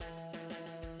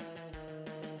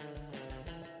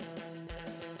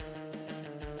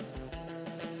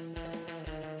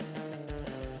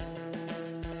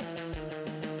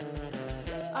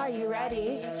Are you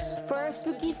ready for a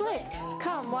spooky flick?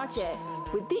 Come watch it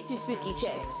with these two spooky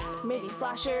chicks. Maybe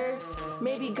slashers,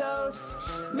 maybe ghosts,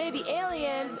 maybe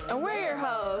aliens, and we're your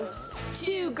hosts.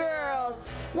 Two girls,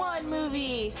 one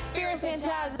movie, Fear and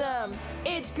Phantasm.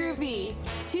 It's groovy.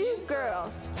 Two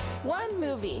girls, one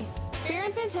movie, Fear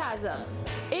and Phantasm.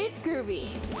 It's groovy.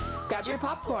 Grab your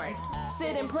popcorn,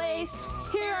 sit in place.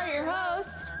 Here are your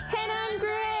hosts, Hannah and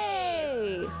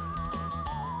Grace.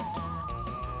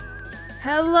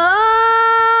 Hello!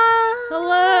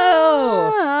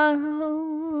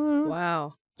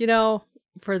 Wow. You know,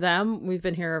 for them, we've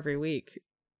been here every week.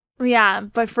 Yeah,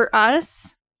 but for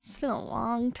us, it's been a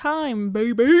long time,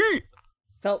 baby.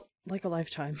 Felt like a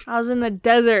lifetime. I was in the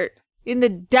desert.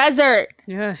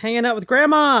 Yeah, hanging out with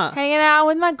Grandma. Hanging out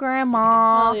with my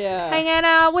grandma. Hell yeah. Hanging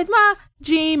out with my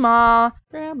G-ma.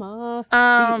 Grandma.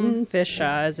 Um, eating fish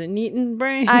eyes and eating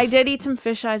brains. I did eat some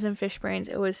fish eyes and fish brains.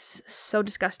 It was so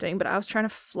disgusting, but I was trying to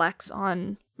flex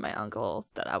on my uncle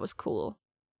that I was cool.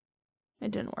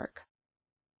 It didn't work.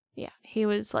 Yeah, he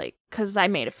was like, because I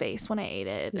made a face when I ate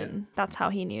it, and that's how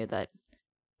he knew that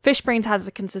fish brains has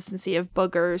the consistency of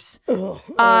boogers. Oh,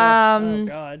 Oh,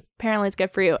 God. Apparently it's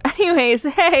good for you. Anyways,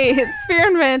 hey, it's Fear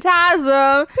and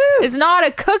Phantasm. It's not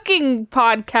a cooking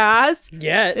podcast.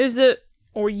 Yet.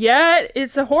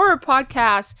 It's a horror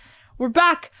podcast. We're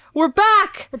back, We're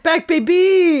back,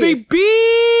 baby.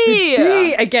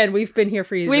 baby. Again, we've been here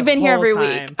for you. We've the been here whole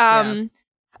every time.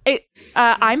 week.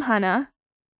 I'm Hannah.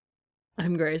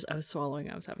 I'm Grace. I was swallowing.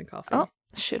 I was having coffee. Oh,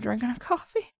 should drink enough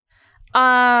coffee.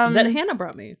 That Hannah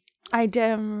brought me. I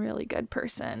did. I'm a really good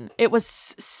person. It was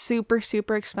super,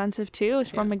 super expensive too. It was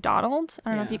from McDonald's. I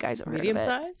don't know if you guys have heard Medium of it.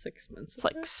 size, expensive. It's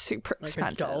like super like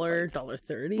expensive.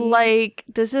 $1.30. Like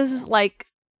this is like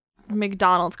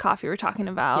McDonald's coffee we're talking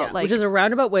about. Yeah, like, which is a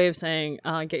roundabout way of saying,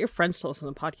 get your friends to listen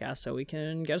to the podcast so we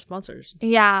can get sponsors.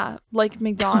 yeah, like Come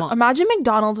McDonald's. on. Imagine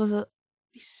McDonald's was a.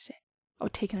 Be sick. I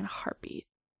would take it in a heartbeat.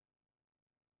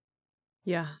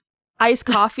 Yeah, Iced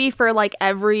coffee for like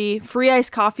every free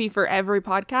iced coffee for every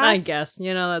podcast. I guess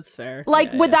that's fair. Like,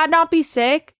 Yeah, would yeah. that not be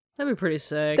sick? That'd be pretty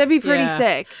sick. That'd be pretty Yeah.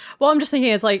 sick. Well, I'm just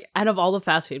thinking, it's like out of all the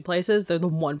fast food places, they're the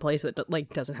one place that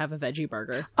doesn't have a veggie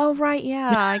burger. Oh right,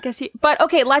 yeah. I guess. But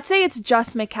okay, let's say it's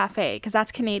just McCafe because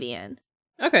that's Canadian.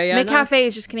 Okay, yeah, McCafe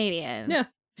is just Canadian. Yeah.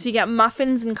 So you get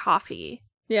muffins and coffee.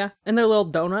 yeah, and they're little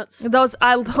donuts. Those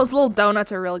little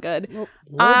donuts are real good. Little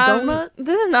donut.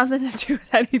 This has nothing to do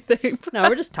with anything. No,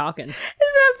 we're just talking.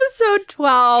 It's episode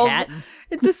 12. Just chatting.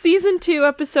 It's a season 2,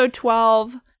 episode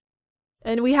 12.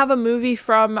 And we have a movie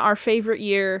from our favorite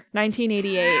year,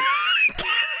 1988.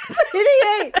 It's an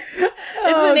 88. It's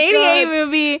an 88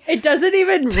 movie. It doesn't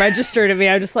even register to me.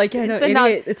 I'm just like, yeah, no, It's a non-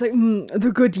 88. It's like,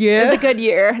 the good year. The good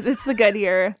year. It's the good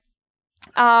year.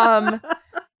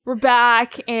 We're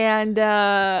back, and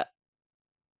I've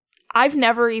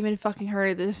never even fucking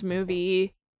heard of this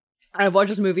movie. I've watched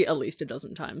this movie at least a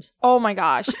dozen times. Oh my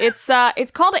gosh. It's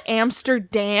called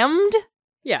Amsterdamned.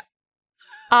 Yeah.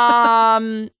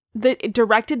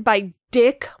 Directed by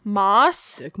Dick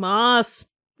Moss. Dick Moss.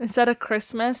 Instead of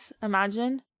Christmas,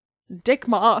 imagine. Dick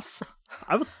Moss.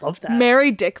 I would love that.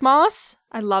 Mary Dick Moss.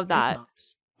 I love Dick that.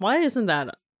 Moss. Why isn't that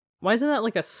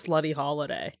like a slutty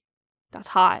holiday? That's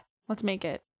hot. Let's make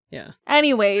it. Yeah.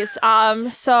 Anyways, so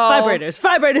Vibrators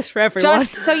for everyone.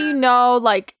 just so you know,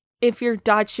 like, if you're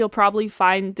Dutch, you'll probably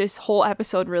find this whole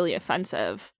episode really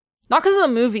offensive. Not because of the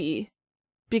movie,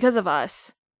 because of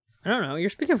us. I don't know. You're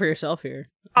speaking for yourself here.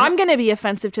 I'm gonna be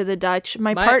offensive to the Dutch.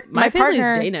 My family's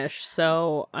partner Danish,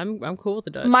 so I'm cool with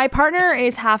the Dutch. My partner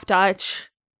is half Dutch,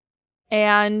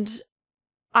 and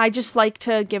I just like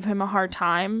to give him a hard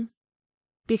time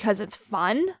because it's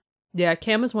fun. Yeah,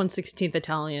 Cam is 1/16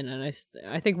 Italian, and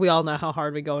I think we all know how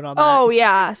hard we go on that. Oh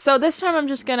yeah, so this time I'm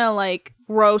just gonna like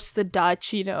roast the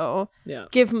Dutch, Yeah.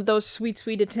 give them those sweet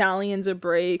Italians a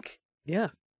break. Yeah.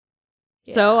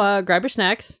 Yeah. So grab your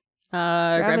snacks,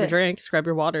 grab your it. drinks, grab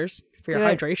your waters for your Do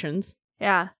it. hydrations,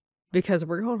 Yeah. because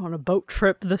we're going on a boat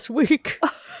trip this week.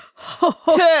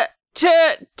 To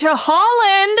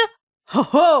Holland. Ho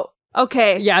ho!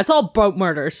 Okay. Yeah, it's all boat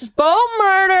murders. Boat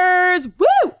murders.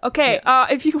 Woo! Okay,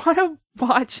 if you want to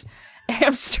watch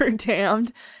Amsterdam,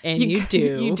 And you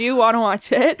do. You do want to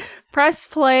watch it. Press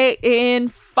play in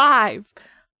 5,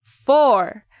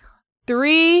 4,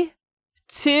 3,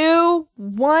 2,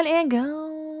 1, and go.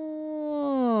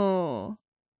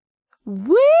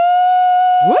 Woo!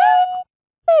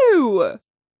 Woo!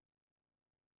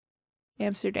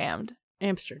 Amsterdam.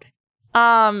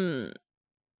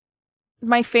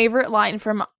 My favorite line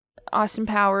from Austin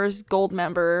Powers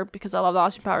Goldmember, because I love the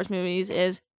Austin Powers movies,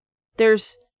 is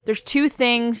there's two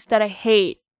things that I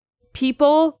hate.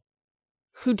 People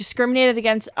who discriminated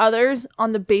against others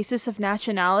on the basis of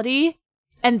nationality,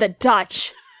 and the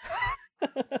Dutch.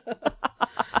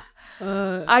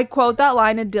 I quote that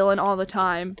line in Dylan all the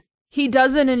time. He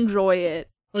doesn't enjoy it.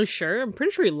 Are you sure? I'm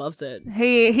pretty sure he loves it.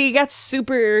 He gets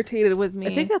super irritated with me.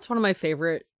 I think that's one of my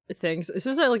favorite things. This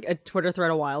was like a Twitter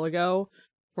thread a while ago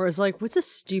where it's like, what's a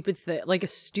stupid thing, like a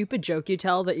stupid joke you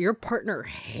tell that your partner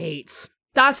hates?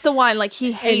 That's the one. Like,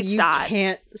 he hates and you that.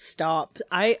 Can't stop.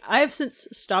 I have since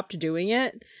stopped doing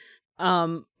it.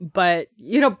 But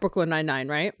you know Brooklyn Nine-Nine,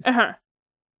 right? Uh-huh.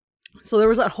 So there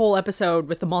was that whole episode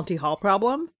with the Monty Hall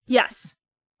problem. Yes.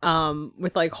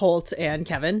 With like Holt and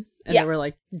Kevin, and Yeah. they were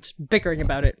like just bickering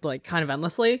about it like kind of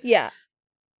endlessly. Yeah.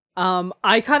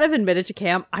 I kind of admitted to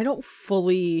Cam, I don't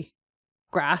fully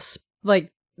grasp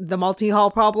like the Monty Hall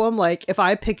problem. Like if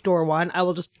I pick door one, I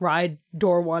will just ride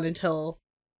door one until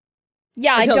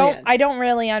Yeah, the end. I don't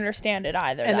really understand it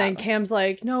either. And that then way. Cam's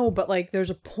like, no, but like there's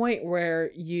a point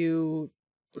where you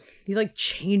like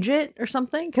change it or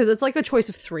something because it's like a choice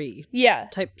of 3 Yeah.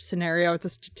 type scenario. It's a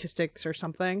statistics or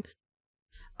something.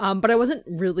 But I wasn't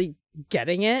really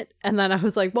getting it. And then I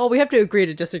was like, well, we have to agree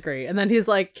to disagree. And then he's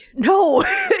like, no,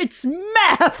 it's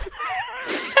math.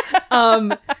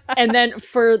 And then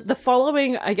for the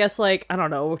following, I guess like, I don't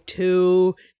know,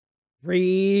 2-3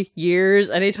 years,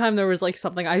 anytime there was like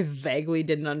something I vaguely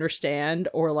didn't understand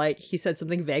or like he said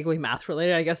something vaguely math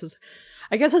related, I guess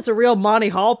it's a real Monty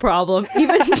Hall problem,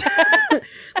 even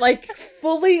like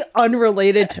fully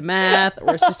unrelated to math,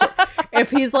 or it's just if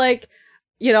he's like,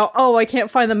 you know, oh, I can't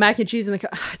find the mac and cheese in the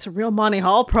it's a real Monty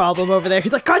Hall problem over there.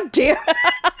 He's like, God damn.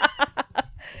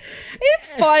 It's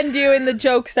fun doing the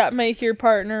jokes that make your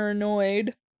partner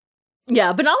annoyed.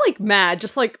 Yeah, but not like mad,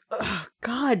 just like, oh,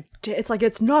 God, it's like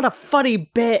it's not a funny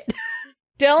bit.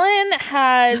 Dylan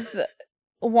has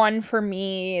one for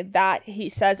me that he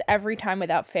says every time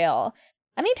without fail.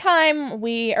 Anytime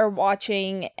we are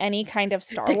watching any kind of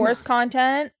Star Wars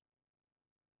content,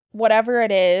 whatever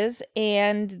it is,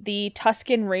 and the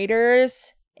Tusken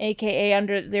Raiders, aka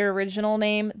under their original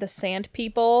name, the Sand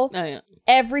People, Oh, yeah.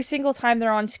 every single time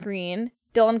they're on screen,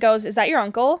 Dylan goes, "Is that your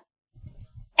uncle?"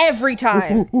 Every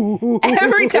time.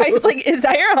 Every time. He's like, "Is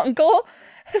that your uncle?"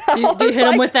 Do you hit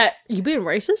him with that, you being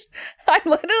racist?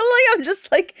 I'm just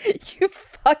like, you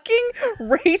fucking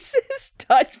racist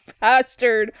Dutch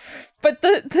bastard. But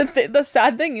the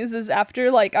sad thing is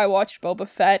after like I watched Boba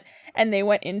Fett and they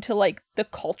went into like the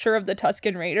culture of the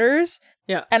Tusken Raiders.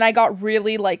 Yeah. And I got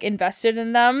really like invested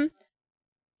in them.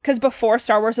 Because before,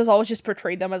 Star Wars has always just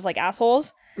portrayed them as like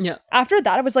assholes. Yeah. After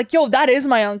that, I was like, yo, that is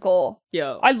my uncle.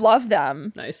 Yo. I love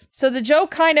them. Nice. So the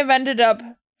joke kind of ended up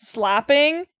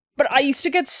slapping. But I used to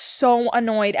get so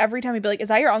annoyed every time he'd be like, "Is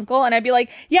that your uncle?" And I'd be like,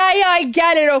 yeah, I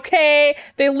get it, okay?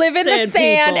 They live in the Sand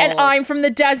sand people. and I'm from the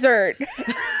desert.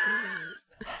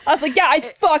 I was like, yeah, I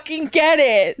fucking get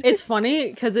it. It's funny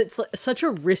because it's such a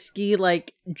risky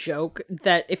like joke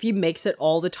that if he makes it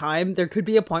all the time, there could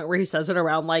be a point where he says it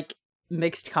around like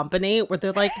mixed company where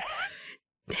they're like,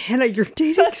 Hannah, you're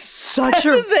dating such That's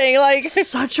the thing, like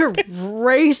such a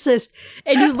racist.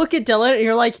 And you look at Dylan and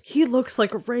you're like, he looks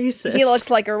like a racist. he looks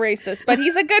like a racist, but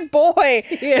he's a good boy.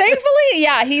 Yes. Thankfully,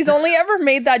 yeah, he's only ever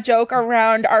made that joke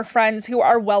around our friends who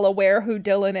are well aware who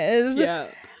Dylan is. Yeah.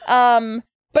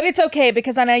 But it's okay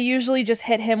because then I usually just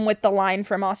hit him with the line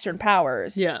from Austin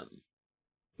Powers. Yeah.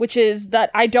 Which is that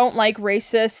I don't like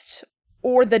racist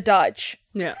or the Dutch.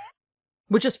 Yeah.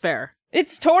 Which is fair.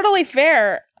 It's totally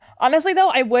fair. Honestly, though,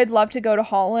 I would love to go to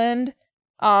Holland.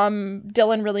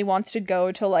 Dylan really wants to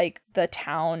go to, like, the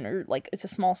town, or, like, it's a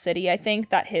small city, I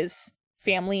think, that his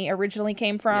family originally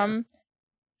came from.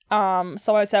 Yeah.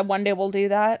 So I said one day we'll do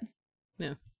that.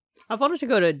 Yeah. I've wanted to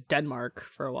go to Denmark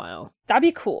for a while. That'd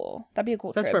be cool. That'd be a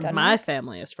cool That's trip. where my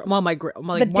family is from. Well,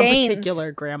 one Danes.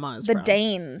 particular grandma is The from.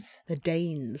 Danes. The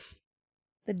Danes.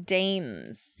 The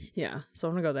Danes. Yeah, so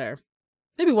I'm gonna go there.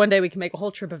 Maybe one day we can make a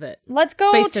whole trip of it. Let's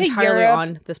go Based to entirely Europe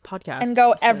on this podcast. and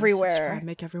go So everywhere. subscribe,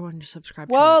 make everyone subscribe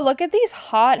to Whoa, it. look at these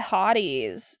hot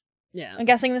hotties. Yeah. I'm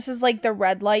guessing this is like the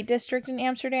red light district in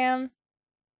Amsterdam.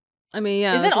 I mean,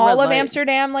 yeah. Isn't there's a all red of light.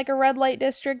 Amsterdam like a red light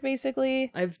district, basically?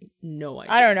 I have no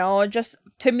idea. I don't know. Just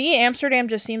to me, Amsterdam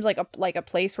just seems like a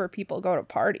place where people go to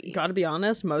party. Gotta be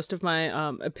honest, most of my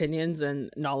opinions and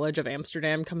knowledge of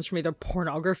Amsterdam comes from either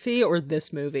pornography or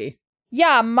this movie.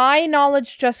 Yeah, my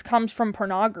knowledge just comes from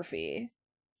pornography.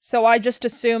 So I just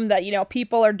assume that, you know,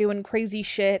 people are doing crazy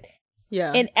shit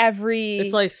Yeah. in every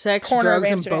It's like sex, corner of drugs,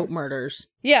 and Amsterdam. boat murders.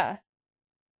 Yeah.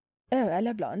 Oh, I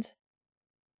love blondes.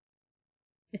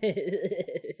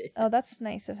 Oh, that's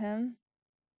nice of him.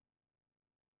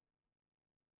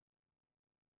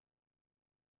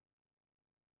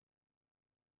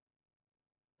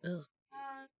 Ugh.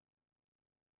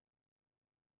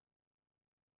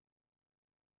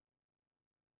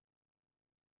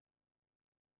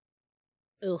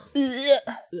 Ugh.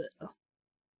 Ugh.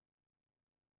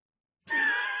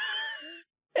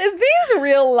 Is these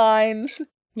real lines?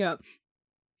 Yeah.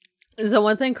 So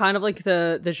one thing, kind of like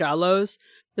the Giallos,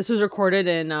 this was recorded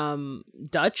in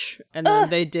Dutch, and then Ugh.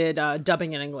 they did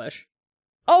dubbing in English.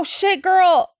 Oh shit,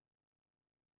 girl.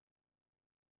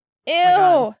 Ew. my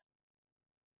God.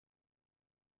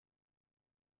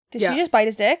 Did Yeah. she just bite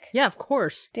his dick? Yeah, of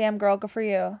course. Damn, girl, good for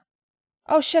you.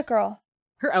 Oh shit, girl.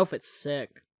 Her outfit's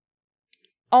sick.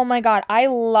 Oh my god, I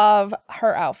love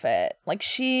her outfit. Like,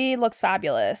 she looks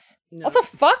fabulous. Yeah. Also,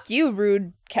 fuck you,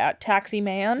 rude cat taxi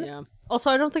man. Yeah. Also,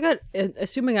 I don't think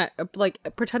assuming I like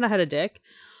pretend I had a dick,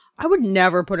 I would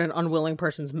never put an unwilling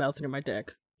person's mouth near my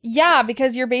dick. Yeah,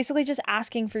 because you're basically just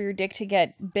asking for your dick to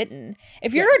get bitten.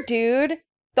 If you're a dude,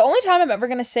 the only time I'm ever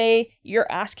gonna say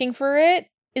you're asking for it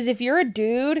is if you're a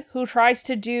dude who tries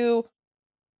to do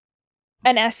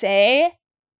an essay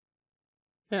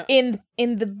Yeah. in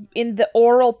the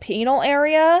oral penal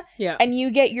area Yeah. and you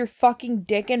get your fucking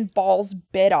dick and balls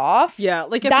bit off. Yeah.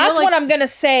 Like, I That's feel like, when I'm gonna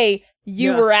say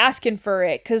you Yeah. were asking for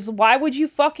it. Cause why would you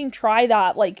fucking try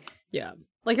that? Like, yeah.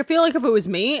 Like, I feel like if it was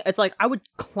me, it's like I would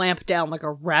clamp down like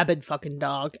a rabid fucking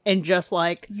dog and just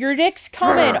like, your dick's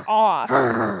coming off.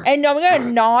 And I'm gonna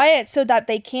gnaw it so that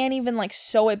they can't even like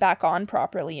sew it back on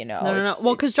properly, you know? no. It's-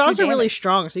 Well, because it's too jaws are really damaged.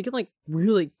 strong, so you can like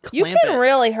really clamp You can it.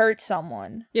 really hurt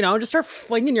someone. You know, just start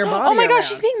flinging your body. Oh my gosh, around.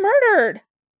 she's being murdered.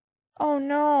 Oh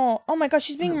no. Oh my gosh,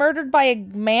 she's being murdered by a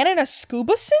man in a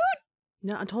scuba suit?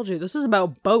 No, I told you this is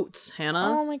about boats,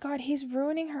 Hannah. Oh my god, he's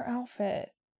ruining her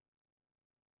outfit.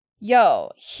 Yo,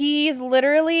 he's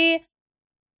literally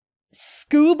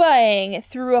scubaing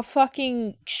through a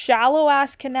fucking shallow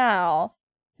ass canal,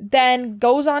 then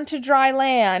goes onto dry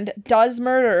land, does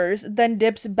murders, then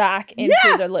dips back into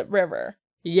the river.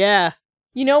 Yeah.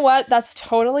 You know what? That's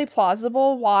totally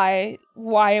plausible. Why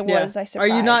it was I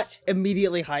surprised. Are you not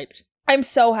immediately hyped? I'm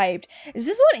so hyped. Is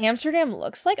this what Amsterdam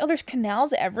looks like? Oh, there's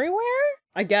canals everywhere?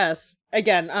 I guess.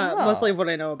 Again, Oh. mostly of what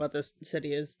I know about this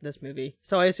city is this movie.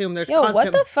 So I assume there's Yo,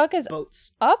 constant what the fuck is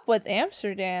boats. up with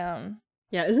Amsterdam?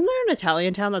 Yeah, isn't there an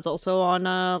Italian town that's also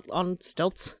on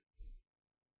stilts?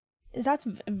 That's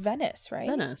Venice, right?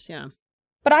 Venice, yeah.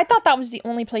 But I thought that was the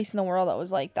only place in the world that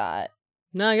was like that.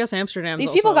 No, I guess Amsterdam.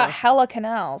 These people got hella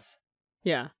canals.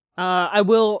 Yeah. I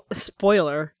will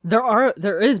spoiler.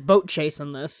 There is boat chase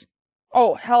in this.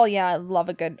 Oh, hell yeah.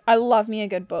 I love me a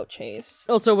good boat chase.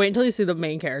 Also, wait until you see the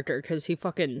main character, because he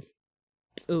fucking...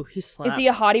 Ooh, he slaps. Is he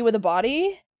a hottie with a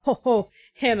body? Oh,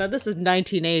 Hannah, this is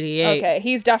 1988. Okay,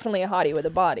 he's definitely a hottie with a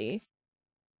body.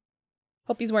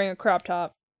 Hope he's wearing a crop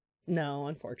top. No,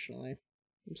 unfortunately.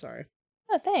 I'm sorry.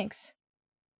 Oh, thanks.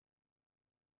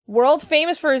 World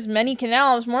famous for his many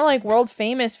canals, more like world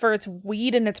famous for its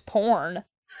weed and its porn.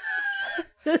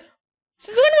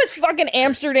 Since when was fucking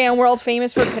Amsterdam world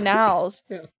famous for canals?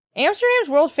 Yeah. Amsterdam's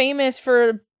world famous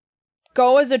for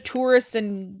go as a tourist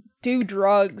and do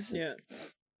drugs. Yeah.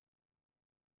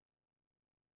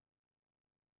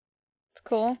 It's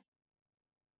cool.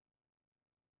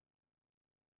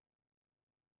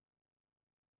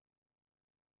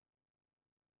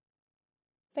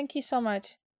 Thank you so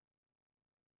much.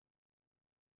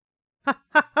 That's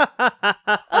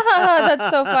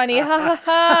so funny. Ha ha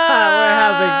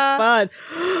ha. We're having fun.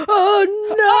 Oh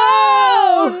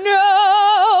Oh no!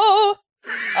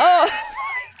 Oh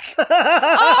my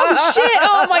god! Oh shit!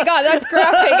 Oh my god, that's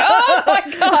graphic. Oh my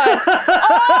god!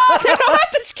 Oh, they don't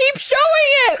have to keep showing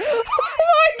it. Oh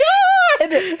my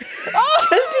god! Oh,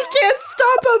 Because you can't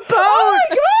stop a boat. oh my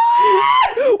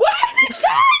god! Why are they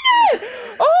showing it?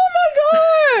 Oh my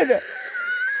god!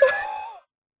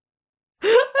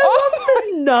 Oh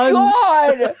The nuns. my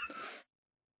god!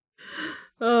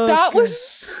 Oh, That God. was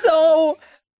so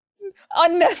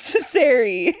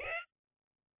unnecessary.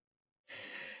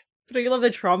 But I love the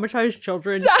traumatized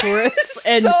children, That tourists, is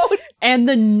and so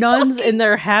the nuns in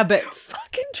their habits.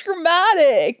 fucking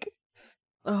dramatic.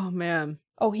 Oh man,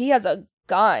 Oh, he has a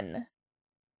gun.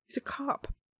 he's a cop.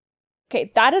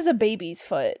 Okay, that is a baby's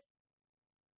foot.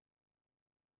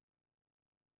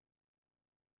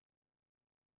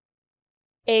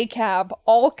 ACAB,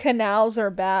 all canals are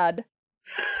bad.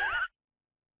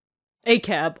 A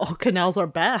cab. All canals are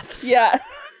baths. Yeah.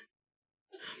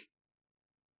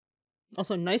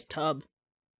 Also, nice tub.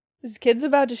 This kid's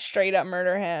about to straight up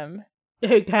murder him.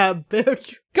 A cab,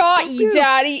 bitch. Got Fuck you, you.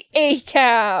 daddy,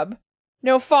 ACAB.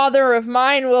 No father of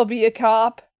mine will be a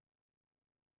cop.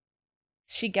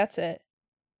 She gets it.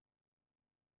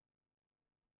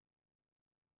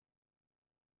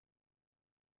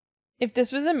 If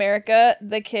this was America,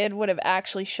 the kid would have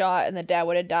actually shot and the dad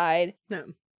would have died. No.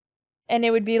 And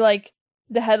it would be like,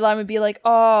 the headline would be like,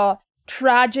 oh,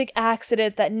 tragic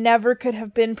accident that never could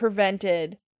have been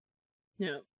prevented.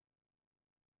 Yeah.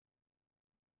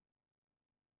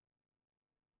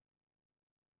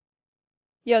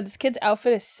 Yo, this kid's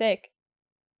outfit is sick.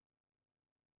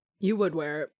 You would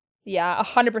wear it. Yeah,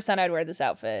 100% I'd wear this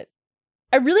outfit.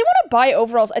 I really want to buy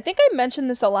overalls. I think I mentioned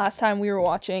this the last time we were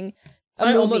watching a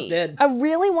movie. I almost did. I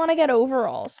really want to get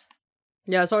overalls.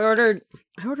 Yeah, so I ordered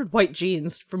white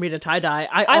jeans for me to tie-dye.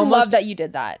 I love that you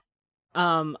did that.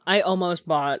 I almost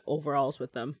bought overalls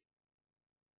with them.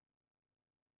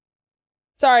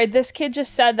 Sorry, this kid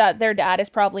just said that their dad is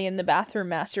probably in the bathroom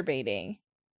masturbating.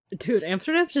 Dude,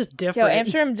 Amsterdam's just different. Yo,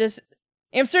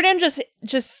 Amsterdam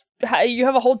just you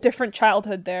have a whole different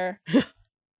childhood there.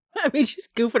 I mean, she's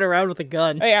goofing around with a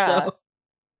gun. Oh, yeah.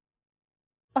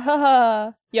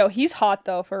 So. Yo, he's hot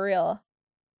though, for real.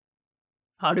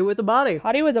 Hottie with the body.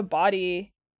 Hottie with a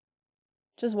body.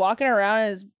 Just walking around in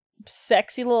his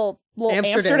sexy little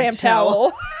Amsterdam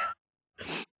towel.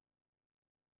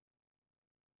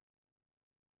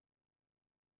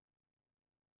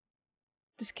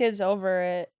 This kid's over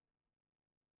it.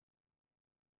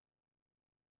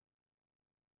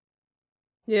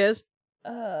 Yes.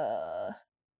 I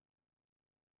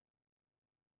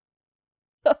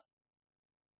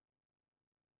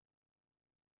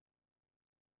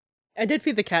did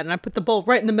feed the cat, and I put the bowl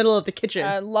right in the middle of the kitchen.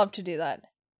 I'd love to do that.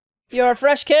 You're a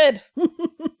fresh kid.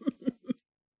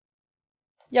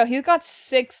 Yo, he's got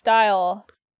sick style.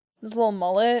 This little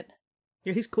mullet.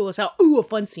 Yeah, he's cool as hell. Ooh, a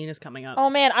fun scene is coming up. Oh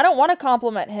man, I don't want to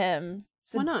compliment him.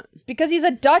 Why not? Because he's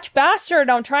a Dutch bastard.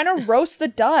 I'm trying to roast the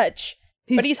Dutch.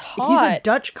 But he's hot. He's a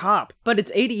Dutch cop, but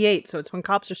it's 88, so it's when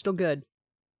cops are still good.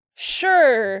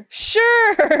 Sure.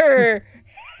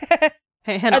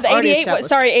 Hey, Hannah,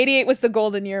 88 was the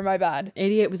golden year, my bad.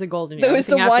 88 was the golden year. It was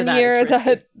the one year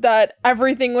that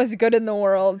everything was good in the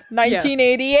world.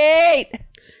 1988! Yeah.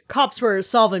 Cops were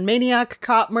solving maniac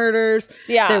cop murders.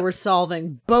 Yeah. They were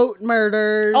solving boat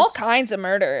murders. All kinds of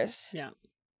murders. Yeah.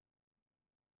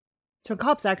 So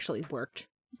cops actually worked.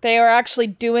 They were actually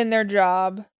doing their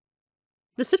job.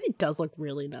 The city does look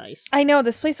really nice. I know,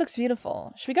 this place looks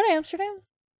beautiful. Should we go to Amsterdam?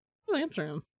 Oh,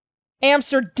 Amsterdam.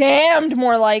 Amsterdam,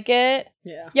 more like it.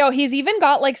 Yeah. Yo, he's even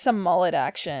got like some mullet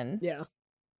action. Yeah.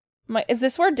 Is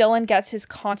this where Dylan gets his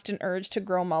constant urge to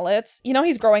grow mullets? You know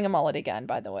he's growing a mullet again,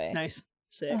 by the way. Nice.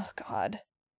 Sick. Oh, God.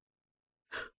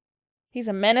 He's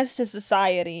a menace to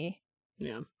society.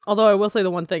 Yeah. Although I will say the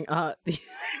one thing, oh,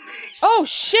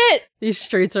 shit! These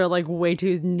streets are like way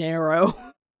too narrow.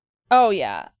 Oh,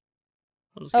 yeah.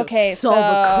 Okay, solve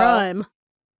a crime.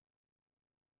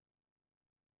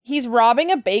 He's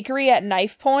robbing a bakery at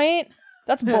knife point.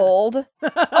 That's bold.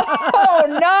 Oh,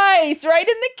 nice! Right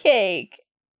in the cake.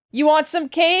 You want some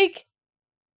cake?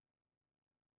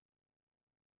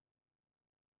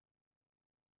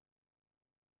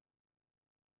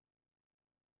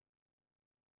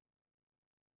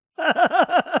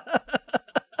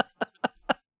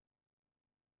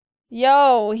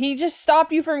 Yo, he just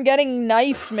stopped you from getting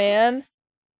knifed, man.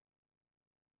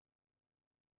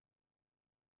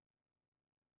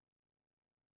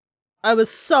 I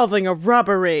was solving a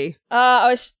robbery.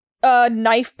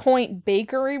 Knife point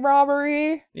bakery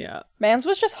robbery. Yeah. Mans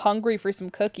was just hungry for some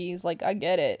cookies. Like, I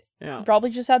get it. Yeah. He probably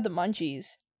just had the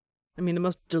munchies. I mean, the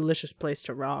most delicious place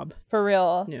to rob. For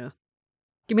real. Yeah.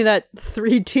 Give me that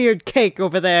 3-tiered cake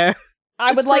over there.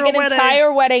 I would like an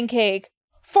entire wedding cake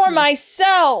for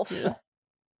myself. Yeah.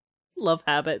 Love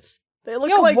habits. They look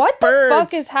Yo, like what birds. the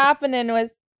fuck is happening with...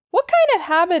 What kind of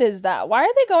habit is that? Why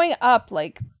are they going up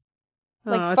like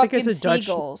I fucking think it's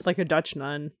seagulls? like a Dutch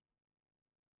nun.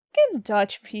 Fucking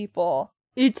Dutch people.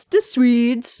 It's the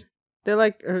Swedes. They're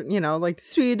like, like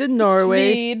Sweden,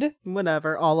 Norway. Swede.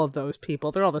 Whatever. All of those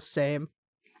people. They're all the same.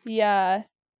 Yeah.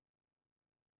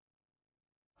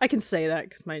 I can say that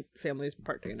because my family's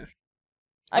part Danish.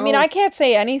 I mean, I can't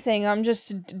say anything. I'm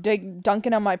just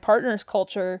dunking on my partner's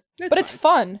culture. But it's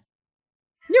fun.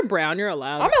 You're brown. You're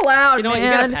allowed. I'm allowed, You know what? You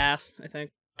gotta pass, I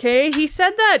think. Okay, he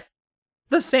said that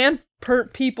the sand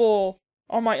people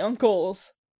are my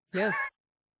uncles. Yeah.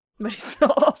 But he's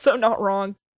also not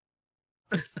wrong.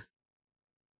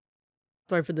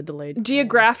 Sorry for the delay.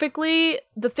 Geographically,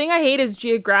 the thing I hate is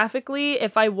geographically,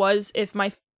 if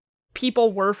my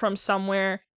people were from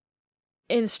somewhere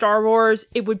in Star Wars,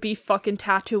 it would be fucking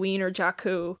Tatooine or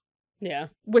Jakku. Yeah.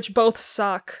 Which both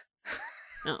suck.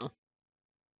 Uh-oh.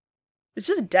 It's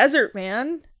just desert,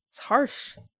 man. It's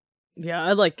harsh. Yeah,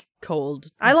 I like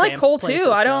cold. I like cold places,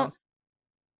 too. so.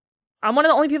 I'm one of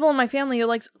the only people in my family who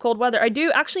likes cold weather. I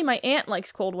do. Actually, my aunt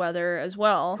likes cold weather as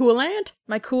well. Cool aunt?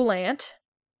 My cool aunt.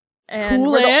 And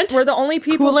cool aunt? We're the only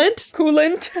people... Coolant?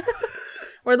 Coolant.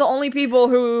 We're the only people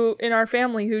who in our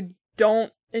family who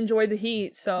don't enjoy the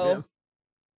heat, so. Yeah.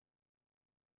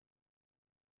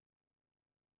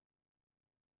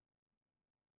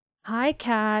 Hi,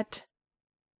 cat.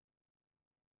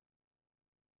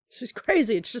 She's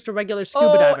crazy. It's just a regular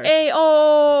scuba diver.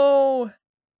 Oh.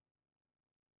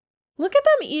 Look at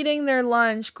them eating their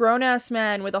lunch, grown-ass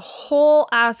men with a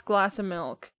whole-ass glass of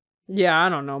milk. Yeah, I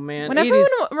don't know, man. When 80s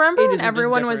remember 80s when were just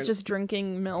everyone was different. just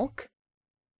drinking milk?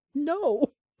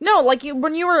 No. No, like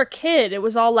when you were a kid, it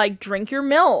was all like, drink your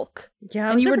milk.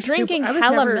 Yeah, And you were drinking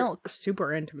hella milk.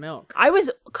 Super into milk. I was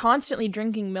constantly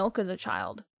drinking milk as a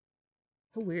child.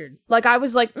 So weird. Like, I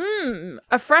was like,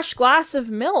 a fresh glass of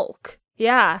milk.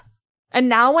 Yeah. And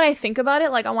now when I think about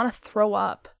it, like, I want to throw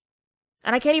up.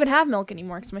 And I can't even have milk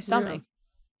anymore because my stomach. Yeah.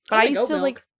 But I used to,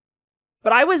 like...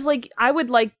 But I was, like, I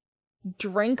would, like,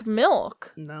 drink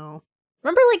milk. No.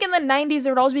 Remember, like, in the 90s,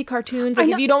 there would always be cartoons, I like,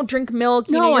 know- if you don't drink milk,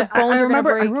 you No, know, your bones I are remember.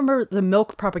 gonna I break. remember the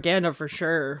milk propaganda for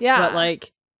sure. Yeah. But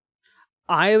like,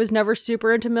 I was never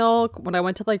super into milk. When I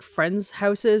went to like friends'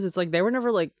 houses, it's like they were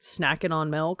never like snacking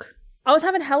on milk. I was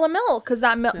having hella milk because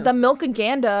that Yeah. the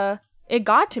milkaganda, it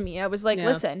got to me. I was like, Yeah.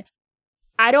 listen,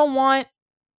 I don't want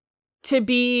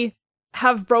to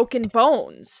have broken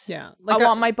bones. Yeah. I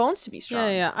want my bones to be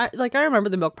strong. Yeah. I remember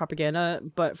the milk propaganda,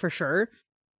 but for sure.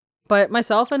 But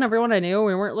myself and everyone I knew,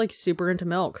 we weren't like super into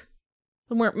milk.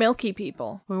 We weren't milky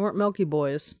people. We weren't milky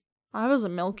boys. I was a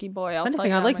milky boy. I'll If tell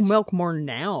anything, you I that like much. milk more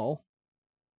now.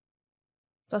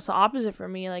 That's the opposite for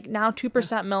me. Like now,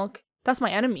 2% milk. That's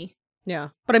my enemy. Yeah.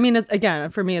 But I mean, again,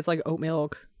 for me, it's like oat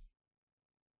milk,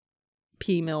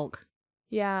 pea milk,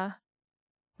 Yeah.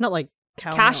 not like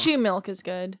cow Cashew milk is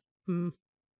good. milk.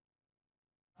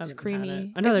 I It's haven't had creamy.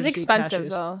 it. I know It's they just eat expensive cashews.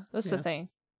 though. That's the Yeah. thing.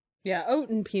 Yeah, oat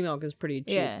and pea milk is pretty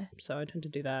cheap. Yeah. So I tend to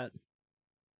do that.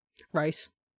 Rice.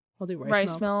 I'll do Rice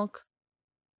milk. milk.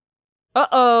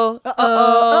 Uh-oh. Uh-oh.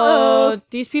 Uh-oh.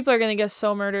 These people are gonna get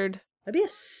so murdered. That'd be a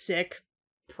sick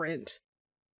print.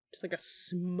 Just like a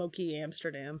smoky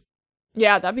Amsterdam.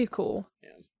 Yeah, that'd be cool.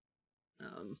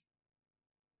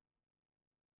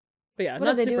 But yeah, What are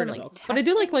not they super doing, into like, milk. But I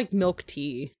do testing? like milk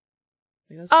tea.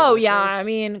 Like, that's Oh yeah, delicious. I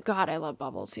mean, God, I love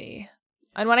bubble tea.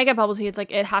 And when I get bubble tea, it's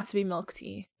like it has to be milk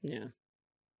tea. Yeah.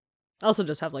 I also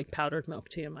just have like powdered milk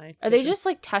tea in my Are they kitchen. just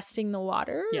like testing the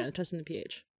water? Yeah, testing the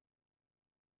pH.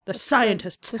 The That's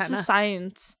scientists, This Hannah. is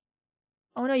science.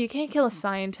 Oh no, you can't kill a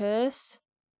scientist.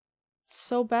 It's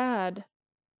so bad.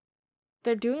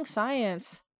 They're doing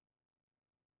science.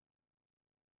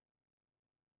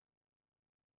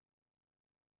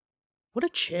 What a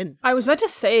chin. I was about to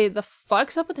say, the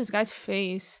fuck's up with this guy's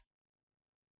face?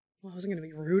 Well, I wasn't gonna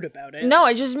be rude about it. No,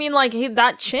 I just mean like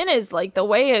that chin is like the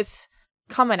way it's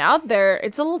coming out there.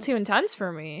 It's a little too intense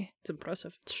for me. It's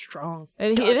impressive. It's strong.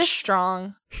 It is Dutch.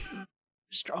 strong.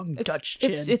 Strong It's, Dutch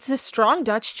chin. It's a strong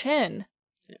Dutch chin.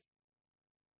 Yeah.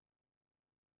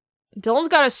 Dylan's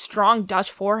got a strong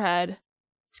Dutch forehead.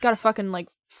 He's got a fucking like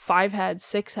 5 head,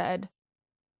 6 head.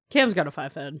 Cam's got a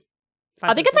 5 head.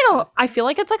 I think it's like I feel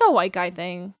like it's like a white guy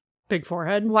thing. big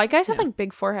forehead. White guys have Yeah. like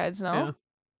big foreheads, no? Yeah.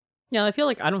 Yeah, I feel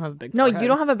like I don't have a big No, forehead. you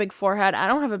don't have a big forehead. I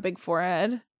don't have a big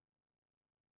forehead.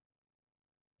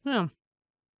 Yeah.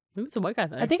 Maybe it's a white guy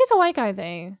thing. I think it's a white guy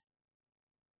thing.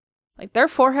 Like their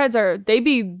foreheads they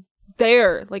be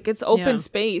there. Like it's open Yeah.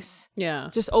 space. Yeah.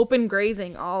 Just open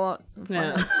grazing all up in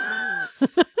front of Yeah.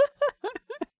 them.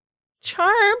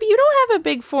 Charm, you don't have a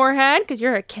big forehead because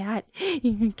you're a cat.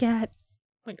 You're a cat.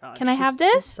 Oh my god. Can I she's have in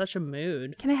this? Such a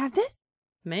mood. Can I have this?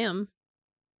 Ma'am.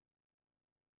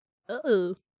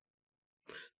 Uh-oh.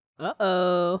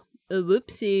 Uh-oh.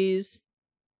 Whoopsies.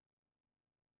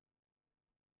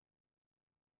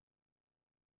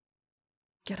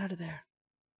 Get out of there.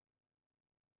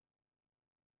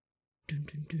 Dun,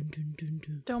 dun, dun, dun, dun,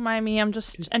 dun. Don't mind me. I'm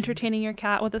just entertaining your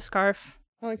cat with a scarf.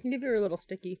 Oh, I can give you a little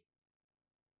sticky.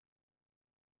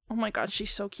 Oh my god,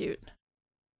 she's so cute.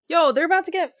 Yo, they're about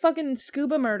to get fucking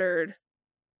scuba murdered.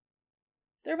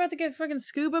 They're about to get fucking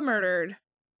scuba murdered.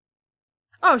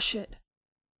 Oh shit.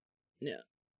 Yeah.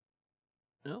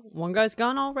 No, one guy's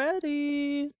gone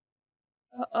already.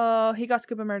 Uh-oh, he got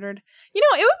scuba murdered. You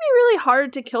know, it would be really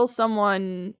hard to kill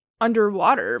someone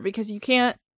underwater because you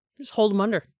can't... Just hold him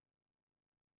under.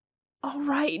 Oh,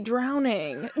 right,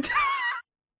 drowning.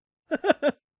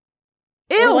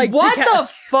 Ew, like, what the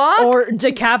fuck? Or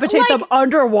decapitate Like, them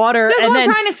underwater That's and what I'm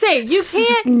then trying to say. You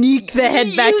can't... sneak the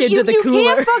head back into the you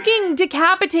cooler can't fucking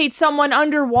decapitate someone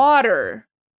underwater.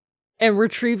 and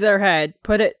retrieve their head.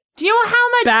 Put it. Do you know how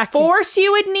much Back- force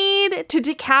you would need to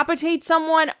decapitate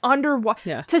someone underwater?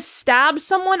 Yeah. To stab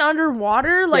someone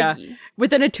underwater? Like,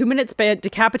 Within a 2-minute span,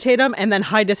 decapitate him and then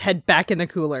hide his head back in the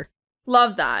cooler.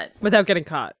 Love that. without getting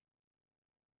caught.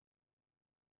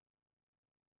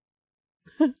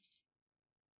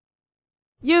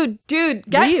 You, dude,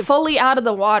 get Leave. fully out of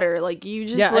the water. Like, you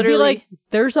just Yeah, literally... I'd be like,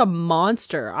 there's a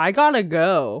monster. I gotta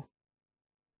go.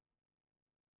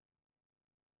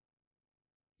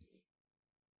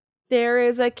 There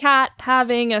is a cat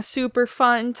having a super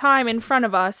fun time in front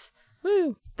of us.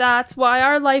 Woo. That's why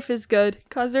our life is good,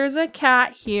 because there's a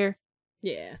cat here.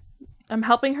 Yeah. I'm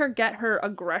helping her get her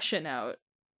aggression out.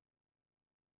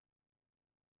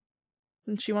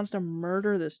 And she wants to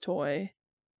murder this toy.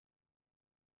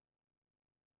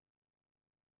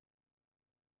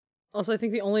 Also, I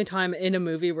think the only time in a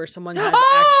movie where someone has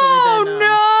Oh, actually been...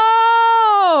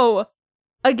 no!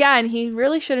 Again, he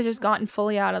really should have just gotten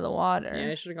fully out of the water.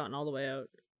 Yeah, I should have gotten all the way out.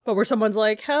 But where someone's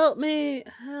like, help me,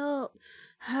 help,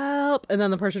 help. And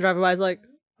then the person driving by is like,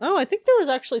 oh, I think there was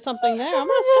actually something there. I'm Someone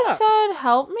gonna just stop. said,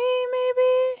 help me,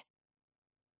 maybe?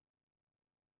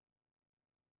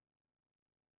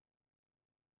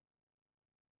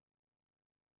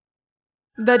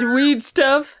 That weed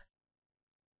stuff.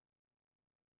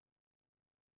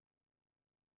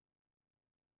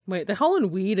 Wait, they're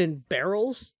hauling weed in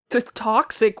barrels? The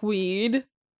toxic weed.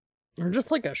 Or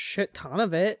just like a shit ton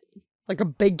of it? Like a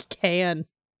big can.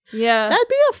 Yeah. That'd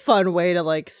be a fun way to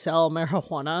like sell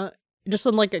marijuana. Just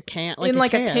in like a can. In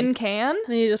like a tin can?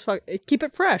 And you just keep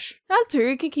it fresh. That's true.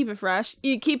 You can keep it fresh.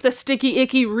 You keep the sticky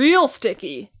icky real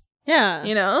sticky. Yeah.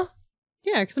 You know?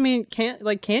 Yeah, because I mean,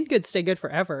 canned goods stay good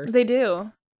forever. They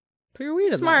do. Put your weed in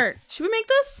there. Smart. Should we make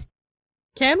this?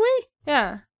 Can we?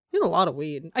 Yeah. We need a lot of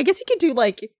weed. I guess you could do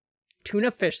like tuna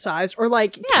fish size or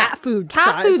like Yeah, cat food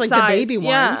cat size, food like size, the baby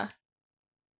yeah. ones.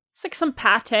 It's like some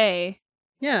pate.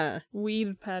 Yeah.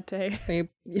 Weed pate.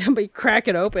 But you crack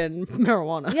it open,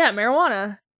 marijuana. Yeah,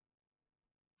 marijuana.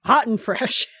 Hot and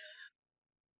fresh.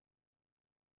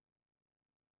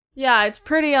 Yeah, it's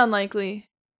pretty unlikely.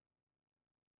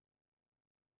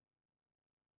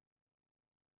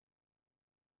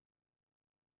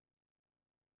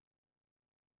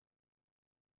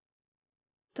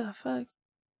 The fuck?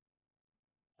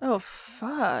 Oh,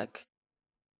 fuck.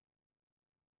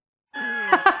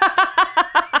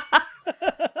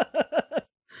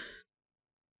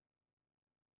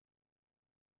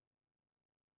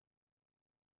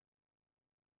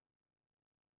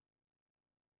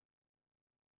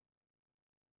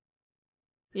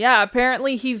 Yeah,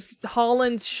 apparently he's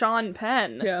Holland's Sean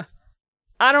Penn. Yeah.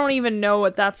 I don't even know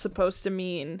what that's supposed to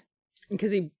mean.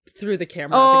 Because he threw the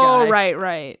camera at Oh, the guy.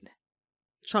 right.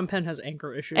 Sean Penn has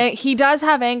anger issues. And he does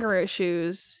have anger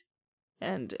issues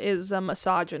and is a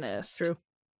misogynist. True.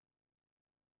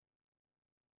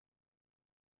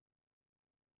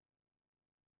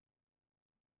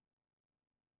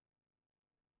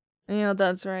 Yeah,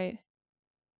 that's right.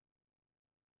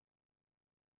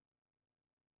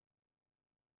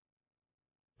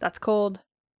 That's cold.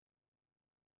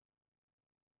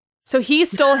 So he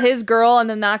stole his girl and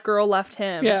then that girl left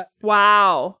him. Yeah.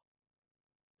 Wow.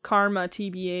 Karma,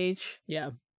 TBH.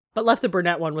 Yeah. But left the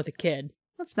brunette one with a kid.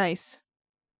 That's nice.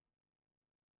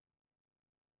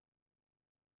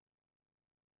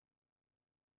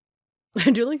 I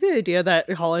do like the idea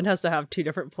that Holland has to have two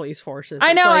different police forces.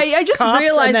 I It's know, like I just cops and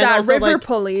realized then that. also, River like-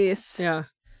 Police. Yeah.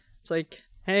 It's like,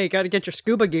 hey, you gotta get your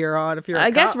scuba gear on if you're a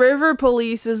I guess cop. River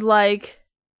Police is like...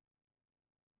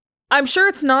 I'm sure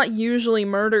it's not usually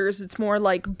murders, it's more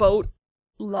like boat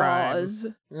laws.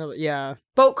 Yeah.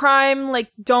 Boat crime,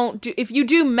 like, don't do... If you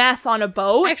do meth on a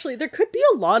boat... Actually, there could be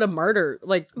a lot of murder,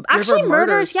 like Actually, river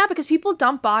murders, yeah, because people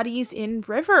dump bodies in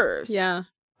rivers. Yeah.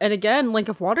 And again, like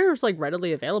if water is like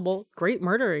readily available, great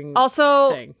murdering. Also,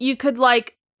 thing. you could,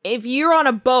 like, if you're on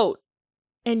a boat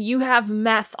and you have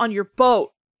meth on your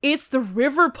boat, it's the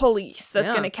river police that's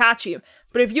Yeah. going to catch you.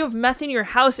 But if you have meth in your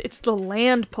house, it's the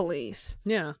land police.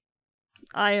 Yeah.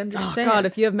 I Oh understand. god,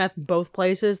 if you have meth in both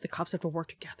places, the cops have to work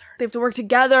together. They have to work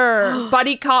together.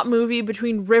 Buddy cop movie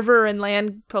between river and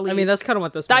land police. I mean, that's kind of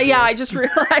what this that. movie Yeah, is. I just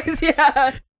realized.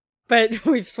 Yeah, But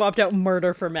we've swapped out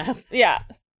murder for meth. yeah,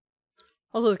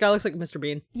 Also, this guy looks like Mr.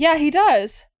 Bean. yeah. He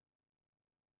does.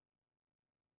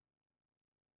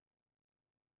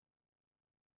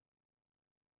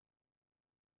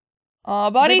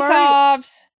 Buddy They've already-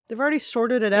 cops. They've already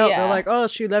sorted it out. Yeah. They're like, oh,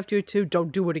 she left you too.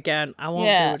 Don't do it again. I won't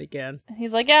Yeah. do it again.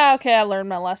 He's like, yeah, okay, I learned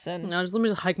my lesson. Now, let me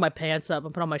just hike my pants up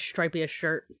and put on my stripiest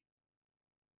shirt.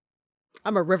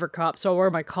 I'm a river cop, so I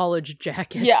wear my college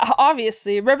jacket. Yeah,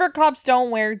 obviously, river cops don't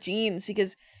wear jeans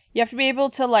because you have to be able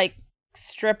to like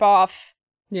strip off.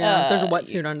 Yeah, there's a Uh,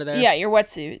 wetsuit under there. Yeah, your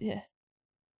wetsuit. Yeah.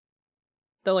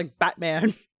 They're like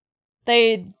Batman.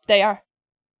 They are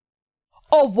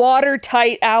a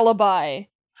watertight alibi.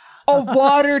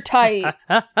 watertight.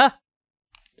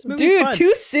 This movie's Dude, fun.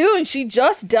 too soon. She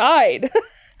just died.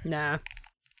 Nah.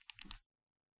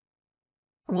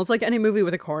 Well, it's like any movie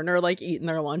with a coroner, like, eating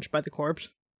their lunch by the corpse.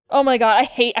 Oh my god, I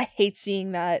hate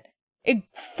seeing that. It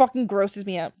fucking grosses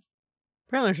me out.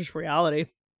 Apparently it's just reality. I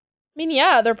mean,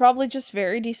 yeah, they're probably just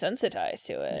very desensitized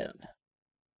to it. Yeah.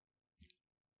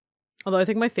 Although I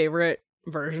think my favorite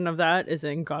version of that is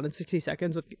in Gone in 60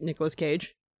 Seconds with Nicolas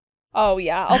Cage. Oh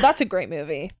yeah. Oh, that's a great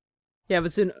movie. Yeah,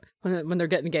 but soon when they're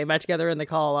getting the game back together and they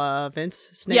call Vince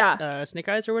Snake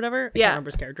Eyes or whatever. I Yeah. can't remember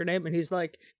his character name, and he's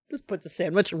like just puts a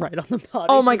sandwich right on the body.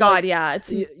 Oh my He's god, like, yeah,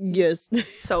 it's yes.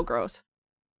 so gross.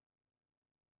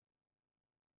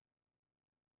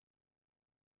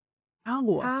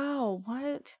 Ow. Ow,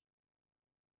 what?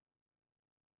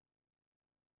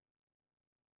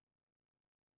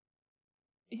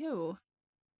 Ew.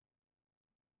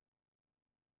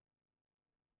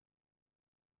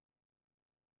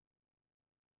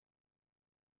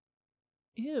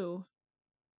 Ew.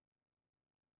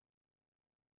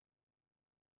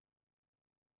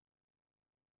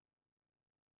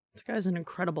 This guy's an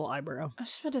incredible eyebrow. I was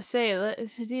just about to say,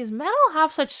 these men all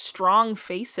have such strong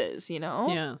faces, you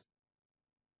know? Yeah.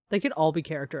 They could all be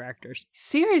character actors.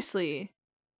 Seriously.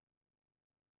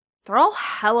 They're all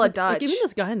hella Dutch. Like even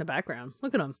this guy in the background.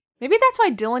 Look at him. Maybe that's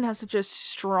why Dylan has such a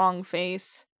strong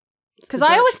face. It's Because the I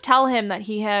Dutch. always tell him that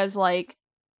he has, like,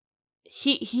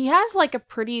 he has, like, a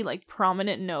pretty, like,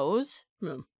 prominent nose.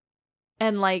 Yeah.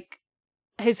 And, like,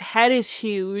 his head is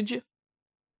huge.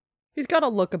 He's got a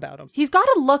look about him. He's got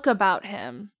a look about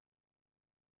him.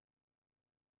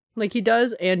 Like he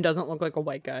does and doesn't look like a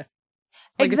white guy.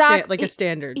 Like Exactly. like a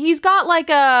standard. He's got, like,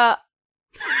 a...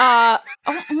 oh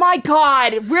my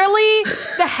god, really?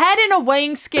 The head in a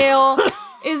weighing scale?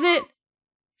 Is it...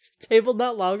 Is the table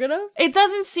not long enough? It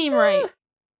doesn't seem right.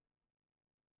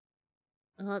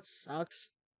 Oh, that sucks.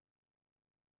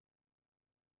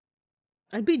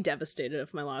 I'd be devastated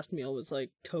if my last meal was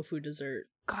like tofu dessert.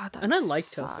 God, that And I like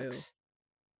sucks. tofu.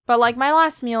 But, like, my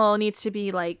last meal needs to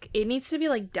be, like, it needs to be,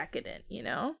 like, decadent, you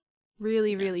know?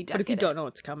 Really, really decadent. But if you don't know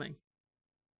what's coming.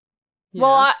 you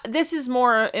Well, know? this is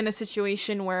more in a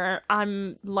situation where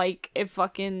I'm, like, a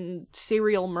fucking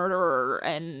serial murderer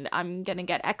and I'm gonna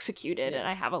get executed and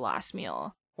I have a last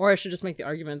meal. Or I should just make the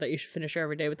argument that you should finish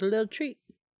every day with a little treat.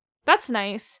 That's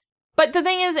nice. But the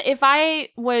thing is, if I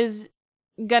was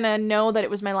gonna know that it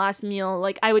was my last meal,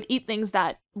 like, I would eat things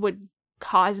that would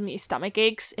cause me stomach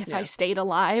aches if I Yeah. stayed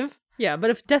alive. Yeah,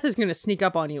 but if death is going to sneak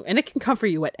up on you, and it can come for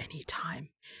you at any time.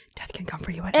 Death can come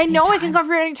for you at I any know time. it can come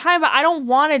for any time, but I don't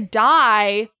want to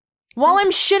die while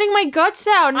I'm shitting my guts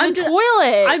out in I'm the ju-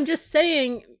 toilet. I'm just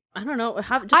saying, I don't know,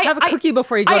 have I- a cookie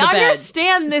before you go to I bed.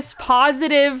 understand this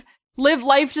positive, live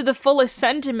life to the fullest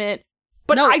sentiment,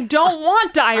 but No, I don't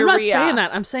want diarrhea. I'm not saying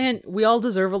that. I'm saying we all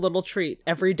deserve a little treat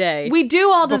every day. We do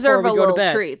all before deserve we a go to little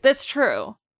bed. treat. That's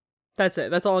true. That's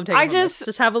it. That's all I'm taking I from this. just-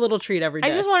 Just have a little treat every day.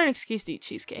 I just want an excuse to eat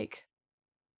cheesecake.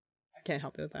 I can't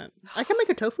help you with that. I can make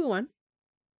a tofu one.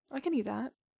 I can eat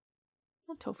that.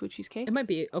 Well, tofu cheesecake. It might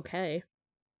be okay.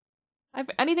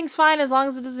 Anything's fine as long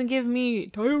as it doesn't give me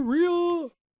diarrhea.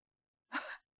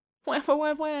 Wham,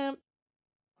 wham,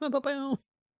 wham.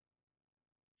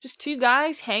 Just two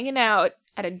guys hanging out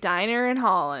at a diner in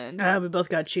Holland. We both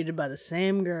got cheated by the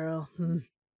same girl.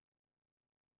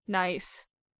 Nice.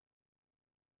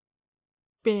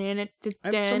 I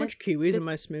have so much kiwis in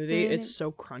my smoothie. It's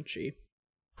so crunchy.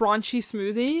 Raunchy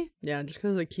smoothie? Yeah, just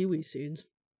because of the kiwi seeds.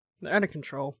 They're out of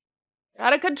control.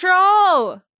 Out of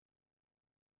control!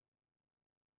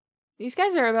 These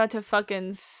guys are about to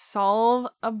fucking solve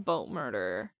a boat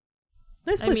murder.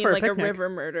 Nice I place mean, for like a a picnic. river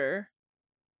murder.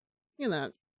 Look at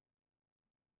that.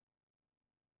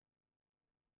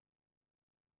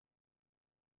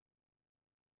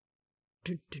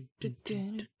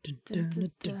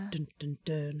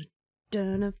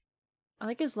 I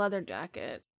like his leather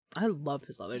jacket. I love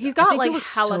his leather jacket. He's I got think he like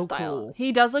looks hella so style. cool.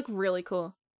 He does look really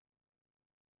cool.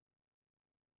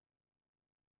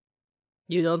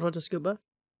 You don't want to scuba?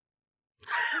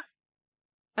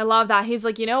 I love that. He's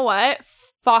like, you know what?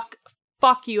 Fuck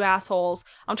you assholes.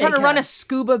 I'm trying to run a ACAB.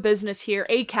 scuba business here.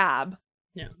 A cab.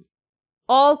 Yeah.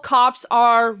 All cops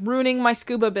are ruining my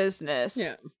scuba business.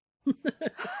 Yeah.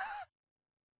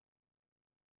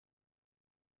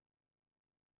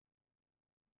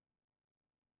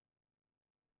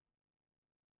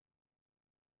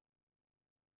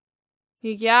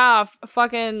 Yeah,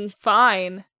 fucking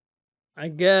fine. I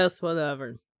guess,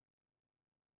 whatever.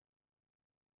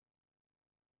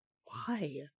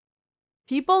 Why?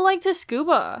 People like to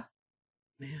scuba.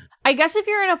 Man. I guess if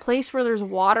you're in a place where there's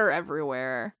water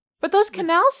everywhere, But those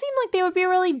canals seem like they would be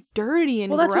really dirty and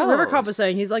Well, that's what River Cop gross. was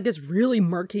saying. He's like, it's really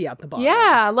murky at the bottom.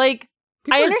 Yeah, like,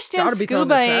 People I are understand gotta be throwing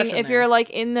their trash scubaing in if there. you're like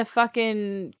in the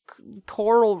fucking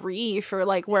coral reef or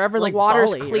like wherever Like the water's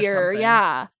Bali or clear. something.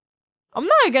 Yeah. I'm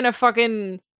not gonna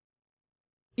fucking.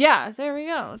 Yeah, there we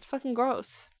go. It's fucking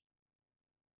gross.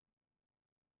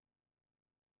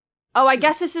 Oh, I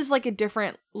guess this is like a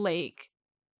different lake.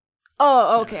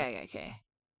 Oh, Yeah. okay.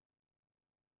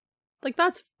 Like,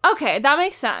 that's, Okay, that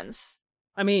makes sense.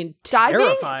 I mean, Diving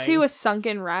terrifying. to a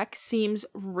sunken wreck seems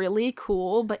really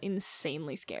cool, but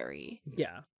insanely scary.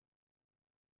 Yeah.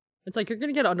 It's like, you're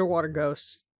gonna get underwater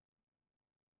ghosts.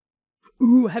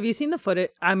 Ooh, have you seen the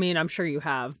footage? I mean, I'm sure you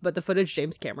have, but the footage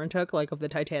James Cameron took, like, of the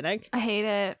Titanic? I hate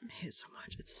it. I hate it so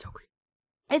much. It's so creepy.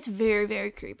 It's very, very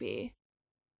creepy.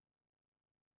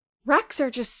 Wrecks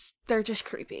are just, they're just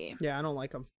creepy. Yeah, I don't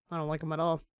like them. I don't like them at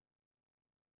all.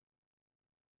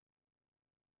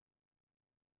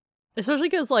 Especially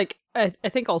because, like, I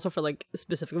think also for, like,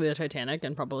 specifically the Titanic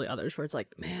and probably others where it's like,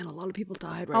 man, a lot of people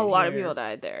died right A lot of here. people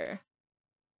died there.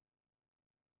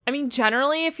 I mean,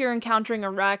 generally, if you're encountering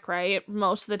a wreck, right,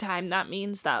 most of the time that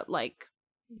means that, like,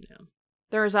 Yeah.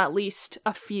 there's at least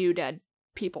a few dead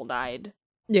people died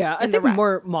Yeah, I in the think wreck.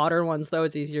 more modern ones, though,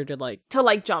 it's easier to, like, to,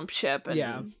 like, jump ship and,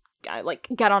 Yeah. like,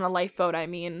 get on a lifeboat, I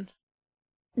mean.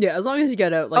 yeah, as long as you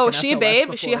get out, like, Oh, an is she a SOS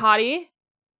babe? Is she a before. hottie?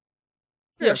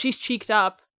 Yo, Sure. she's cheeked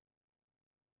up.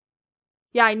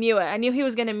 Yeah, I knew it. I knew he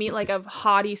was gonna meet, like, a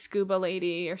hottie scuba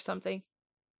lady or something.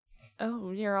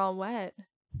 Oh, you're all wet.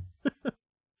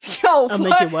 Yo, I'll make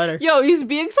what? you wetter. Yo, he's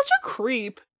being such a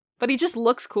creep, but he just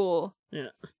looks cool. Yeah.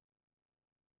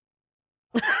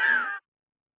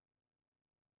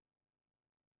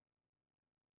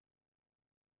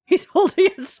 He's holding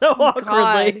it so Oh,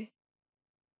 awkwardly. God.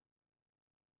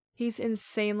 He's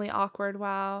insanely awkward,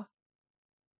 wow.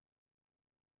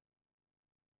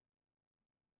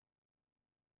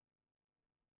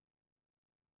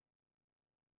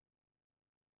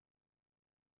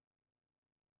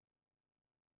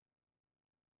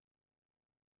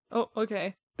 Oh,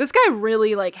 okay. This guy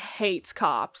really, like, hates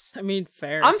cops. I mean,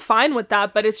 fair. I'm fine with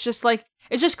that, but it's just, like,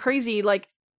 it's just crazy, like,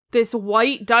 this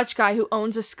white Dutch guy who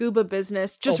owns a scuba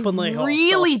business just Openly hostile.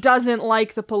 really doesn't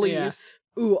like the police.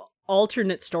 Ooh,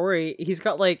 alternate story. He's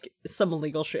got, like, some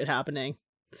illegal shit happening.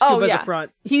 Oh, Scuba's yeah. a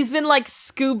front. He's been, like,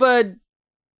 scuba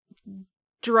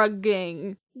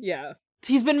drugging. Yeah.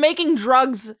 He's been making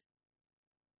drugs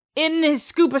in his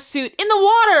scuba suit in the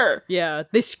water. Yeah.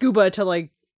 They scuba to,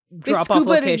 like, They drop off scuba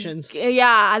to- locations.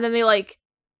 yeah, and then they, like,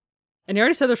 And he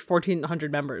already said there's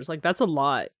 1,400 members. Like, that's a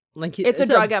lot. Like, it's a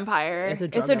drug empire. it's a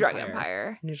It's drug a drug empire.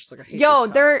 empire. And you're just like, I hate Yo,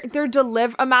 these they're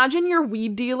cops. imagine your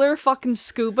weed dealer fucking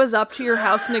scubas up to your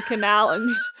house in a canal and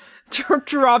just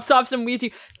drops off some weed to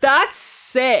you. That's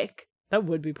sick. That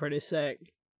would be pretty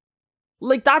sick.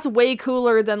 Like, that's way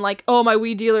cooler than, like, oh, my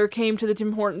weed dealer came to the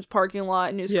Tim Hortons parking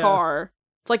lot in his Yeah. car.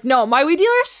 It's like, no, my weed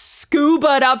dealer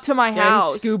scubaed up to my Yeah,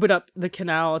 house. he scubaed up the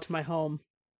canal to my home.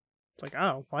 It's like,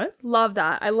 oh, what? Love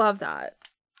that. I love that.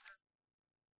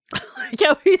 Like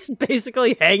how he's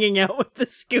basically hanging out with the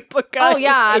scuba guy. Oh,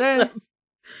 yeah, I who hates don't- him.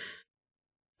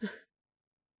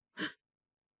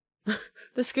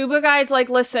 The scuba guy's like,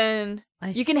 listen, I-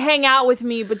 you can hang out with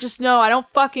me, but just know I don't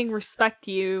fucking respect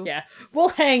you. Yeah, we'll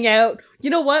hang out. You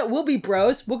know what? We'll be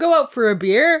bros. We'll go out for a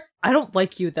beer. I don't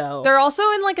like you though. They're also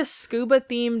in like a scuba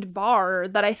themed bar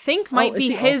that I think might Oh, is be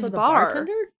he his also the bar.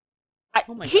 bartender?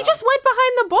 Oh my He God. just went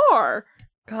behind the bar.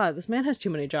 God, this man has too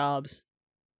many jobs.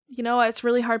 You know, it's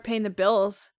really hard paying the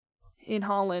bills in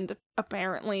Holland,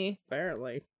 apparently.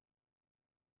 Apparently.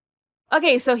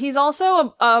 Okay, so he's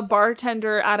also a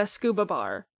bartender at a scuba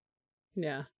bar.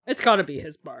 Yeah, it's got to be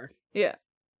his bar. Yeah.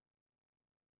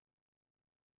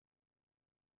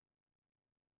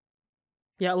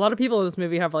 Yeah, a lot of people in this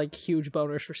movie have like huge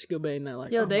boners for scuba, and they're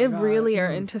like, Yo, oh they my God, really are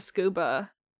mm. into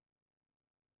scuba.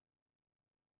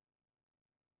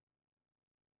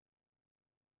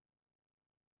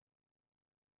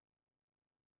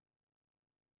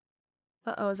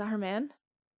 Uh-oh, is that her man?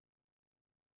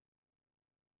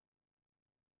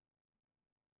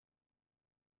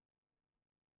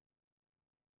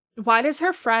 Why does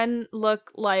her friend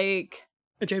look like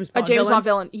a James a Bond James villain? Bond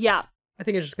villain? Yeah, I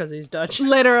think it's just because he's Dutch.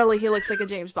 literally, he looks like a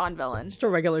James Bond villain. Just a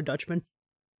regular Dutchman.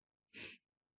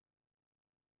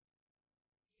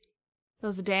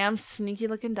 Those damn sneaky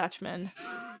looking Dutchmen.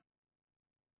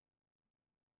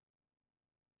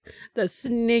 The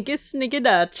sneaky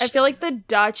Dutch. I feel like the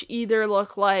Dutch either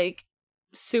look like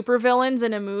supervillains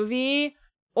in a movie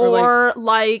Or, or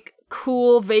like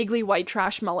cool, vaguely white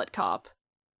trash mullet cop.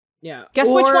 Yeah. Guess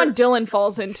which Or- one Dylan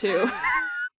falls into.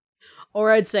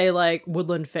 Or I'd say like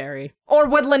Woodland Fairy. Or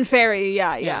Woodland Fairy,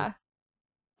 yeah.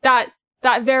 That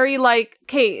very like,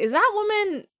 okay, is that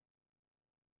woman,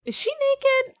 is she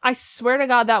naked? I swear to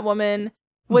God, that woman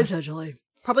was, Potentially.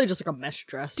 Probably just like a mesh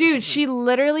dress. dude, she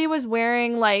literally was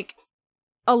wearing like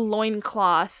a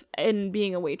loincloth and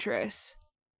being a waitress.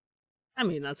 I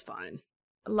mean, that's fine.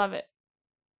 Love it.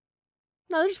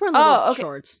 No, they're just wearing little okay.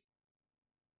 shorts.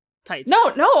 Tights. No,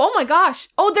 oh my gosh.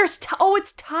 Oh,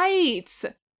 it's tights.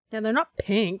 Yeah, they're not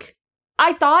pink.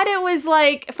 I thought it was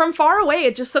like, from far away,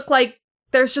 it just looked like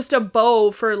there's just a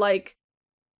bow for like,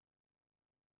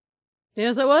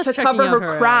 Yes, I was to checking cover out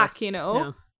her crack, ass. you know?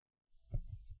 Yeah.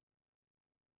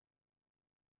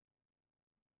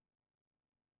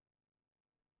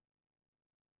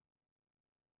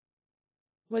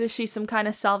 What is she, some kind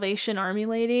of Salvation Army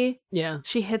lady? Yeah.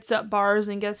 She hits up bars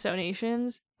and gets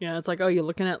donations. Yeah, it's like, oh, you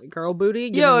looking at girl booty?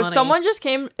 Give me Yo, if money. someone just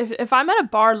came, if I'm at a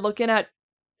bar looking at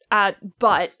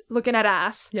butt, looking at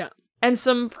ass, Yeah. and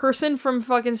some person from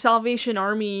fucking Salvation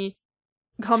Army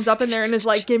comes up in there and is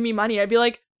like, give me money, I'd be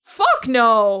like, fuck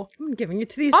no! I'm giving it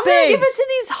to these I'm babes. gonna give it to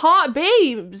these hot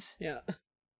babes! Yeah.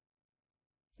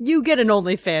 You get an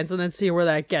OnlyFans and then see where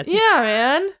that gets you. Yeah,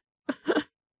 man.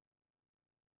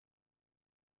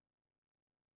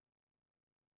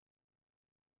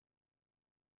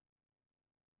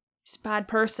 She's a bad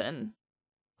person.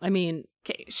 I mean,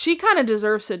 Okay, she kind of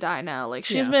deserves to die now. Like,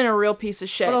 she's Yeah. been a real piece of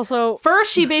shit. but also,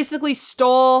 First, she basically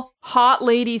stole hot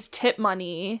ladies' tip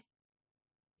money.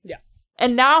 Yeah.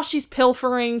 And now she's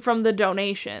pilfering from the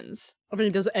donations. I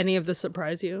mean, does any of this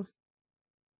surprise you?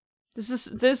 This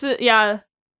is, yeah,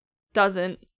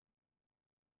 doesn't.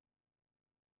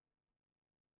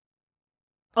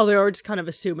 Oh, they're already just kind of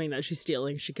assuming that she's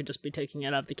stealing. She could just be taking it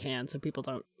out of the can so people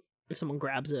don't, if someone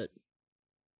grabs it.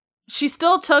 She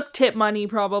still took tip money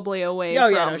probably away Oh,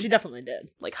 from, yeah, no, she definitely did.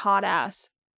 like, hot ass.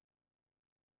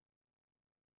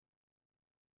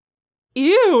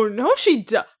 Ew, no she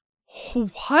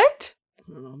What?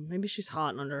 I don't know. Maybe she's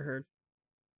hot under her.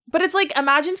 But it's like,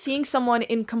 imagine seeing someone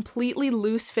in completely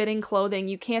loose-fitting clothing.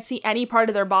 You can't see any part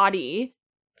of their body.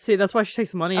 See, that's why she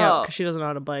takes the money out, Oh. because she doesn't know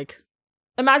how to bike.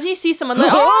 Imagine you see someone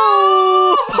like,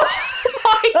 oh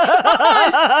my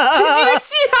God! Did you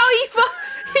see how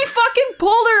he fucking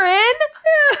pulled her in?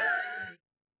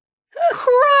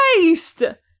 Christ!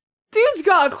 Dude's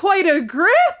got quite a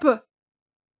grip!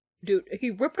 Dude, he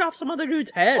ripped off some other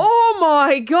dude's head. Oh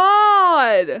my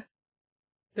God!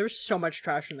 There's so much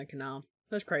trash in the canal.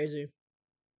 That's crazy.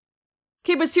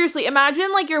 Okay, but seriously,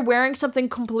 imagine like you're wearing something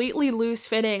completely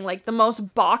loose-fitting, like the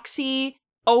most boxy,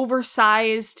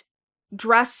 oversized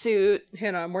dress suit.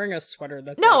 Hannah, I'm wearing a sweater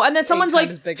that's No, like and then 8 someone's like,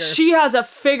 times bigger. she has a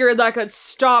figure that could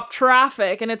stop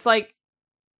traffic, and it's like,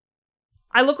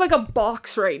 I look like a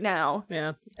box right now.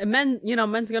 Yeah. And men,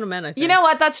 men's gonna men, I think. You know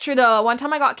what? That's true, though. One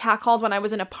time I got catcalled when I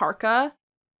was in a parka,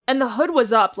 and the hood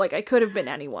was up, like, I could have been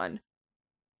anyone.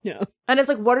 Yeah. And it's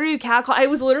like, what are you catcalled? I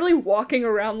was literally walking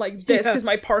around like this Yeah. because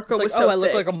my parka It's was like, so I look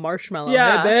thick. like a marshmallow.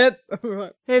 Yeah. Hey, babe.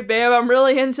 Hey, babe, I'm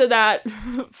really into that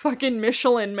fucking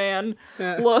Michelin man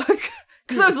Yeah. look.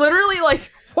 Because I was literally,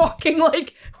 like, walking,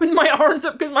 like, with my arms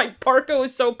up because my parka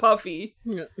was so puffy.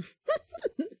 Yeah.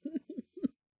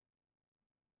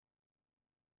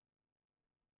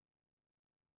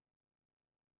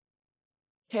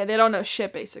 Okay, they don't know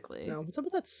shit, basically. No, what's up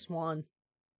with that swan?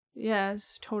 Yeah,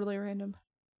 it's totally random.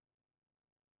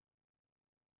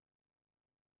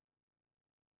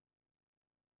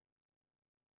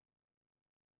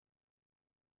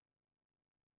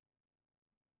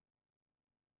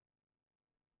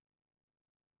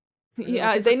 Yeah,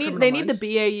 looking they for need Criminal the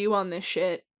Minds? BAU on this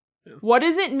shit. Yeah. What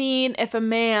does it mean if a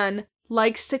man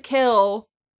likes to kill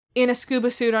in a scuba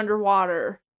suit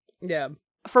underwater? Yeah.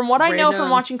 From what I know from Random.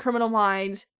 watching Criminal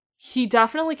Minds, he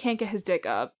definitely can't get his dick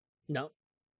up. No.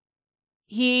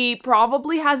 He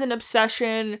probably has an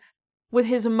obsession with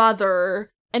his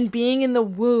mother and being in the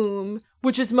womb,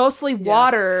 which is mostly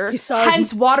water, He saw his-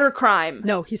 hence water crime.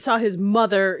 No, he saw his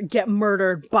mother get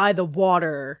murdered by the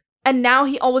water. And now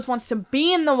he always wants to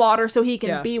be in the water so he can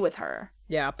Yeah. be with her.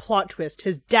 Yeah, plot twist.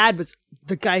 His dad was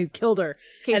the guy who killed her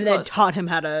Case and then closed. taught him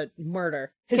how to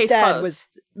murder. His Case dad closed.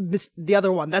 was the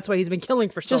other one. That's why he's been killing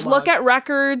for so Just long. look at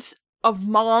records of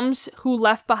moms who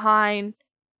left behind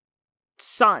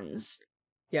sons.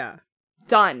 Yeah.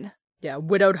 Done. Yeah,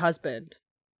 widowed husband.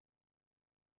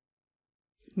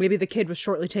 Maybe the kid was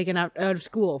shortly taken out of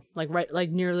school,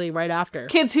 nearly right after.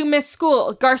 Kids who miss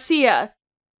school. Garcia.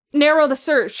 Narrow the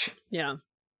search. Yeah.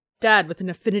 Dad with an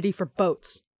affinity for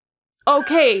boats.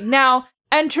 Okay, now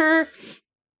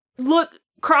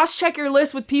cross-check your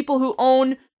list with people who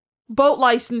own boat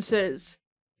licenses.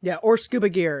 Yeah, or scuba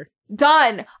gear.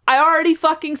 Done. I already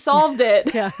fucking solved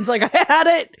it. Yeah, it's like, I had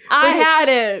it. I had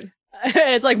it.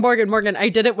 It's like, Morgan, I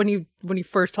did it when you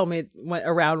first told me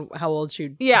around how old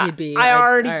he'd be. I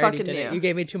already fucking did knew. it. You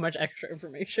gave me too much extra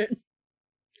information.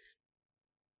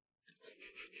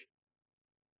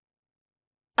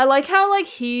 I like how, like,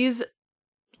 he's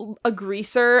a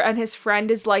greaser and his friend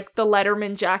is, like, the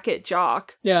Letterman jacket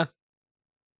jock. Yeah.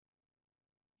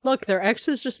 Look, their ex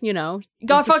was just, Got empty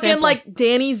fucking, sample. like,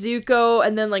 Danny Zuko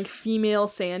and then, like, male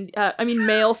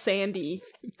Sandy.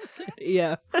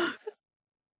 Yeah.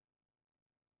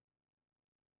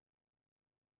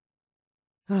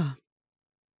 I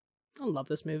love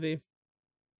this movie.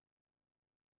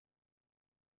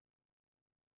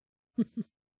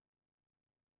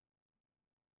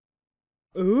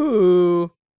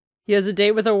 Ooh. He has a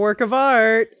date with a work of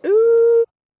art. Ooh.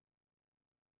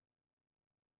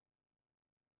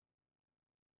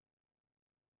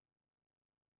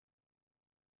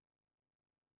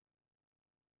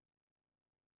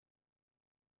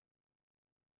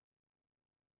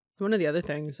 One of the other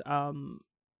things,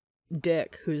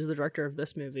 Dick, who's the director of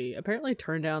this movie, apparently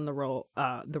turned down the role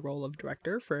of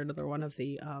director for another one of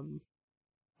the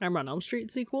Nightmare on Elm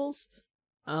Street sequels.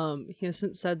 He has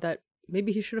since said that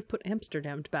maybe he should have put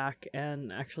Amsterdam back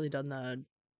and actually done the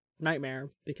Nightmare,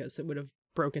 because it would have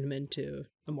broken him into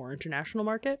a more international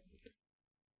market.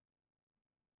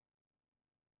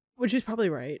 Which he's probably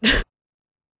right.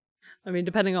 I mean,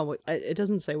 depending on it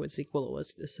doesn't say what sequel it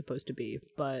was supposed to be,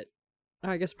 but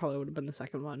I guess it probably would have been the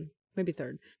second one, maybe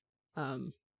third.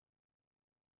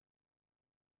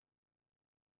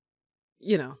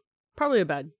 Probably a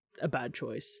bad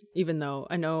choice, even though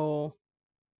I know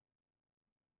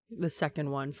the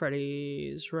second one,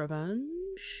 Freddy's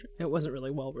Revenge, it wasn't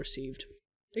really well received.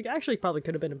 It actually probably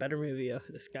could have been a better movie if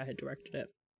this guy had directed it.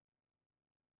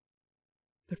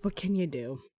 But what can you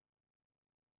do?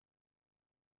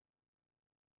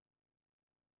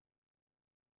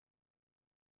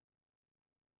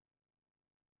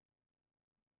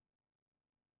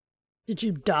 Did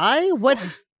you die? What?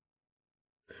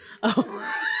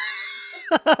 Oh.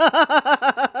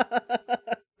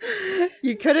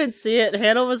 You couldn't see it.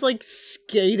 Hannah was like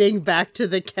skating back to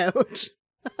the couch.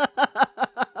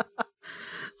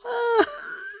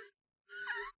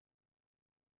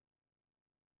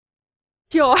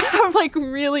 Yo, I have, like,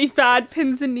 really bad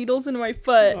pins and needles in my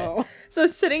foot. Oh. So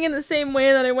sitting in the same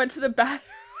way that I went to the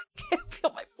bathroom, I can't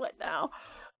feel my foot now.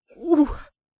 Ooh.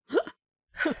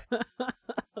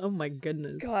 Oh my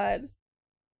goodness. God.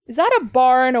 Is that a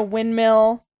bar and a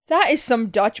windmill? That is some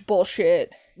Dutch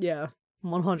bullshit. Yeah,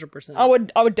 100%.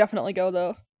 I would definitely go,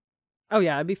 though. Oh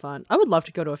yeah, it'd be fun. I would love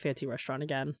to go to a fancy restaurant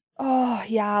again. Oh,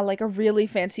 yeah, like a really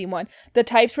fancy one. The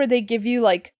types where they give you,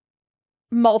 like,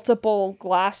 multiple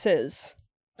glasses.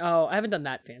 Oh, I haven't done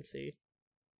that fancy.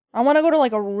 I want to go to,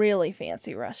 like, a really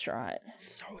fancy restaurant.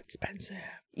 It's so expensive.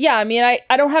 Yeah, I mean, I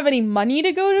don't have any money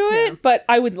to go to it, but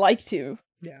I would like to.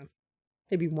 Yeah.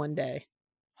 Maybe one day.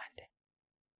 One day.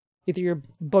 Either your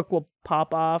book will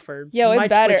pop off or Yo, my it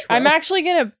better. Twitch will. I'm actually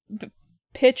gonna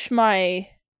pitch my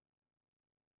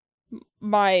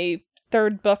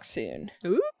third book soon.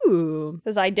 Ooh.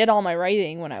 Because I did all my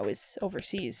writing when I was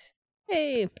overseas.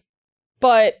 Hey.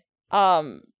 But,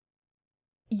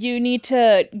 you need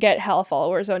to get hella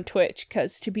followers on Twitch,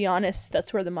 because, to be honest,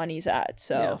 that's where the money's at,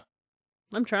 so... Yeah.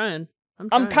 I'm trying.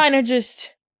 I'm kind of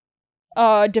just,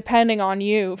 depending on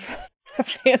you for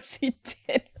fancy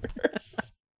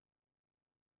dinners.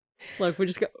 Look, we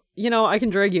just go... I can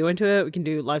drag you into it. We can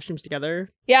do live streams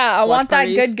together. Yeah, I want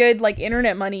parties. that good, like,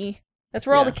 internet money. That's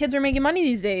where all the kids are making money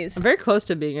these days. I'm very close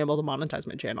to being able to monetize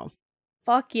my channel.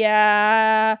 Fuck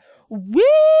yeah. Woo!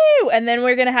 And then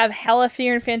we're gonna have hella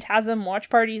Fear and Phantasm watch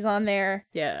parties on there.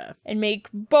 Yeah. And make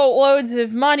boatloads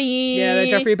of money. Yeah, that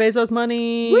Jeffrey Bezos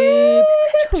money. Woo!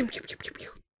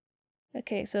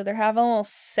 Okay, so they're having a little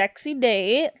sexy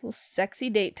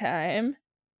date time.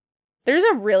 There's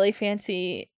a really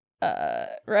fancy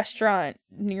restaurant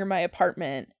near my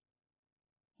apartment.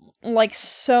 Like,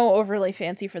 so overly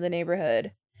fancy for the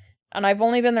neighborhood. And I've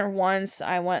only been there once.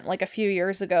 I went, like, a few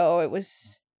years ago. It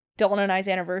was Dylan and I's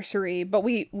anniversary, but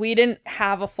we didn't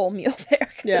have a full meal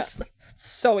there. Yeah. It's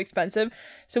so expensive.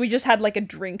 So we just had, like, a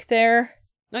drink there.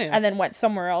 Oh, yeah. And then went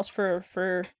somewhere else for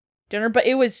dinner. But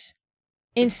it was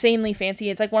insanely fancy.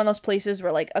 It's like one of those places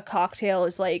where, like, a cocktail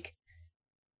is like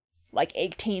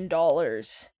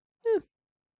 $18.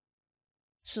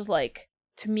 It's just like,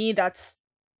 to me, that's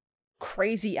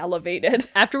crazy elevated.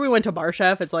 After we went to Bar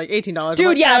Chef, it's like $18.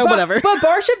 Dude, yeah, whatever. But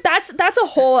Bar Chef, that's a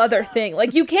whole other thing.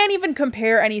 Like, you can't even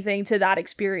compare anything to that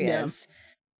experience. Yeah.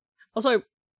 Also,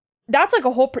 That's like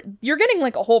a whole. You're getting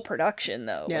like a whole production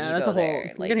though. when Yeah, you that's go a whole. there.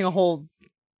 You're Like, getting a whole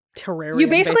terrarium. You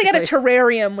basically get a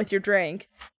terrarium with your drink.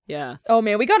 Yeah, Oh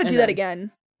man, we got to And do that then-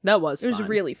 again. that was. It was fun.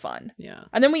 really fun. Yeah,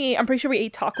 And then I'm pretty sure we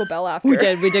ate Taco Bell after. we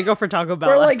did. We did go for Taco Bell.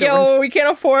 We're like, afterwards. yo, we can't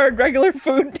afford regular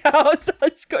food now, so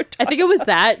let's go. I think it was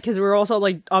that because we were also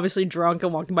like obviously drunk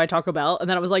and walking by Taco Bell, and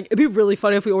then I was like, it'd be really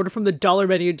funny if we ordered from the dollar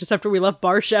menu just after we left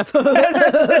Bar Chef. and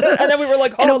then we were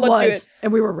like, And oh, it let's do was, it.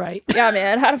 and we were right. Yeah,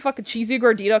 man, had a fucking cheesy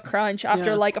gordita crunch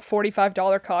after Yeah. like a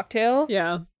 $45 cocktail.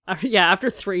 Yeah, after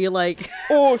 3 like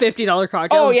Oh. $50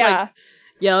 cocktails. Oh it's yeah, like,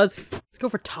 yeah. Let's go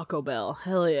for Taco Bell.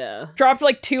 Hell yeah. dropped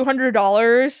like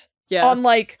 $200 Yeah. on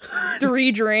like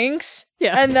 3 drinks,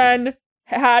 Yeah. and then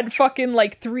had fucking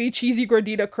like 3 cheesy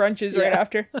gordita crunches right Yeah.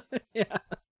 after. Yeah.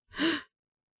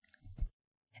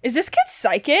 Is this kid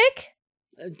psychic?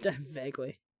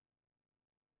 Vaguely.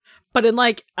 But in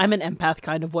like I'm an empath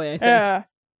kind of way. I think. Yeah,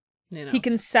 You know. he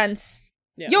can sense.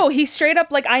 Yeah. Yo, he's straight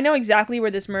up like, I know exactly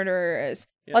where this murderer is.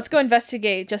 Yeah. Let's go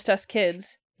investigate, just us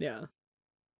kids. Yeah.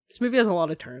 This movie has a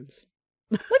lot of turns.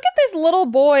 Look at this little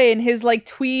boy in his like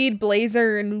tweed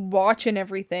blazer and watch and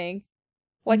everything.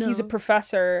 Like he's a No.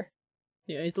 professor.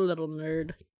 Yeah, he's a little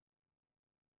nerd.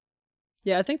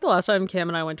 Yeah, I think the last time Cam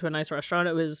and I went to a nice restaurant,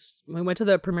 we went to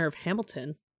the premiere of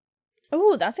Hamilton.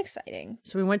 Oh, that's exciting.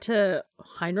 So we went to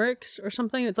Heinrich's or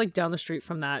something. It's like down the street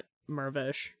from that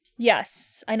Mervish.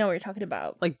 Yes, I know what you're talking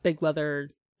about. Like big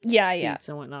leather Yeah, seats yeah.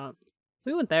 and whatnot.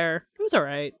 We went there. It was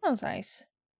alright. That was nice.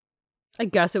 I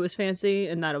guess it was fancy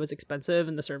and that it was expensive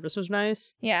and the service was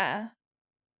nice. Yeah.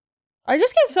 I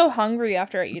just get so hungry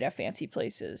after I eat at fancy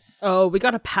places. Oh, we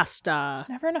got a pasta. There's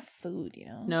never enough food, you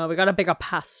know? No, we got a bigger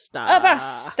pasta. A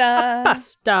pasta.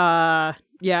 Pasta.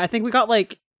 Yeah, I think we got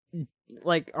like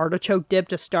artichoke dip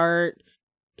to start.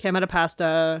 Cam had a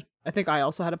pasta. I think I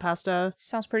also had a pasta.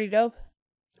 Sounds pretty dope.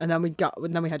 And then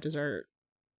we had dessert.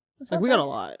 That Like sounds we got a nice.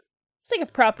 lot. It's like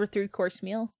a proper 3-course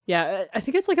meal. Yeah, I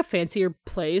think it's like a fancier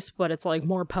place, but it's like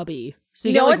more pubby. So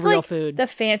you, You know, get like it's real like food. The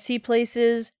fancy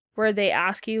places where they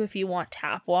ask you if you want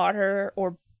tap water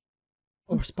or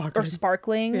Or sparkling.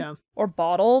 sparkling Yeah. or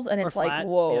bottled, and Or it's like, flat,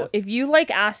 whoa. yeah. If you like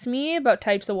ask me about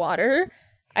types of water,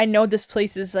 I know this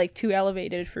place is like too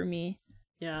elevated for me.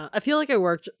 Yeah. I feel like I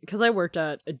worked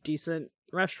at a decent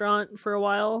restaurant for a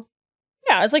while.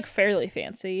 Yeah, it's like fairly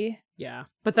fancy. Yeah.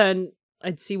 But then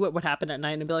I'd see what would happen at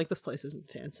night and I'd be like, this place isn't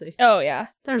fancy. Oh yeah.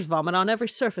 There's vomit on every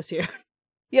surface here.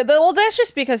 Yeah, well, that's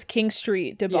just because King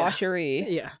Street debauchery.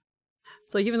 Yeah.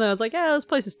 It's like, even though it's like, yeah, this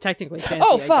place is technically fancy.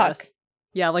 Oh, I fuck. guess.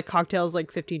 Yeah, like cocktails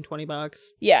like $15-20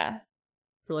 Yeah,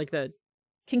 for like the,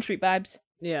 King Street vibes.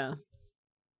 yeah.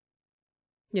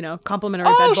 You know, complimentary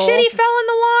Oh bed bowl. shit, he fell in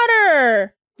the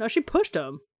water! No, she pushed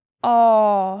him.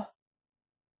 Oh.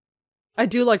 I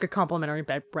do like a complimentary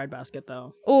bread basket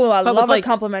though. Oh, I But with, love a like-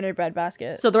 complimentary bread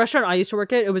basket. So the restaurant I used to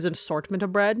work at, it was an assortment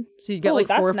of bread. So you get Ooh, like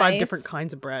 4 or that's 5 nice. different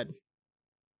kinds of bread.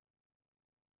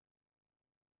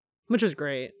 Which was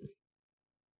great.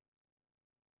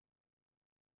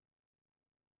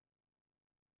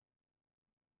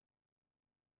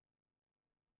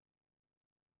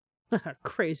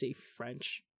 Crazy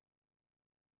French.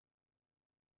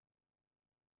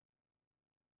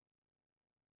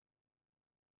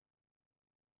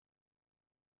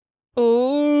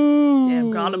 Ooh.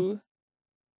 Damn, got him.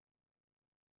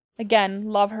 Again,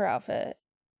 love her outfit.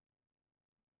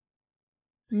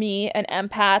 Me, an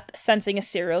empath, sensing a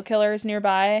serial killer is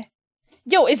nearby.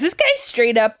 Yo, is this guy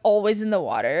straight up always in the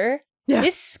water? Yeah.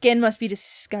 His skin must be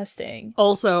disgusting.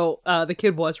 Also, the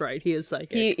kid was right. He is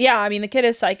psychic. Yeah, I mean, the kid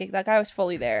is psychic. That guy was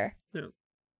fully there.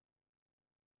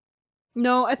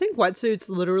 No, I think wetsuits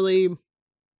literally.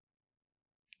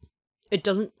 It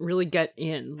doesn't really get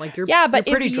in. Like you're Yeah, but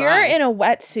you're pretty if you're dry. in a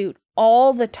wetsuit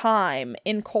all the time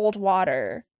in cold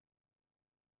water,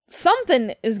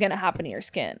 something is going to happen to your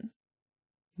skin.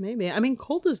 Maybe. I mean,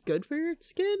 cold is good for your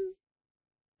skin.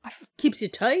 I f- Keeps you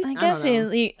tight. I guess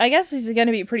I guess he's going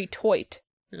to be pretty toit.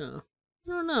 Yeah.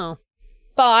 I don't know.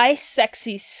 Bye,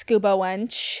 sexy scuba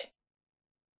wench.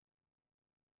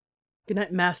 Good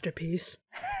night, masterpiece.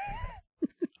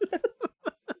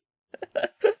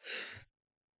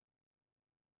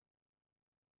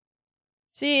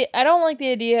 See, I don't like the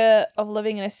idea of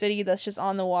living in a city that's just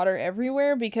on the water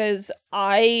everywhere because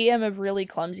I am a really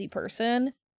clumsy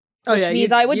person. Which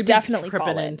means I would you'd be definitely tripping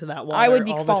fall in. into that water. I would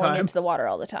be all the falling time. into the water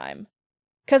all the time.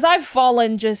 Because I've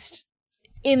fallen just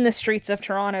in the streets of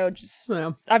Toronto.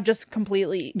 Yeah. I've just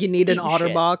completely. You need an eaten otter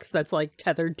shit. box that's like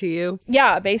tethered to you.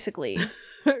 Yeah, basically.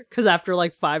 Because after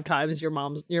like 5 times, your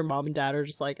mom and dad are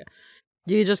just like,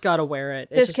 you just gotta wear it.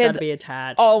 It's This just gotta kid's be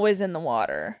attached. Always in the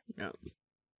water. Yeah.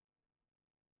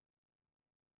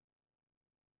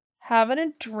 having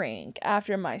a drink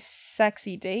after my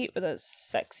sexy date with a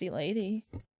sexy lady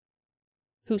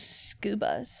who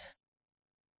scubas.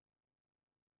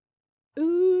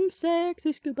 Ooh,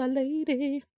 sexy scuba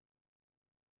lady.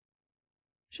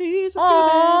 She's a scuba.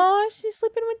 Aw, she's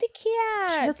sleeping with the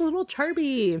cat. She has a little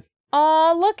Charby.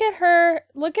 Aw, look at her.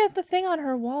 Look at the thing on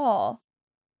her wall.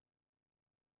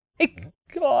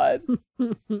 God.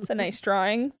 It's a nice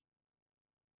drawing.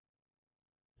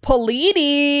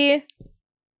 Politi!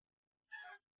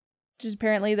 Which is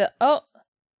apparently the... Oh.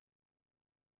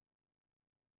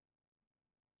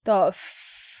 The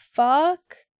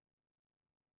fuck?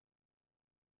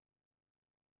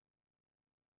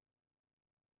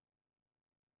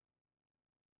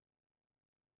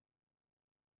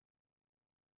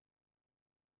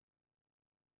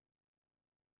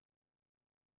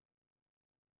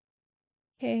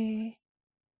 Okay.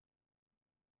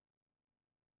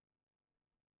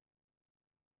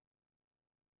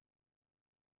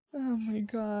 Oh my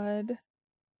god.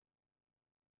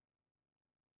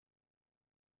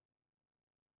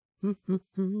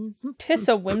 Tis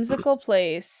a whimsical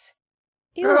place.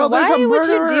 Ew, Girl, there's why a would you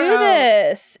murderer do out.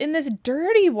 this in this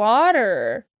dirty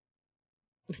water?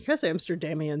 I guess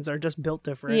Amsterdamians are just built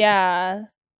different. Yeah.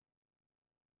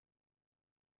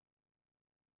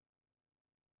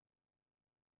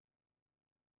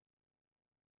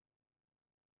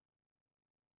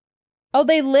 Oh,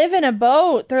 they live in a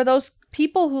boat. They're those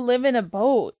people who live in a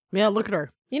boat. Yeah, look at her.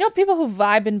 You know people who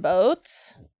vibe in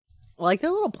boats? Like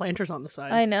the little planters on the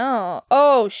side. I know.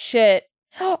 Oh, shit.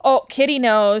 Oh, Kitty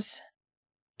knows.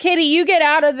 Kitty, you get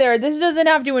out of there. This doesn't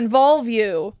have to involve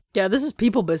you. Yeah, this is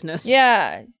people business.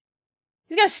 Yeah.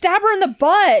 He's gonna stab her in the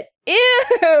butt.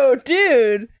 Ew,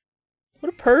 dude.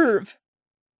 What a perv.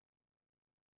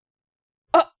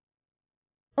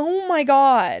 Oh my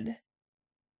god.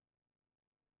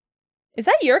 Is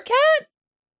that your cat?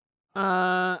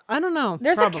 I don't know.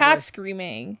 There's Probably. a cat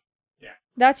screaming. Yeah.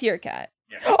 That's your cat.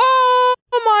 Yeah. Oh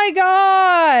my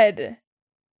god.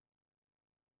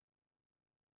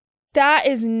 That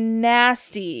is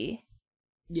nasty.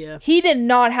 Yeah. He did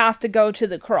not have to go to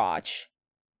the crotch.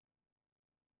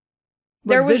 But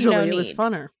There was visually, no it was need.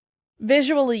 funner.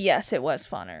 Visually, yes, it was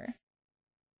funner.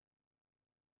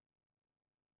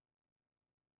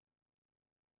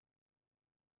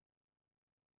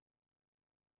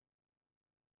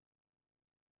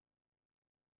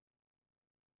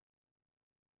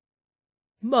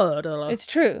 Murder. It's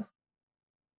true.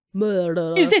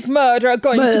 Murder. Is this murderer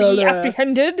going to be Murderer.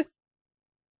 apprehended?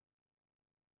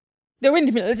 The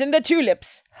windmills and the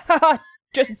tulips. Haha,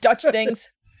 just Dutch things.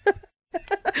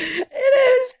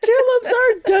 It is. Tulips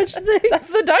are Dutch things. That's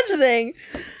the Dutch thing.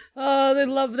 Oh, they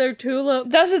love their tulips.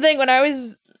 That's the thing. When I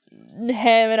was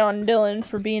hamming on Dylan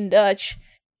for being Dutch,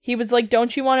 he was like,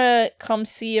 "Don't you want to come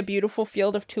see a beautiful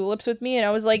field of tulips with me?" And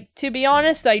I was like, "To be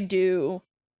honest, I do.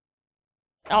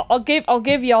 I'll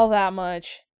give y'all that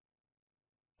much."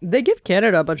 They give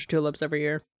Canada a bunch of tulips every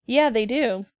year. Yeah, they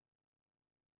do.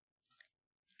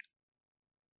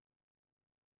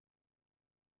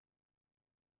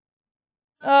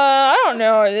 I don't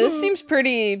know. This seems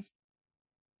pretty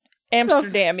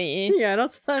Amsterdam-y. Yeah,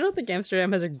 I don't think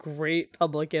Amsterdam has a great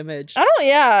public image.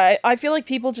 I feel like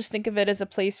people just think of it as a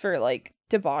place for like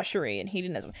debauchery and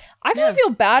hedonism. I kind of feel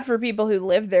bad for people who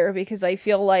live there because I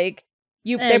feel like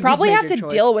they you've probably made have your to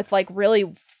choice. deal with like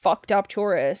really fucked up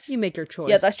tourists. You make your choice.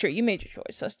 Yeah, that's true. You made your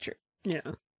choice. That's true. Yeah.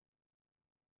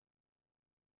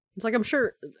 It's like, I'm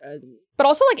sure... But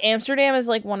also like Amsterdam is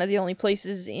like one of the only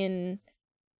places in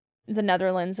the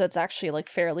Netherlands that's actually like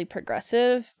fairly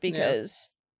progressive because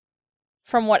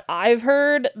from what I've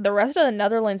heard, the rest of the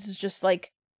Netherlands is just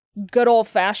like good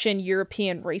old-fashioned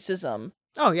European racism.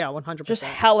 oh, yeah, 100%. Just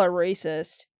hella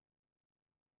racist.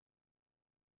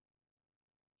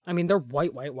 I mean, they're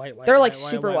white. They're, like,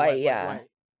 super white, yeah.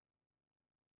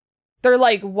 They're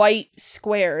like white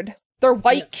squared. They're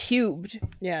white Yeah. cubed.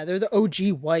 Yeah, they're the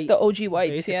OG white. The OG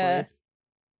whites, basically. yeah.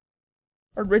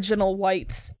 Original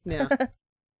whites. Yeah.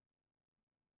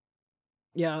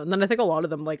 Yeah, and then I think a lot of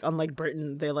them, like, unlike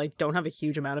Britain, they, like, don't have a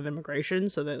huge amount of immigration,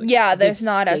 so that, like, Yeah, they've there's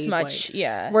not as stayed much, white.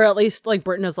 yeah. Where at least, like,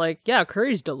 Britain is like, yeah,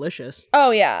 curry's delicious.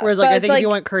 Oh, yeah. Whereas, but like, I it's think if you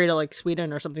went curry to, like,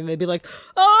 Sweden or something, they'd be like,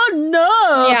 oh,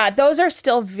 no! Yeah, those are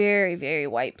still very, very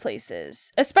white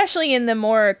places. Especially in the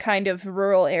more kind of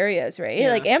rural areas, right?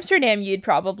 Yeah. Like Amsterdam, you'd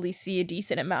probably see a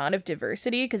decent amount of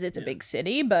diversity because it's a big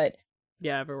city, but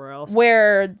Yeah, everywhere else.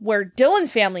 where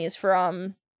Dylan's family is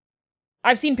from,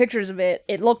 I've seen pictures of it.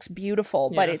 It looks beautiful,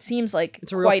 but Yeah. it seems like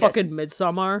It's a real quite fucking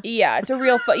midsummer. yeah, it's a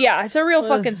real it's a real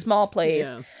fucking small place.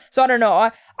 Yeah. So I don't know.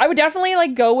 I would definitely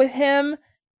like go with him,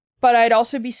 but I'd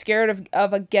also be scared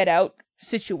of a Get Out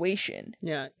situation.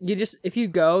 Yeah. You just, if you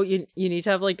go, you need to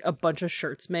have like a bunch of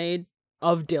shirts made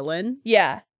of Dylan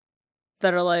Yeah.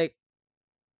 that are like,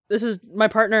 this is my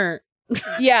partner.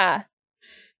 Yeah.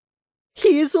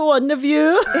 He's one of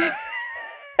you.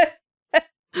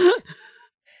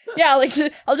 Yeah, like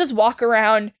I'll just walk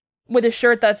around with a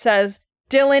shirt that says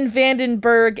Dylan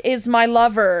Vandenberg is my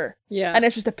lover. Yeah. And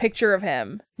it's just a picture of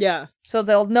him. Yeah. So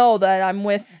they'll know that I'm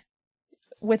with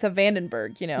a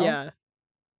Vandenberg, you know? Yeah.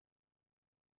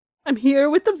 I'm here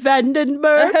with the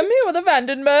Vandenberg. I'm here with a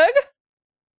Vandenberg.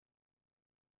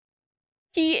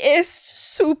 He is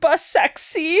super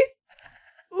sexy.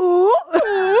 Ooh.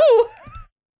 Ooh.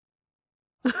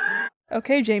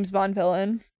 Okay, James Bond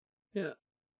villain. Yeah.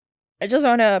 I just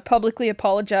want to publicly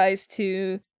apologize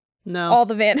to No. all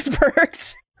the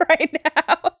Vandenbergs right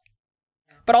now.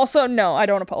 But also, no, I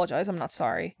don't apologize. I'm not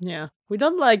sorry. Yeah. We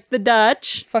don't like the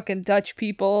Dutch. Fucking Dutch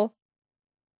people.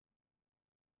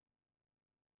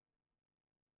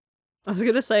 I was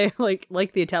gonna say, like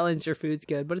the Italians, your food's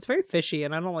good, but it's very fishy,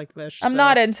 and I don't like fish. I'm so.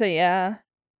 not into, yeah.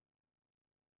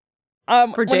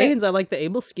 For Danes, I like the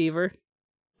Abel Skeever.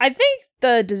 I think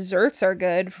the desserts are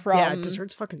good from... Yeah,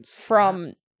 desserts fucking slap.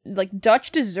 From, like,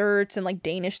 Dutch desserts and, like,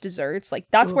 Danish desserts. Like,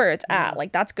 that's Ooh, where it's yeah. at.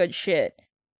 Like, that's good shit.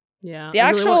 Yeah. The I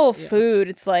really actual want- yeah. food,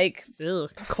 it's like, Ugh,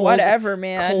 whatever,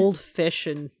 man. Cold fish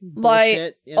and Like,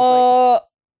 bullshit. Yeah, it's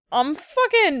I'm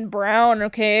fucking brown,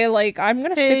 okay? Like, I'm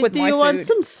gonna hey, stick with do my you food. want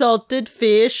some salted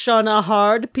fish on a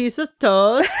hard piece of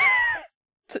toast?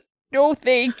 No,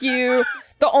 thank you.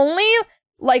 The only,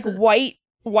 like,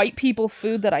 white people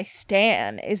food that I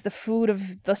stan is the food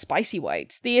of the spicy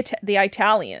whites, the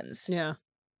Italians. Yeah.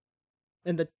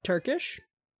 And the Turkish?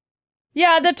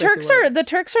 Yeah, the Spicy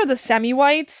Turks are the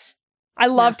semi-whites. I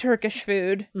love Yeah. Turkish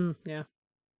food. Yeah.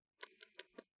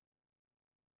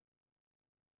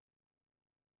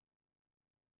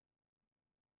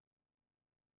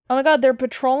 Oh my god, they're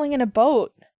patrolling in a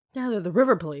boat. Yeah, they're the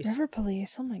river police. River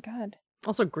police. Oh my god.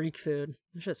 Also Greek food.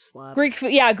 That shit slaps. Greek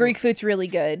food. Yeah, Greek food's really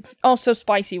good. Also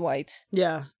spicy whites.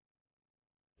 Yeah.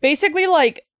 Basically,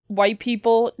 like, white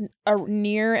people are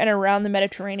near and around the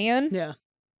Mediterranean Yeah.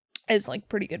 is, like,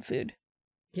 pretty good food.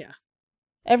 Yeah.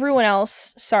 Everyone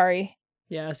else, sorry.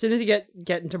 Yeah. As soon as you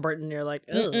get into Britain, you're like,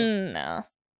 oh. No.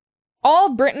 All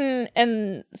Britain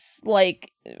and,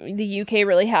 like, the UK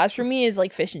really has for me is,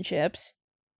 like, fish and chips.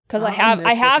 Because Oh, I I have miss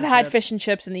fish and had chips. fish and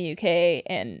chips in the UK,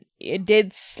 and it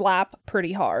did slap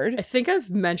pretty hard. I think I've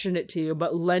mentioned it to you,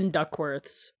 but Len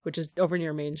Duckworth's, which is over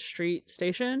near Main Street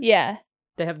Station, Yeah.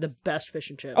 they have the best fish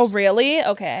and chips. Oh, really?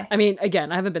 Okay. I mean,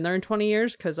 again, I haven't been there in 20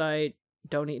 years because I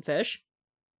don't eat fish.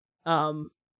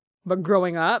 But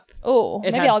growing up, Oh,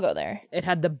 It maybe had- I'll go there. it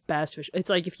had the best fish. It's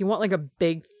like if you want like a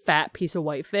big fat piece of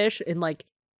white fish and like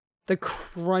the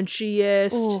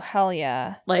crunchiest, Oh, hell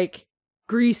yeah. like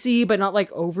greasy but not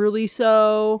like overly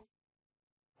so,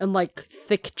 and like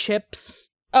thick chips.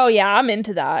 Oh, yeah, I'm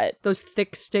into that. Those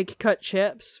thick steak cut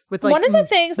chips with like One of the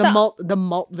things the that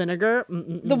malt vinegar.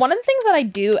 one of the things that I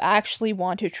do actually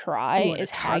want to try Ooh, and a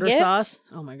is tartar haggis. sauce.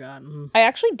 Oh my god. I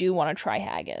actually do want to try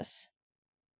haggis.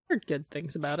 Heard good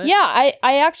things about it. Yeah,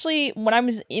 I actually, when I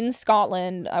was in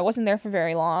Scotland, I wasn't there for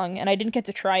very long, and I didn't get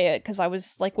to try it because I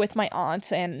was, like, with my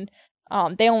aunt, and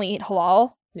they only eat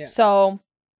halal. Yeah. So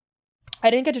I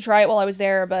didn't get to try it while I was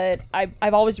there, but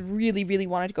I've always really, really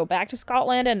wanted to go back to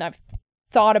Scotland, and I've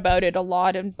thought about it a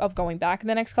lot of going back in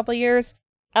the next couple of years,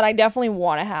 and I definitely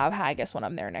want to have haggis when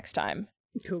I'm there next time.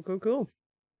 Cool.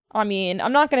 I mean,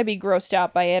 I'm not gonna be grossed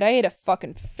out by it. I ate a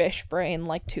fucking fish brain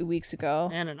like 2 weeks ago.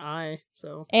 And an eye,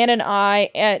 so. And an eye,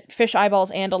 and fish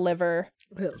eyeballs, and a liver.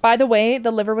 Ew. By the way,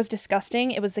 the liver was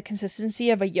disgusting. It was the consistency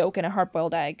of a yolk in a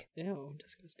hard-boiled egg. Ew,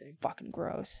 disgusting. Fucking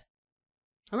gross.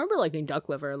 I remember liking duck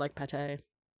liver, like pate.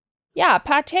 Yeah,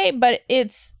 pate, but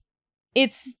it's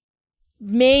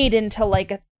made into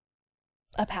like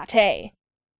a pate.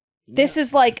 This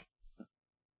is like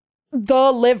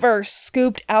the liver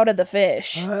scooped out of the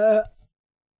fish.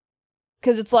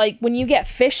 Because it's like when you get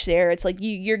fish there, it's like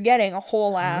you're getting a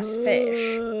whole ass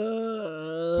fish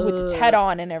with its head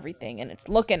on and everything, and it's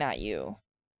looking at you.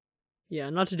 Yeah,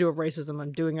 not to do a racism,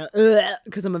 I'm doing a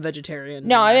because I'm a vegetarian.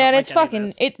 No, and I man, don't it's like any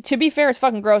of fucking. this. It to be fair, it's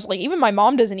fucking gross. Like even my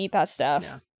mom doesn't eat that stuff,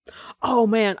 Yeah. Oh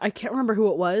man, I can't remember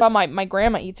who it was. but my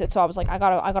grandma eats it. So I was like, I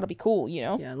gotta be cool, you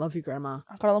know. Yeah, I love you, Grandma.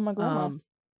 I gotta love my grandma.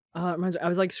 It reminds me, I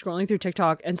was like scrolling through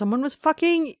TikTok and someone was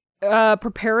fucking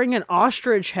preparing an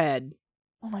ostrich head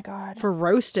Oh my god. for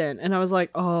roasting, and I was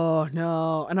like, oh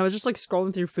no. And I was just like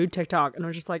scrolling through food TikTok, and I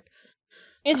was just like,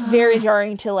 It's very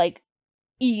jarring to like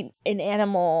eat an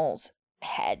animal's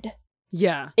head.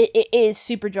 yeah, It is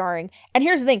super jarring. And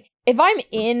here's the thing: if I'm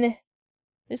in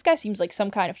this guy seems like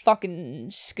some kind of fucking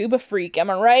scuba freak. Am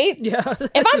I right? Yeah.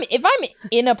 If I'm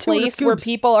in a place where scoobs.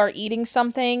 people are eating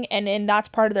something and that's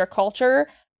part of their culture,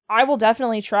 I will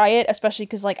definitely try it, especially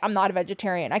because like I'm not a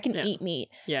vegetarian. I can Yeah. eat meat.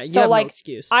 Yeah, you So, have like, no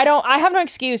excuse. I have no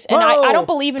excuse, and I Whoa, don't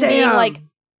believe in being like, damn.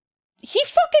 he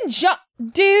fucking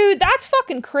dude, that's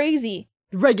fucking crazy.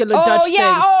 Regular Oh Dutch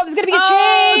yeah, things. oh, there's gonna be a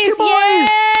Oh, chase. 2 boys.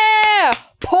 Yeah,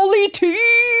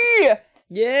 Polly-T.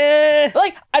 Yeah. But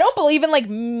like, I don't believe in like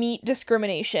meat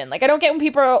discrimination. Like, I don't get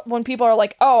when people are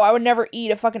like, oh, I would never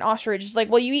eat a fucking ostrich. It's like,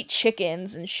 well, you eat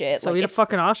chickens and shit. So like, eat a it's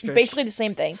fucking ostrich. basically the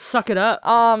same thing. Suck it up.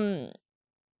 Oh,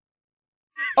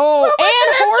 So much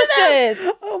and horses.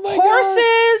 Oh my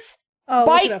Horses, God.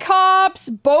 bike cops,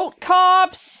 boat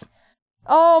cops.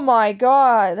 Oh my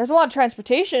god, there's a lot of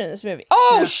transportation in this movie.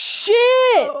 Oh Yeah.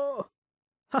 shit! Oh.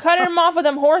 Cutting him off with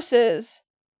them horses.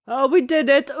 Oh, we did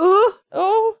it. Ooh.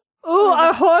 Oh, Ooh,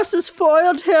 our horses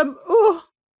foiled him. Ooh.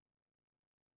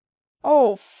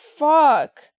 oh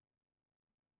fuck.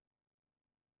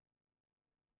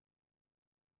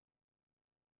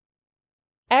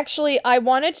 Actually, I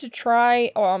wanted to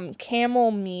try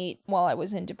camel meat while I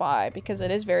was in Dubai because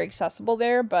it is very accessible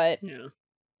there, but Yeah.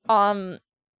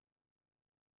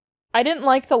 I didn't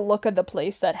like the look of the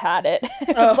place that had it.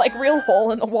 It Oh. was like real hole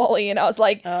in the wally, and I was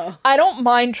like, Oh. I don't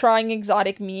mind trying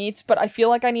exotic meats, but I feel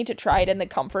like I need to try it in the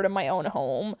comfort of my own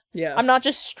home. Yeah. I'm not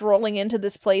just strolling into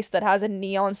this place that has a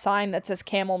neon sign that says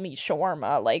camel meat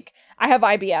shawarma. Like, I have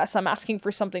IBS. I'm asking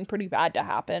for something pretty bad to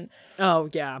happen. Oh,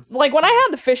 yeah. Like, when I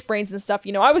had the fish brains and stuff,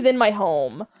 I was in my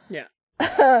home. Yeah.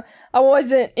 I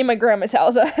wasn't in my grandma's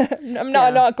house. I'm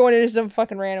not going into some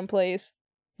fucking random place.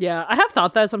 Yeah, I have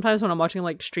thought that sometimes when I'm watching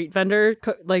like street vendor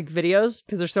like videos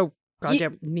because they're so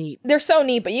goddamn neat. They're so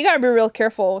neat, but you gotta be real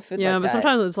careful with food Yeah, like but that.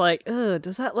 sometimes it's like,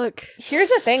 does that look? Here's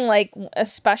the thing, like,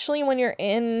 especially when you're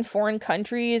in foreign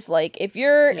countries, like, if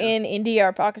you're Yeah. in India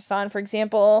or Pakistan, for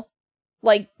example,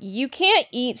 like, you can't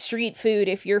eat street food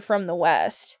if you're from the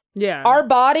West. Yeah. Our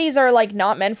bodies are, like,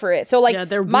 not meant for it. So, like, Yeah,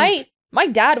 they're my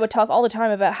dad would talk all the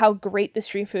time about how great the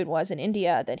street food was in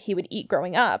India that he would eat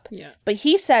growing up. Yeah. But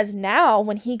he says now,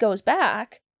 when he goes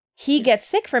back, he Yeah. gets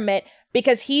sick from it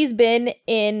because he's been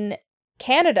in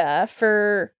Canada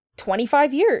for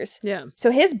 25 years. Yeah.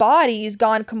 So his body's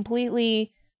gone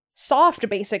completely soft,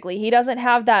 basically. He doesn't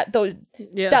have that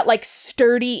Yeah. that like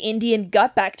sturdy Indian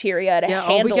gut bacteria to yeah.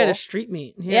 handle. All we get is street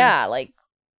meat. yeah, like.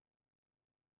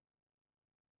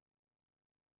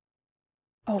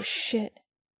 Oh shit.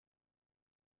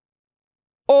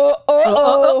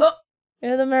 Oh.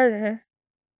 You're the murderer.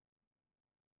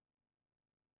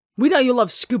 We know you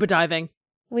love scuba diving,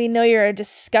 We know you're a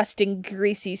disgusting,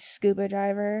 greasy scuba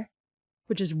diver.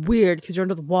 which is weird because you're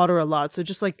under the water a lot. So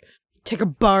just like take a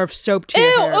bar of soap to Ew!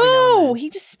 your hair every now and Oh, then. he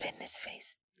just spit in his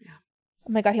face. Yeah.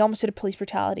 Oh my god, he almost did a police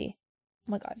brutality.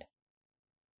 Oh my god.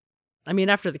 I mean,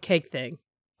 after the cake thing,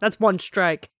 that's one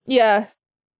strike. Yeah.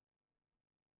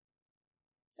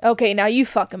 Okay, now you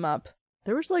fuck him up.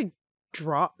 There was like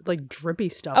drippy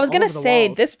stuff. I was all gonna over the say,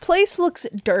 walls. this place looks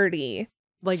dirty.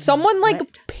 like Someone like wet.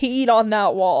 peed on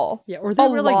that wall. Yeah, or they A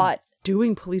were like lot.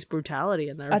 doing police brutality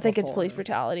in there. I think it's before. police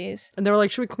brutalities. And they were like,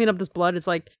 "Should we clean up this blood?" It's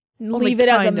like, Only Leave it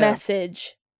as a kind of.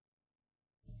 message.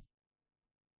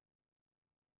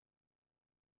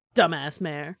 dumbass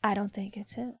mayor. I don't think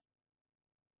it's him.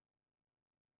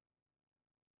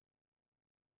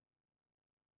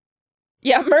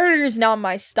 Yeah, murder is not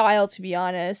my style, to be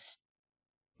honest.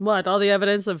 What? All the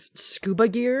evidence of scuba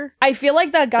gear? I feel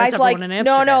like that guy's like, everyone in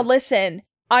no, Amsterdam." listen.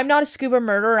 I'm not a scuba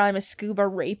murderer. I'm a scuba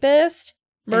rapist.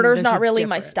 Murder's there's not a really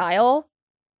my difference. style.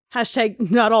 Hashtag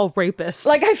not all rapists.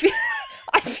 Like,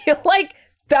 I feel like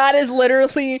that is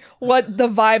literally what the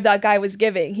vibe that guy was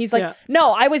giving. He's like, Yeah.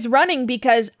 no, I was running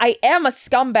because I am a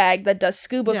scumbag that does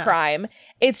scuba Yeah. crime.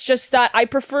 It's just that I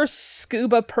prefer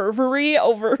scuba pervery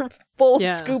over full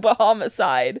Yeah. scuba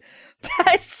homicide.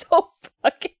 That's so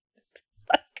fucking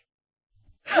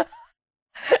like.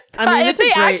 I mean, if it's a they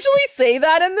great- actually say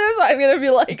that in this, I'm gonna be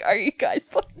like, "Are you guys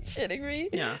fucking shitting me?"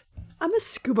 yeah. I'm a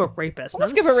scuba rapist. I'm a not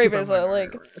scuba rapist,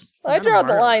 like, murderess. I I'm not a draw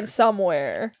the line murderer.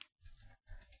 somewhere.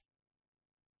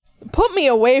 Put me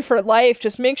away for life.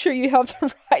 Just make sure you have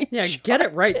the right. Yeah, get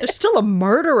it right. There's still a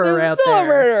murderer There's out still there. a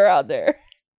murderer out there.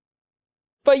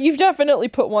 But you've definitely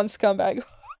put one scumbag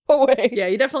away. Yeah,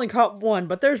 you definitely caught one,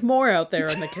 but there's more out there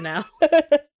in the canal.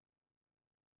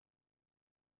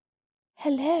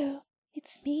 Hello,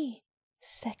 it's me,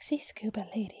 sexy scuba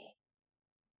lady.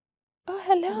 Oh,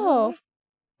 hello.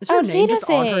 Is her Auf name just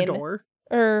on her Wiedersehen. door?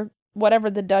 Or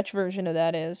whatever the Dutch version of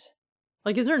that is.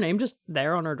 Like, is her name just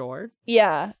there on her door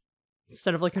Yeah.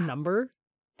 instead of like a number?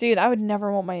 Dude, I would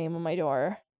never want my name on my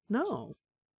door. No.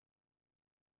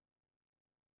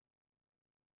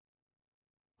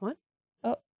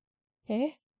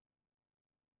 Okay.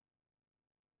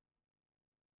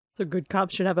 So good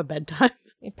cops should have a bedtime.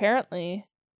 Apparently.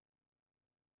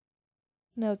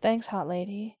 No, thanks, hot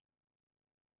lady.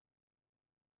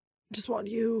 Just want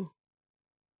you.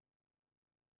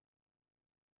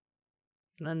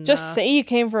 And then, Just say you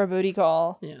came for a booty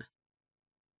call. Yeah.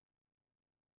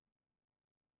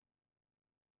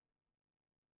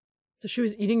 So she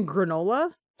was eating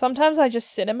granola? Sometimes I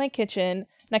just sit in my kitchen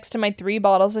next to my 3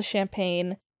 bottles of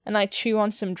champagne and I chew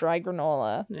on some dry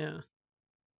granola. Yeah.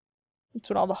 That's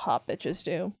what all the hot bitches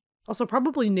do. Also,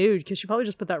 probably nude, because she probably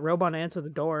just put that robe on to answer the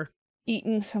door.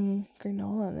 Eating some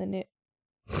granola and then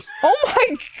Oh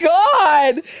my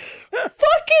god!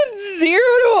 Fucking 0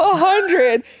 to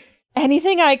 100!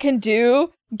 Anything I can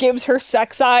do gives her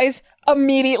sex eyes,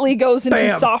 immediately goes into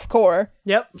Bam. softcore.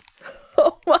 Yep.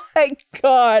 Oh my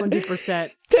god.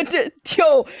 100%.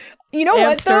 Yo, you know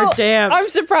what though? Amsterdam. I'm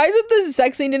surprised that the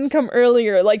sex scene didn't come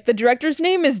earlier. Like, the director's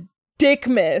name is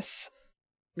Dickmas.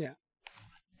 Yeah.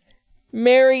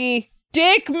 Mary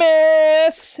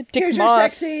Dickmas. Here's your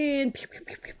sex scene. Pew, pew,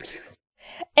 pew, pew, pew.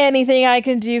 Anything I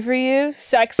can do for you?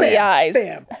 Sexy eyes.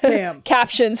 Bam. Bam.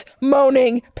 Captions.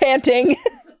 Moaning. Panting.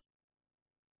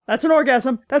 That's an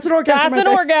orgasm. That's an orgasm. That's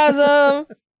an orgasm.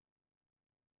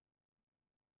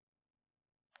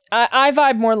 I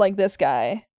vibe more like this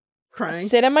guy. Crying.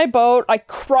 Sit in my boat. I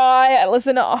cry. I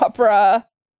listen to opera.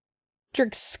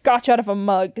 Drink scotch out of a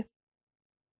mug.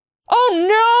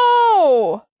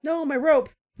 Oh no! No, my rope.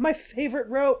 My favorite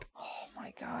rope. Oh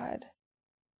my god.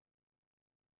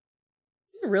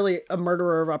 Really a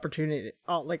murderer of opportunity.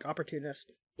 Oh, like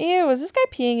opportunist. Ew, is this guy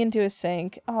peeing into a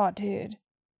sink? Oh, dude.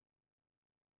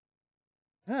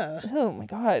 Oh my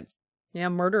god. Yeah,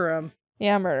 murder him.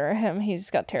 Yeah, murder him. He's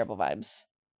got terrible vibes.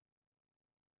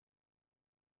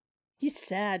 He's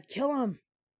sad. Kill him.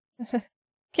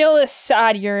 Kill this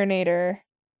sad urinator.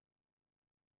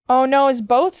 Oh no, his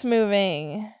boat's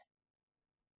moving.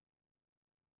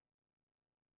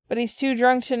 But he's too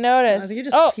drunk to notice. I think he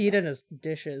just peed in his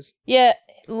dishes. Yeah,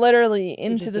 literally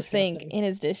into is the sink disgusting. in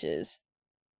his dishes.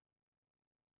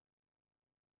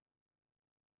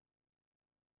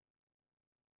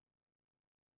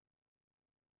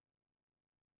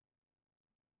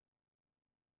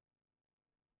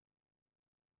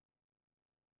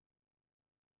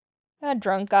 Ah,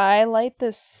 drunk guy, light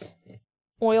this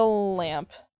oil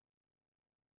lamp.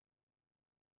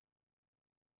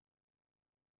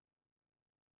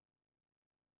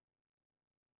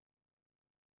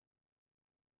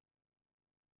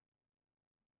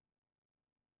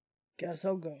 Guess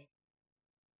I'll go.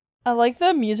 I like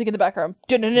the music in the background.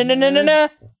 Da-na-na-na-na-na.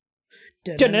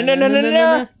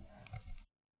 Da-na-na-na-na-na.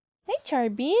 Hey,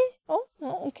 Charby. Oh,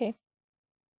 okay.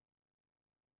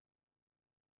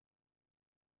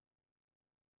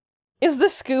 Is the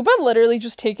scuba literally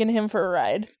just taking him for a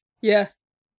ride? Yeah.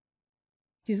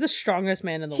 He's the strongest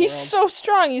man in the He's world. so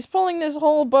strong. He's pulling this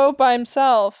whole boat by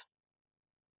himself.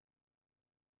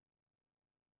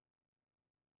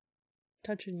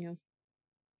 Touching you.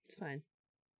 It's fine.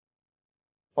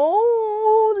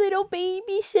 Oh, little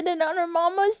baby sitting on her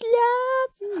mama's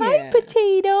lap. Hi, Yeah.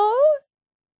 potato.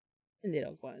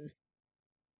 Little one.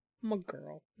 I'm a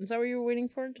girl. Is that what you were waiting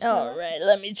for? Just All right,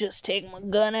 let me just take my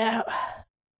gun out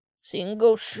so you can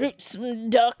go shoot some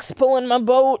ducks pulling my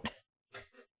boat.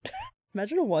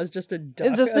 Imagine it was just a duck.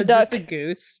 It's just a duck. Just a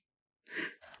goose.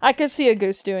 I could see a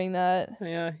goose doing that.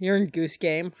 Yeah, you're in goose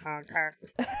game.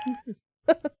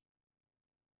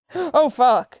 Oh,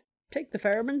 fuck. Take the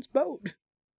ferryman's boat.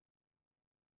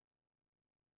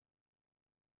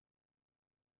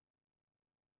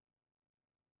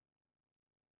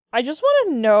 I just want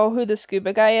to know who the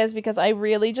scuba guy is because I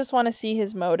really just want to see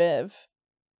his motive.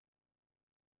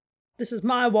 This is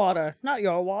my water, not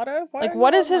your water. Why Like, are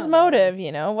what you is on his my water? motive,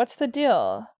 you know? What's the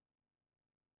deal?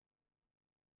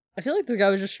 I feel like this guy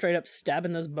was just straight up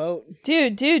stabbing this boat.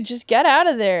 Dude, just get out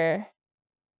of there.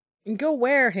 And go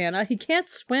where, Hannah? He can't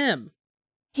swim.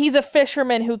 He's a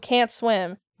fisherman who can't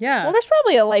swim. Yeah. Well, there's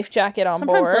probably a life jacket on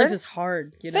Sometimes board. life is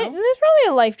hard, you know? There's probably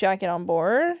a life jacket on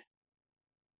board.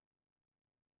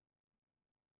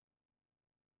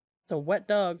 It's a wet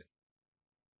dog.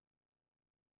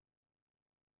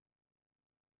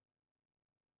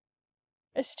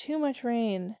 It's too much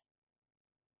rain.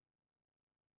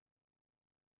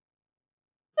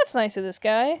 That's nice of this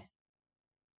guy.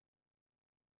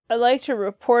 I'd like to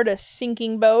report a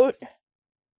sinking boat.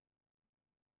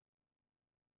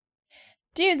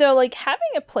 Dude, though, like, having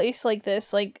a place like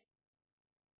this, like,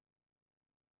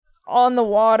 on the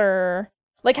water,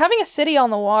 like, having a city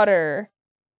on the water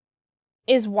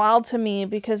is wild to me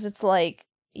because it's like,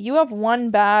 you have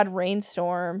one bad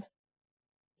rainstorm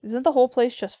Isn't the whole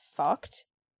place just fucked?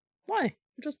 Why?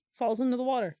 It just falls into the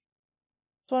water.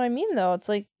 That's what I mean, though. It's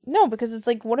like, no, because it's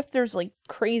like, what if there's like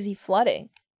crazy flooding?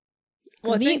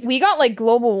 Well, I think, we got like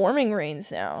global warming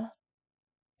rains now.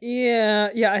 yeah,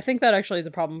 I think that actually is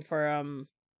a problem for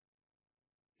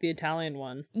the Italian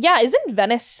one. Yeah, isn't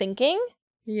Venice sinking?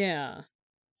 Yeah.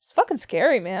 It's fucking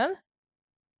scary, man.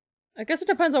 I guess it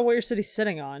depends on what your city's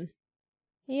sitting on.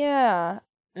 Yeah.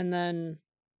 And then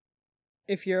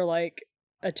if you're like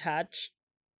attached,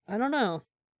 I don't know.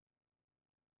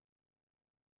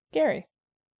 Scary.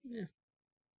 Yeah.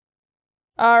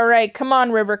 All right, come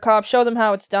on, River Cop, show them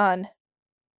how it's done.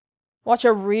 Watch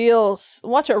a real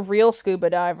scuba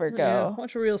diver go. Yeah,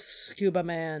 watch a real scuba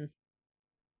man.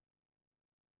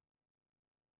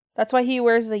 That's why he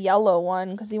wears the yellow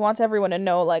one, because he wants everyone to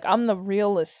know, like, I'm the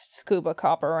realest scuba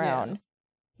cop around. Yeah.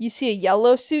 You see a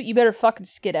yellow suit, you better fucking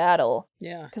skedaddle.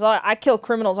 Yeah. Because I kill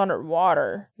criminals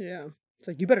underwater. Yeah. It's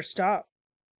like, you better stop.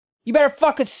 You better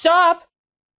fucking stop!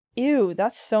 Ew,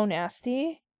 that's so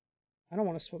nasty. I don't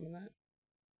want to swim in that.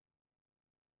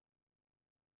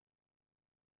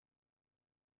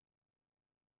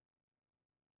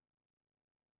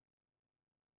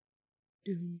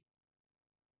 Doom.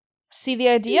 See, the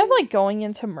idea of, like, going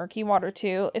into murky water,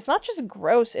 too, it's not just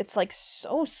gross, it's, like,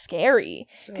 so scary.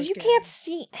 So Because you scary. can't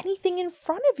see anything in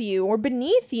front of you or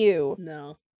beneath you.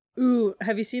 No. Ooh,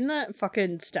 have you seen that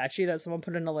fucking statue that someone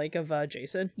put in a lake of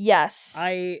Jason? Yes.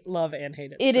 I love and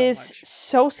hate it It so is much.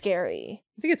 so scary.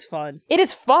 I think it's fun. It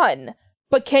is fun.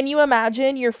 But can you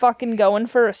imagine you're fucking going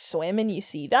for a swim and you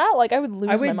see that? Like, I would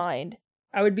lose my would- mind.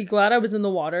 I would be glad I was in the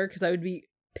water because I would be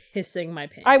pissing my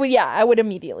pants. I would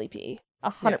immediately pee.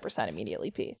 100%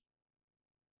 immediately pee.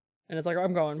 And it's like, we're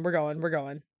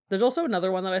going. There's also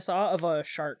another one that I saw of a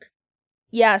shark.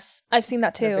 Yes, I've seen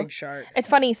that A too. big shark. It's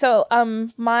funny. So,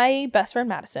 my best friend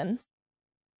Madison,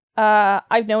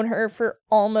 I've known her for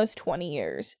almost 20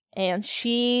 years, and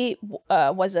she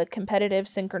was a competitive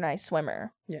synchronized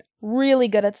swimmer. Yeah. Really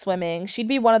good at swimming. She'd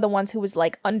be one of the ones who was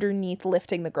like underneath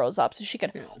lifting the girls up so she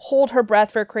could Yeah. hold her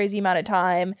breath for a crazy amount of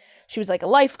time. She was like a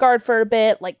lifeguard for a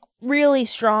bit, like really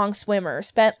strong swimmer,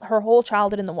 spent her whole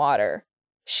childhood in the water.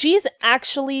 She's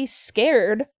actually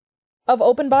scared of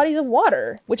open bodies of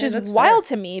water, which Yeah, is that's wild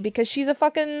to me because she's a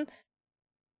fucking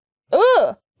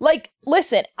ugh. Like,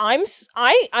 listen,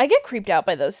 I get creeped out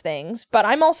by those things, but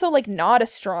I'm also like not a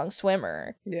strong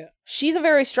swimmer. Yeah. She's a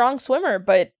very strong swimmer,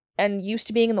 and used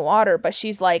to being in the water, but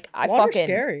she's like, Water's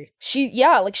scary.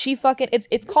 She fucking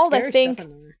it's called, I Scary think,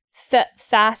 stuff in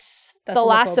there.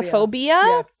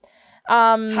 thalassophobia.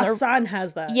 Yeah. Hassan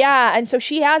has that. Yeah, and so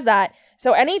she has that.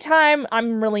 So anytime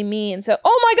I'm really mean, so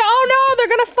oh my god, oh no, they're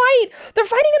gonna fight! They're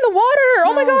fighting in the water!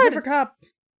 Oh my No, god! River Cop.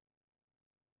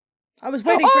 I was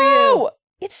waiting for you.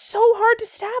 It's so hard to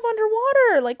stab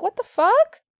underwater. Like, what the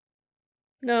fuck?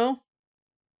 No.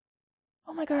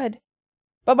 Oh my god.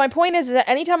 But my point is that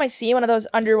anytime I see one of those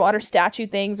underwater statue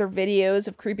things or videos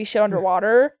of creepy shit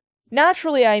underwater,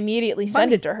 naturally I immediately send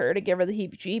Bunny. it to her to give her the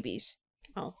heebie-jeebies.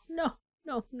 Oh, no.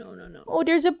 Oh,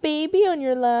 there's a baby on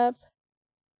your lap.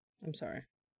 I'm sorry.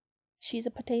 She's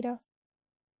a potato.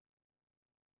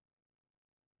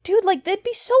 Dude, like, they'd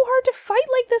be so hard to fight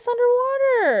like this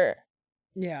underwater.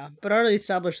 Yeah, but already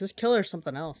established this killer's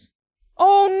something else.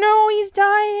 Oh no, he's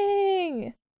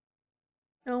dying.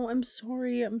 No, I'm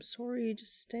sorry.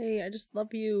 Just stay. I just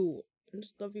love you. I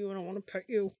don't want to pet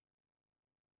you.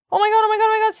 Oh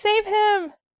my god, save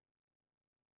him.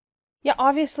 Yeah,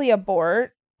 obviously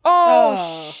abort. Oh,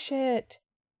 Oh. shit.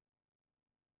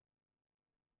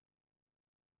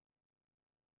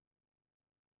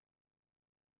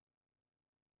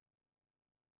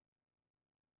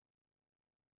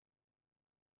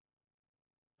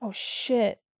 Oh,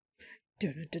 shit.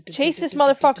 Chase this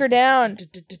motherfucker down.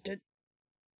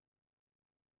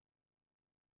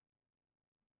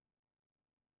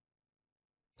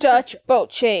 Dutch boat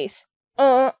chase.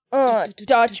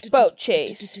 Dutch boat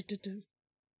chase.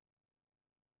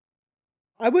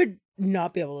 I would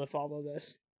not be able to follow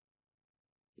this.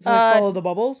 So like follow the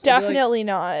bubbles? It'd be like Definitely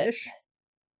not. fish?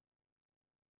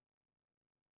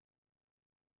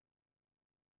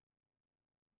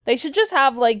 They should just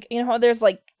have, like, you know how there's,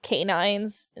 like,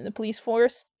 canines in the police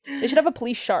force? They should have a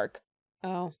police shark.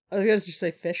 Oh, I was gonna just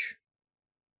say fish.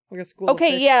 Like a school of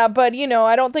Okay, fish. yeah, but, you know,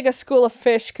 I don't think a school of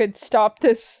fish could stop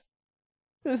this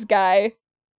guy.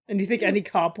 And you think any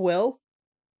cop will?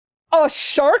 A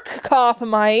shark cop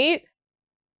might.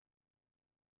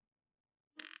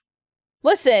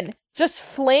 Listen, just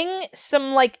fling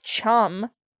some, like,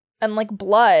 chum and, like,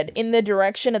 blood in the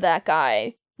direction of that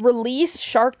guy. Release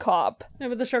Shark Cop. Yeah,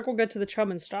 but the shark will get to the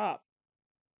chum and stop.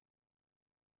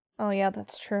 Oh, yeah,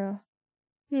 that's true.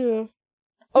 Yeah.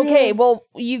 Okay, Yeah. well,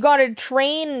 you gotta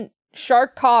train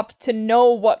Shark Cop to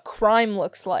know what crime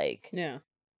looks like Yeah.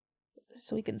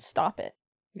 so we can stop it.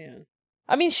 Yeah.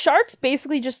 I mean, sharks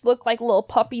basically just look like little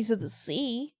puppies of the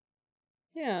sea.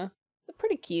 Yeah. They're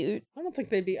pretty cute. I don't think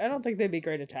they'd be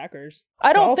great attackers.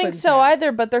 I don't think Dolphins so can.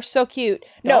 either, but they're so cute.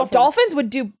 No, dolphins would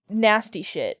do nasty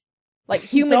shit. Like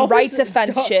human Dolphins- rights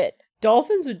offense shit.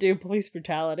 Dolphins would do police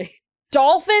brutality.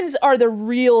 Dolphins are the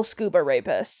real scuba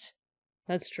rapists.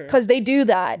 That's true. Because they do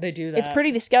that. They do that. It's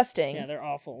pretty disgusting. Yeah, they're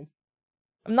awful.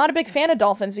 I'm not a big fan of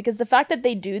dolphins because the fact that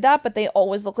they do that, but they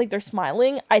always look like they're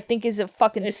smiling, I think is a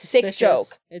fucking It's sick suspicious.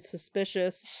 joke. It's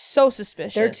suspicious. So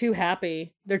suspicious. They're too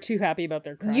happy. They're too happy about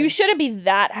their crime. You shouldn't be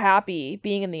that happy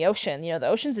being in the ocean. You know, the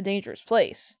ocean's a dangerous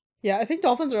place. Yeah, I think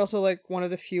dolphins are also like one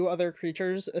of the few other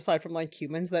creatures aside from like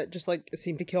humans that just like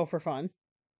seem to kill for fun.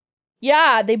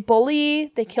 Yeah, they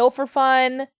bully, they kill for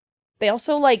fun. They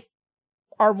also like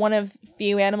are one of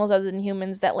few animals other than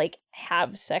humans that like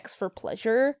have sex for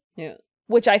pleasure. Yeah.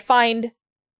 Which I find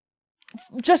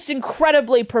just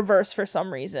incredibly perverse for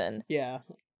some reason. Yeah.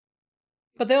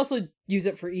 But they also use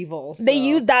it for evil.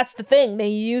 So. That's the thing. They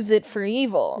use it for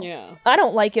evil. Yeah. I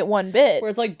don't like it one bit. Where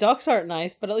it's like ducks aren't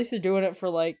nice, but at least they're doing it for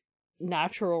like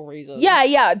natural reasons.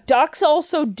 Yeah. Ducks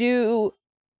also do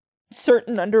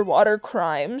certain underwater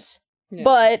crimes, Yeah.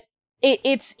 but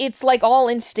it's like all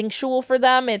instinctual for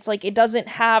them. It's like it doesn't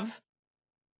have.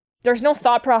 There's no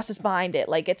thought process behind it.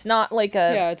 Like it's not like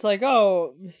a. Yeah, it's like,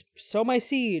 oh, sow my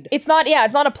seed. It's not. Yeah,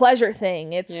 it's not a pleasure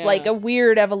thing. It's Yeah. like a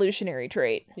weird evolutionary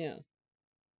trait. Yeah.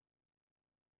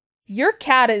 Your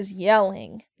cat is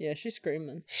yelling. Yeah, she's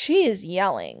screaming. She is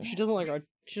yelling. She doesn't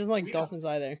like dolphins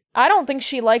either. I don't think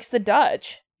she likes the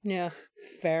Dutch. Yeah,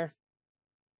 fair.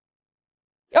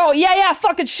 Oh, yeah,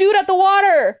 fucking shoot at the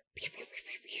water!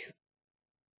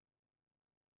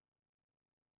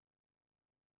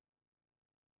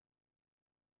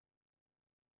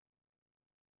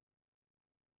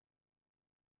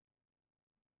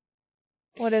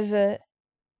 What is it?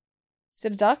 Is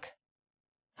it a duck?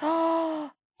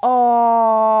 Oh,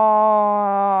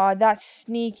 that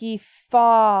sneaky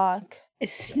fuck.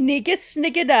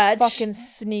 Sneaky Dutch. Fucking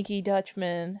sneaky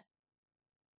Dutchman.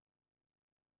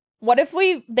 What if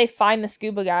they find the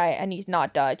scuba guy and he's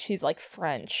not Dutch, he's like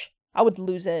French? I would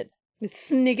lose it.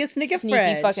 Sneaky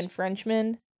French. Fucking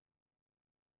Frenchman.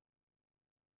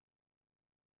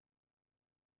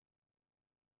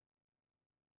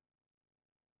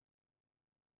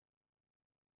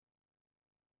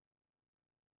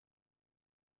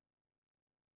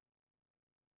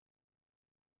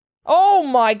 Oh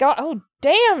my god. Oh,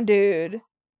 damn, dude.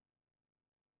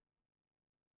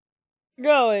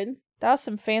 Going. That was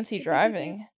some fancy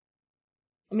driving.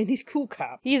 I mean, he's cool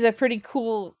cop. He's a pretty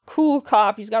cool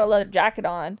cop. He's got a leather jacket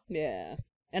on. Yeah.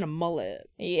 And a mullet.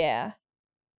 Yeah.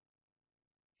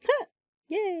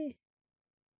 Yay.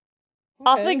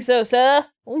 I think so, sir.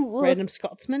 Ooh. Random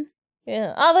Scotsman.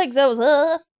 Yeah, I think so,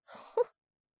 sir.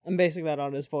 I'm basing that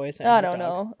on his voice. And I his don't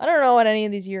dog. know. I don't know what any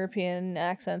of these European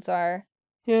accents are.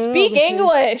 Yeah, Speak listen.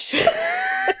 English!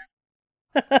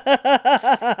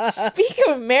 Speak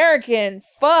American!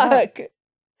 Fuck!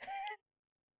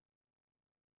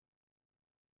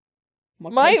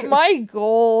 My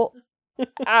goal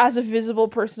as a visible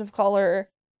person of color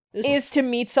is to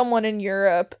meet someone in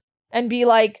Europe and be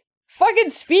like, fucking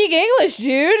speak English,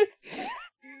 dude!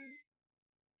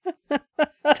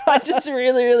 I just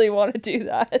really, really want to do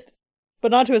that.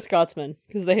 But not to a Scotsman,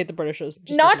 because they hate the British. Just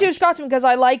Not as to a much. Scotsman, because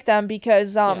I like them,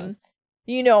 because,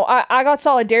 you know, I got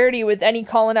solidarity with any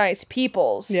colonized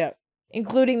peoples. Yeah.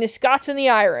 Including the Scots and the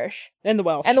Irish. And the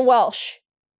Welsh. And the Welsh.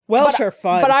 Welsh are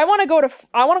fun. But I want to go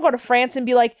to France and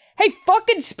be like, hey,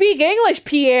 fucking speak English,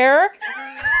 Pierre!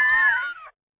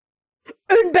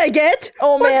 Un baguette?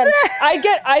 Oh What's man, that?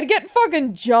 I'd get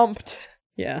fucking jumped.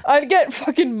 Yeah. I'd get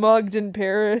fucking mugged in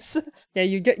Paris. Yeah,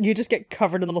 you just get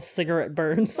covered in little cigarette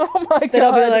burns. Oh my god. Then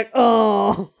I'll be like,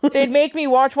 oh. They'd make me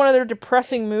watch one of their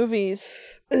depressing movies.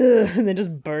 Ugh, and then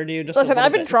just burn you. Just Listen, a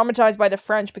I've been little traumatized by the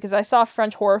French because I saw a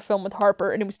French horror film with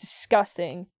Harper and it was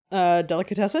disgusting. bit.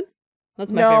 Delicatessen?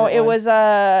 That's my No, favorite it one.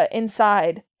 was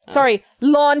Inside. Oh. Sorry,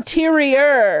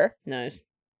 L'Intérieur. Nice.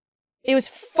 It was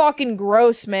fucking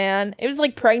gross, man. It was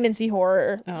like pregnancy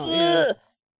horror. Oh, yeah. Ugh.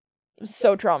 It was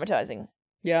so traumatizing.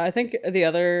 Yeah, I think the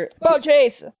other... Boat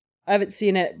chase. I haven't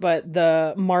seen it, but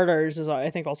the Martyrs is, I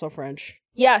think, also French.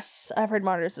 Yes, I've heard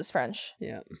Martyrs is French.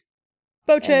 Yeah.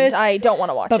 Boat chase. And I don't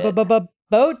want to watch it.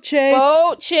 Boat chase.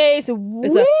 Boat chase. It's a Woo!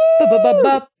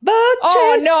 boat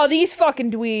Oh chase. no, these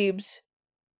fucking dweebs.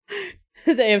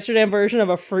 The Amsterdam version of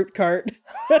a fruit cart.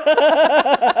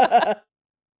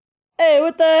 Hey,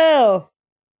 what the hell?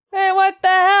 Hey, what the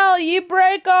hell? You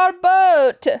break our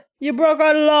boat. You broke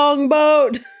our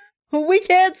longboat. We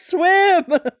can't swim.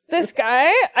 This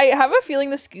guy, I have a feeling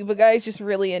the scuba guy is just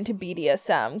really into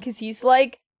BDSM because he's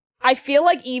like, I feel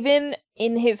like even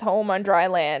in his home on dry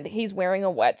land, he's wearing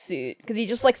a wetsuit because he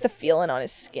just likes the feeling on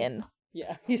his skin.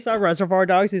 Yeah, he saw Reservoir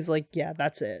Dogs. He's like, yeah,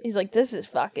 that's it. He's like, this is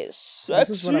fucking sexy. This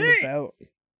is what I'm about.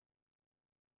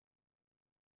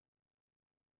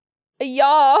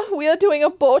 Yeah, we are doing a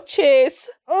boat chase.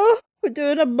 Oh, we're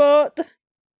doing a boat.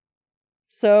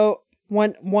 So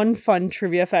one fun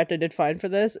trivia fact I did find for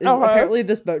this is apparently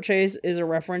this boat chase is a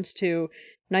reference to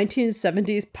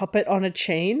 1970s Puppet on a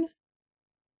Chain.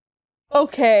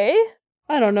 Okay.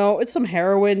 I don't know. It's some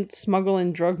heroin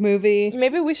smuggling drug movie.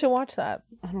 Maybe we should watch that.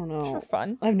 I don't know. For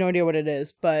fun. I have no idea what it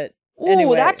is, but Ooh,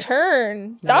 anyway. that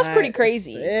turn. That was pretty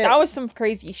crazy. Sick. That was some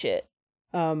crazy shit.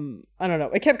 I don't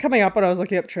know. It kept coming up when I was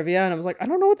looking up trivia, and I was like, I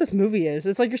don't know what this movie is.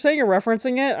 It's like you're saying you're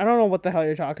referencing it. I don't know what the hell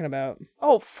you're talking about.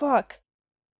 Oh, fuck.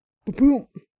 Boom.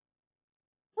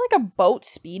 Like a boat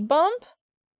speed bump?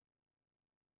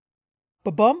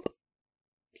 Ba-bump?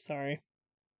 Sorry.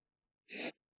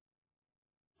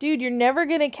 Dude, you're never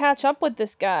gonna catch up with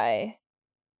this guy.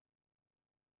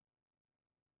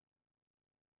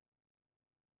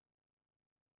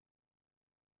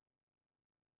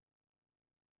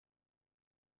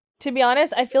 To be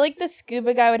honest, I feel like the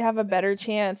scuba guy would have a better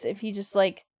chance if he just,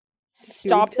 like,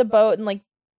 stopped the boat and, like,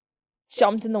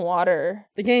 jumped in the water.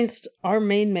 Against our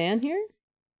main man here?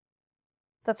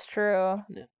 That's true.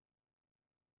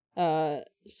 So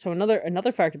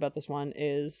another fact about this one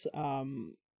is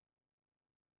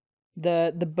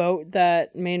the boat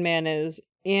that main man is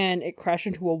in, it crashed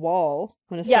into a wall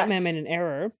when a stuntman made an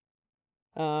error,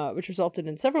 which resulted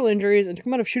in several injuries and took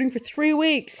him out of shooting for 3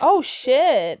 weeks. Oh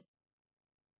shit!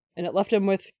 And it left him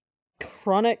with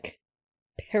chronic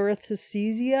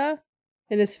paresthesia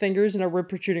in his fingers and a rib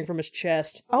protruding from his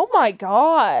chest. Oh my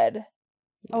god!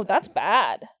 Oh, that's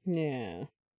bad. Yeah.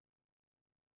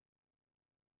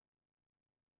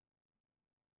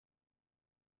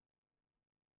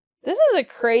 This is a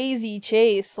crazy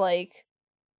chase, like...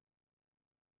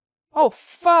 Oh,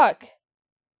 fuck.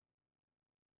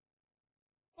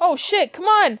 Oh, shit, come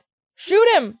on! Shoot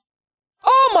him!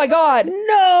 Oh my god!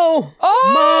 No!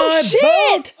 Oh, My shit!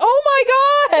 boat! Oh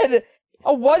my god!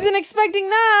 I wasn't expecting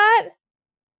that!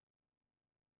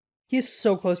 He's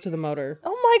so close to the motor.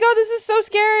 Oh my god, this is so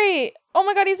scary! Oh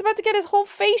my god, he's about to get his whole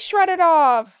face shredded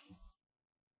off!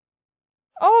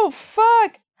 Oh,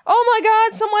 fuck! Oh my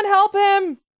god, someone help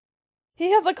him! He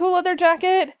has a cool leather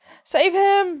jacket! Save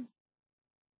him!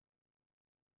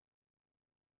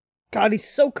 God, he's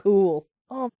so cool.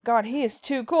 Oh god, he is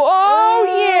too cool. Oh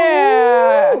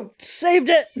yeah! Ooh, saved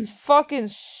it! He's fucking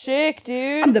sick,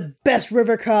 dude. I'm the best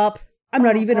river cop. I'm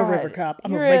not even a God. river cop.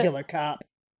 I'm You're a regular cop.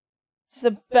 It's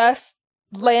the best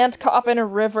land cop in a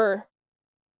river.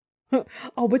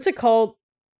 Oh, what's it called?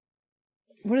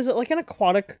 What is it, like an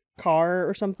aquatic car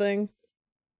or something?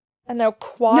 An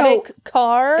aquatic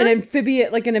car? An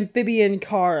amphibian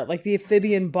car, like the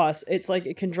amphibian bus. It's like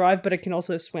it can drive, but it can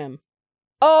also swim.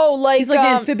 Oh, like He's like the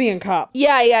amphibian cop.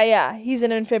 Yeah. He's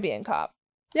an amphibian cop.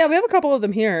 Yeah, we have a couple of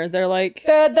them here. They're like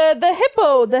The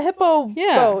hippo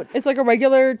yeah, boat. it's like a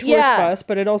regular tourist bus,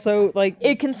 but it also like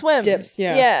It can swim. dips.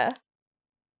 Yeah. Yeah.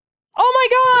 Oh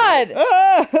my god!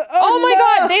 Oh my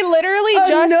god! They literally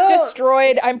just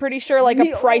destroyed, I'm pretty sure, like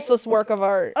a priceless work of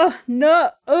art. Oh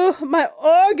no! Oh, my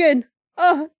organ!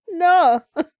 Oh no!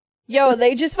 Yo,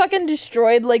 they just fucking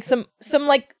destroyed like some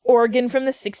like organ from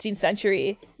the 16th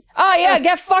century. Oh yeah,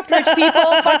 get fucked, rich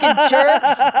people, fucking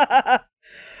jerks.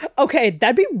 Okay,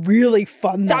 that'd be really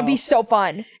fun though. That'd be so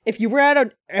fun. If you were at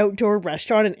an outdoor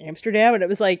restaurant in Amsterdam and it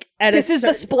was like this is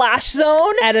the splash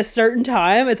zone? At a certain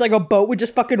time, it's like a boat would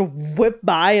just fucking whip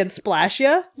by and splash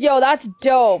you. Yo, that's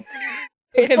dope.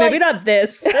 Okay, maybe not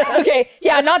this. Okay,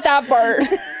 yeah, not that part.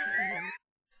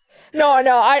 No,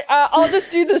 I'll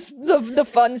just do this the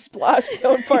fun splash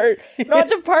zone part, not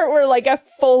the part where like a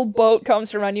full boat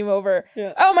comes to run you over.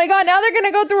 Yeah. Oh my god, now they're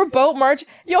gonna go through a boat march.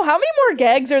 Yo, how many more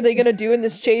gags are they gonna do in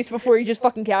this chase before he just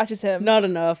fucking catches him? Not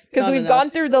enough. Because we've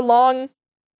gone through the long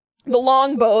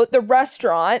boat, the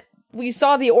restaurant. We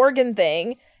saw the organ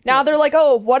thing. Now they're like,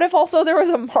 oh, what if also there was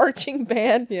a marching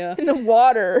band in the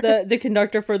water? The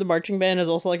conductor for the marching band is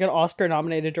also like an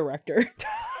Oscar-nominated director.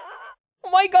 Oh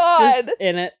my god! Just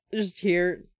in it, just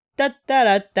here. Da da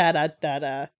da da da da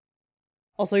da.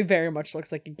 Also, he very much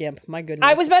looks like a gimp. My goodness.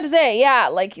 I was about to say, yeah,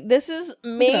 like this is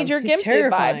major gimp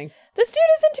suit vibes. This dude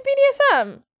is into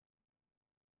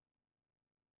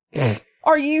BDSM.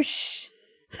 Are you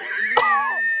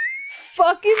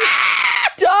fucking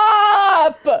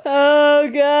Stop! Oh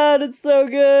god, it's so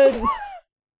good.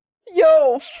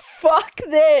 Yo, fuck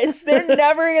this. They're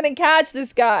never gonna catch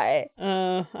this guy.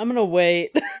 I'm gonna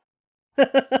wait.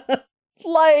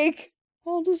 Like,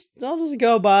 I'll just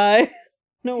go by.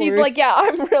 No he's worries. like, yeah,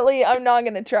 I'm not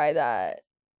gonna try that.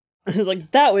 I was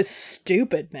like, that was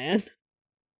stupid, man.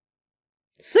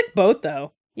 Sick boat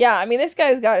though. Yeah, I mean, this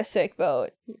guy's got a sick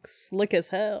boat. Slick as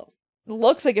hell.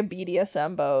 Looks like a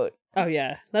BDSM boat. Oh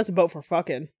yeah, that's a boat for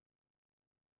fucking.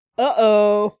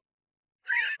 Uh-oh.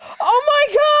 Oh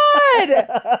my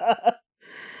god!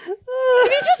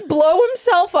 Did he just blow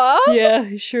himself up? Yeah,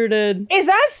 he sure did. Is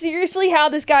that seriously how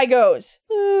this guy goes?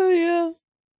 Oh yeah.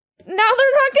 Now they're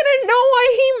not gonna know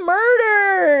why he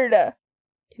murdered!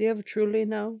 Did he ever truly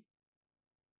know?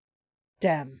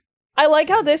 Damn. I like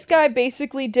how this guy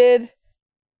basically did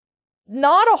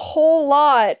not a whole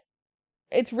lot.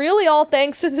 It's really all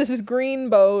thanks to this green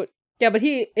boat. Yeah, but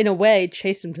he, in a way,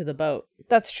 chased him to the boat.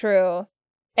 That's true.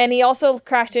 And he also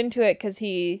crashed into it because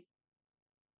he,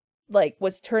 like,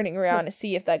 was turning around to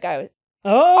see if that guy was...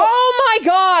 Oh! Oh my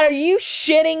god, are you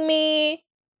shitting me?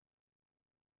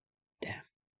 Damn.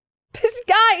 This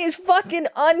guy is fucking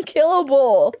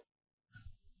unkillable.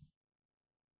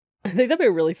 I think that'd be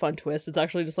a really fun twist. It's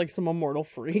actually just like some immortal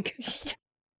freak.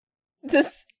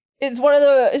 This it's one of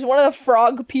the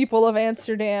frog people of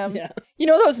Amsterdam. Yeah. You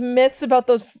know those myths about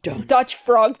those Dun. Dutch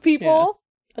frog people?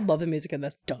 I love the music in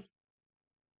this. Dun.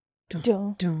 Dun,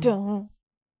 Dun. dun.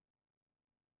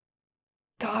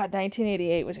 God,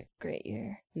 1988 was a great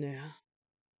year. Yeah.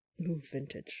 Ooh,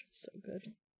 vintage. So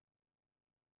good.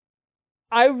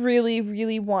 I really,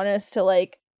 really want us to,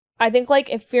 like, I think, like,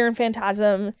 if Fear and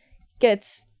Phantasm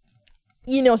gets,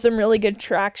 you know, some really good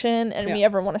traction and we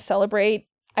ever want to celebrate,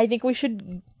 I think we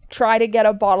should try to get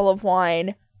a bottle of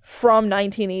wine from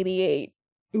 1988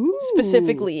 Ooh.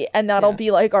 specifically, and that'll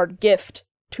be, like, our gift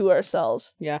to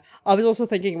ourselves. Yeah. I was also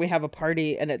thinking we have a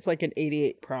party and it's like an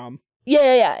 88 prom.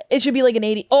 Yeah. It should be, like, an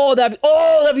 80. Oh, that'd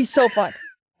be so fun.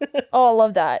 Oh, I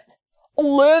love that.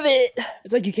 Love it.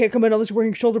 It's like you can't come in unless you're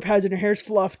wearing shoulder pads and your hair's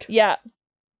fluffed. Yeah.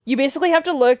 You basically have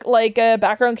to look like a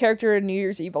background character in New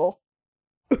Year's Evil.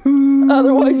 Ooh,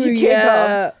 Otherwise you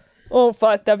can't come. Oh,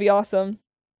 fuck. That'd be awesome.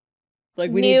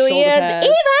 Like we New need shoulder Year's pads.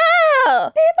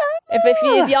 Evil!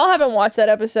 If y'all haven't watched that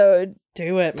episode,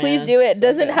 Do it, man. please do it. So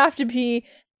Doesn't good. have to be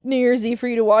New Year's Eve for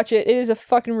you to watch it. It is a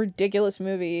fucking ridiculous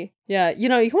movie. Yeah, you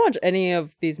know, you can watch any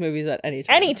of these movies at any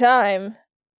time. Anytime.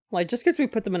 Like, just because we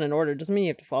put them in an order doesn't mean you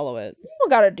have to follow it. People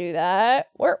gotta do that.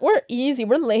 We're easy.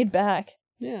 We're laid back.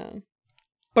 Yeah.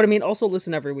 But I mean, also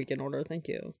listen every week in order. Thank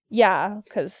you. Yeah,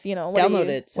 because, you know, what Download are you,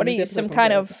 it as soon What are as the you, episode some comes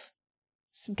kind out.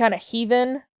 some kind of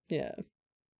heathen? Yeah.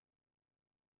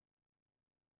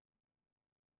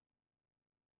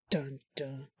 Dun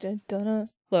dun. Dun, dun, dun.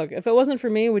 Look, if it wasn't for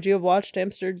me, would you have watched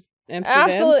Amsterdam?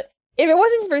 Absolutely. If it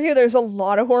wasn't for you, there's a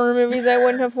lot of horror movies I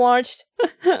wouldn't have watched.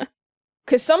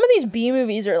 Because some of these B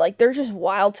movies are like, they're just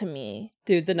wild to me.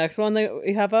 Dude, the next one that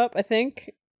we have up, I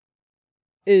think,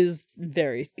 is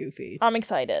very goofy. I'm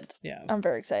excited. Yeah. I'm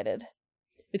very excited.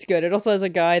 It's good. It also has a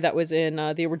guy that was in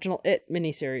the original It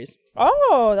miniseries.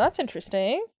 Oh, that's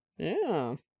interesting.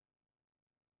 Yeah.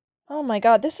 Oh my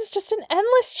god, this is just an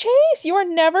endless chase. You are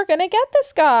never gonna get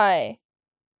this guy.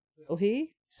 Will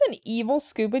he? He's an evil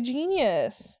scuba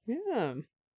genius. Yeah.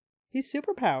 He's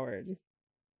super powered.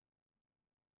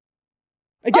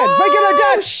 Again, regular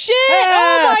Dutch! Shit!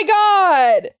 Ah! Oh my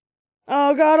god!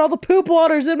 Oh god, all the poop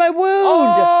water's in my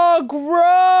wound! Oh,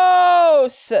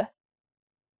 gross!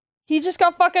 He just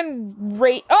got fucking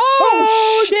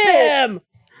Oh, shit! Damn!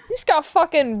 He just got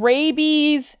fucking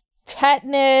rabies,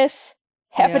 tetanus,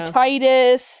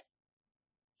 hepatitis,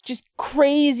 just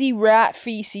crazy rat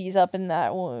feces up in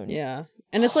that wound. Yeah.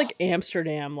 And it's like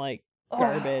Amsterdam, like,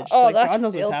 garbage. Oh, Like, that's God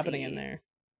knows what's filthy. happening in there.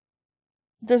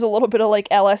 There's a little bit of like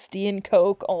LSD and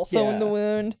coke also in the Yeah.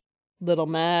 wound. Little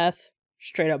meth,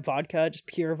 straight up vodka, just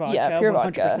pure vodka. Yeah, pure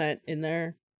vodka. 100% in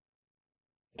there.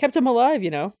 Kept him alive,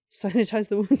 you know? Sanitized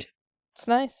the wound. It's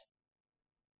nice.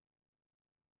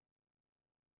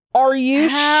 Are you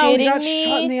How? He shitting got me?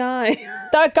 shot in the eye.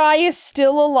 That guy is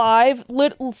still alive.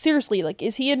 Seriously, like,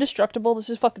 is he indestructible? This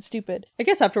is fucking stupid. I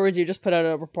guess afterwards you just put out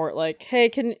a report like, hey,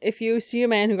 if you see a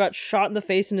man who got shot in the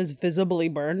face and is visibly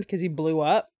burned because he blew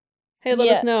up, hey, let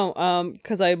us know,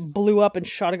 because I blew up and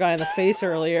shot a guy in the face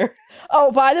earlier.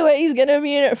 Oh, by the way, he's gonna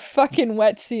be in a fucking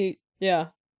wetsuit. Yeah.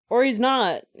 Or he's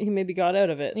not. He maybe got out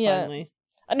of it, Yeah. finally.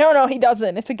 No, he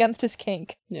doesn't. It's against his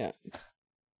kink. Yeah.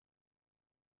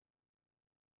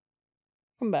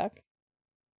 Come back.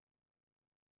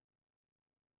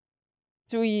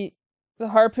 The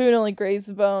harpoon only grazed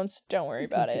the bones. Don't worry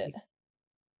about it.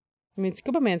 I mean,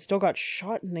 Scuba Man still got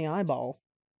shot in the eyeball.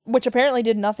 Which apparently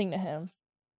did nothing to him.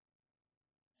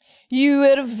 You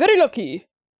were very lucky.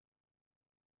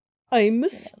 I'm a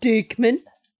steakman.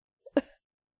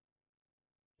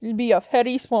 It'll be a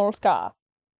very small scar.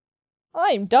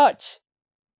 I'm Dutch.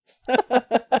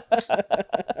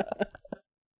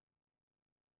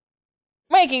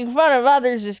 Making fun of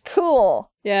others is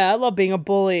cool. Yeah, I love being a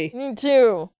bully. Me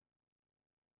too.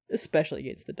 Especially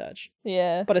against the Dutch.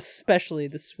 Yeah. But especially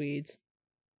the Swedes.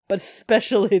 But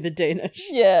especially the Danish.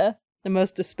 Yeah. And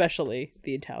most especially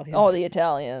the Italians. Oh, the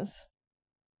Italians.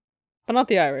 But not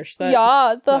the Irish. That,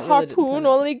 yeah, the that really didn't harpoon pan out.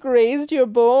 only grazed your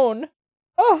bone.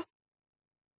 Oh!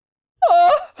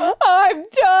 Oh, I'm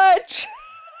Dutch.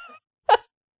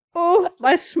 Oh,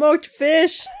 my smoked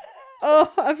fish!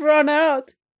 Oh, I've run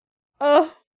out.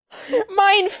 Oh,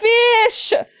 Mine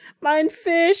fish. mine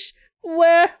fish!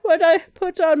 Where would I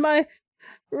put on my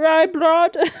rye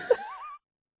broad?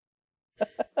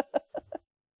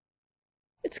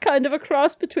 It's kind of a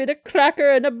cross between a cracker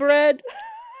and a bread.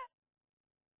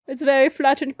 It's very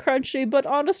flat and crunchy, but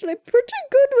honestly pretty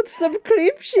good with some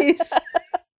cream cheese.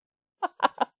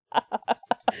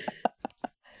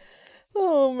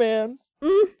 Oh, man.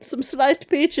 Some sliced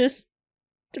peaches.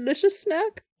 Delicious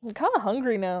snack. I'm kind of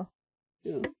hungry now.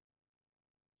 Yeah.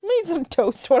 I need some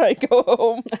toast when I go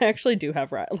home. I actually do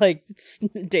have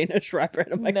Danish rye bread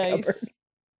in my cupboard.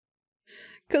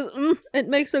 Because it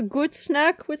makes a good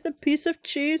snack with a piece of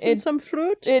cheese and some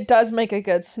fruit. It does make a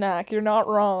good snack. You're not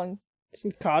wrong.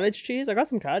 Some cottage cheese. I got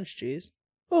some cottage cheese.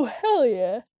 Oh, hell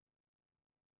yeah.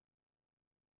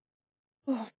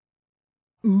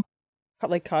 Got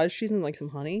like cottage cheese and like some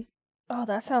honey. Oh,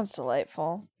 that sounds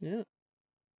delightful. Yeah.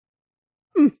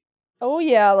 Oh,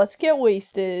 yeah, let's get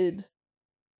wasted.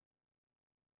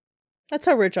 That's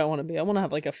how rich I want to be. I want to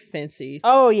have like a fancy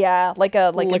Oh, yeah, like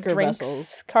a liquor drinks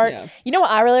vessels cart. Yeah. You know what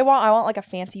I really want? I want like a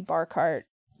fancy bar cart.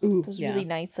 Ooh, Those yeah. really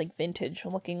nice, like vintage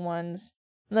looking ones.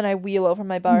 And then I wheel over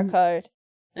my bar cart.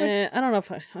 I don't know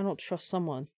if I don't trust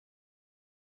someone.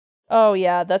 Oh,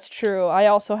 yeah, that's true. I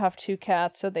also have 2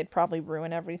 cats, so they'd probably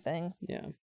ruin everything. Yeah.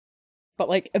 But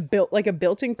like a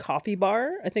built-in coffee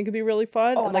bar, I think would be really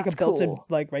fun. Oh, and like that's a built-in cool.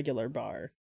 like regular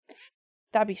bar.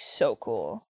 That'd be so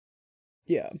cool.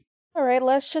 Yeah. All right,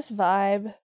 let's just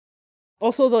vibe.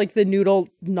 Also, like the noodle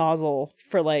nozzle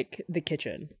for like the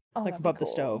kitchen, Oh, like that'd be above the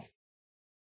cool. stove.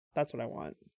 That's what I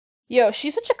want. Yo,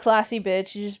 she's such a classy bitch.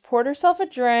 She just poured herself a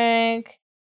drink,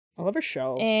 I love her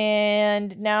shelves.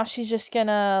 and now she's just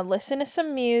gonna listen to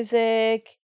some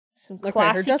music, some Look, right,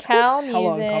 her desk looks classical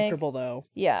hella music. uncomfortable though.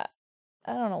 Yeah,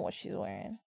 I don't know what she's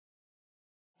wearing.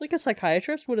 Like a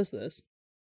psychiatrist? What is this?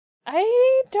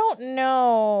 I don't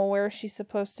know where she's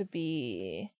supposed to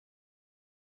be.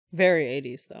 Very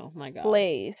 80s though. My god.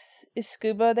 Place. Is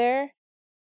Scuba there?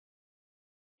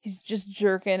 He's just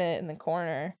jerking it in the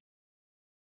corner.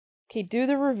 Okay, do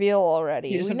the reveal already.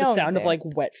 You just We have know the he's sound of there. like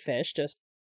wet fish just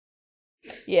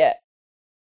Yeah.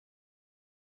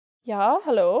 Yeah,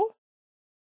 hello?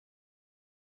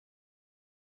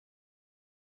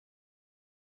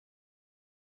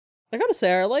 I gotta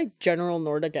say, I like general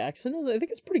Nordic accent. I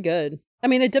think it's pretty good. I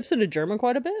mean, it dips into German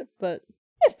quite a bit, but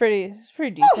It's pretty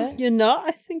decent. you know,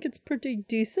 I think it's pretty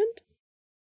decent.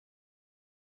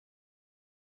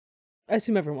 I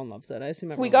assume everyone loves it. I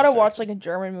assume everyone We gotta loves watch our like a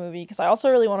German movie because I also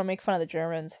really want to make fun of the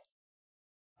Germans.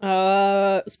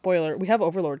 accents. Spoiler: we have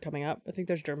Overlord coming up. I think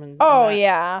there's German. in Oh that.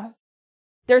 yeah,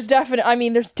 there's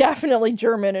definitely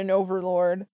German in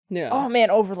Overlord. yeah. Oh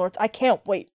man, Overlords! I can't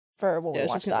wait for when yeah, we it's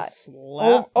watch just gonna that.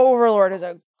 slap. Overlord is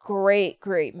a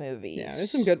great movie. Yeah,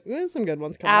 there's some good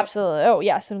ones coming up. Absolutely. Oh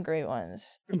yeah, some great ones.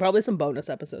 And probably some bonus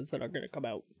episodes that are gonna come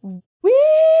out.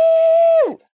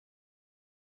 Woo!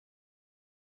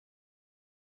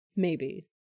 Maybe.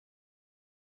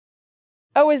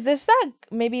 Oh, is this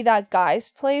maybe that guy's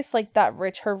place? Like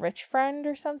her rich friend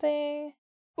or something?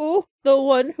 Oh, the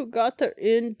one who got her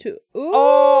into. Ooh.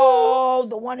 Oh,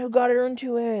 the one who got her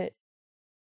into it.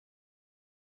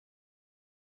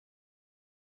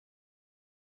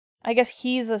 I guess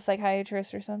he's a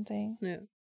psychiatrist or something. Yeah.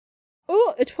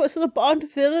 Oh, it was the Bond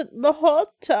villain the whole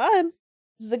time.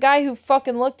 It's the guy who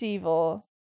fucking looked evil.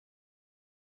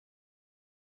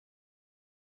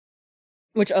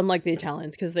 Which, unlike the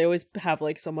Italians, because they always have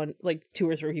like someone, like 2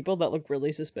 or 3 people that look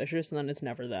really suspicious, and then it's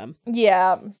never them.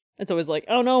 Yeah. It's always like,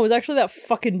 oh no, it was actually that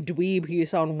fucking dweeb who you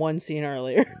saw in one scene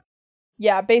earlier.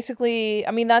 Yeah, basically,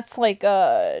 I mean, that's like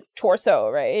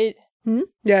Torso, right?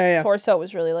 Yeah. Torso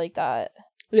was really like that.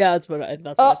 Yeah, that's what I think.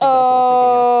 That's what I was thinking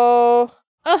Oh. of.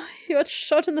 Oh, he got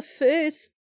shot in the face.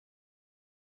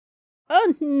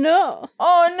 Oh no.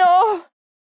 Oh no.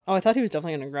 Oh, I thought he was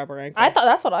definitely gonna grab her ankle.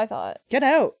 That's what I thought. Get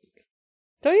out.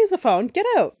 Don't use the phone. Get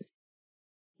out.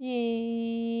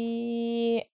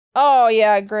 Oh,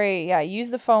 yeah, great. Yeah, use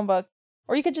the phone book.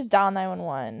 Or you could just dial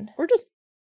 911. Or just,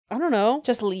 I don't know.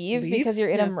 Just leave Leave? because you're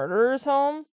in a Yeah. murderer's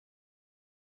home.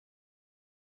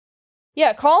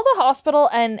 Yeah, call the hospital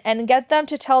and get them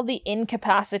to tell the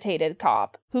incapacitated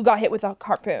cop who got hit with a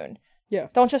harpoon. Yeah.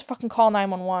 Don't just fucking call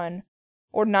 911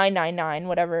 or 999,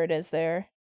 whatever it is there.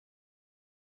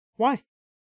 Why?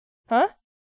 Huh?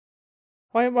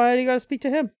 Why do you gotta speak to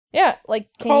him? Yeah, like,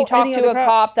 can Call you talk any to other a cop.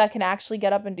 cop that can actually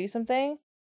get up and do something?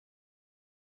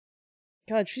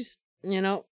 God, she's,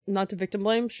 not to victim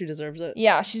blame, she deserves it.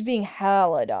 Yeah, she's being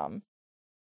hella dumb.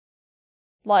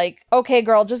 Like, okay,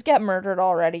 girl, just get murdered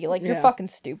already. Like, you're Yeah. fucking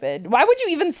stupid. Why would you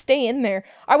even stay in there?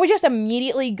 I would just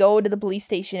immediately go to the police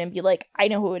station and be like, I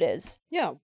know who it is.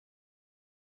 Yeah.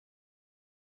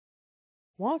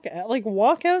 Walk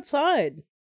outside.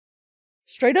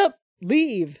 Straight up,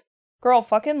 leave. Girl,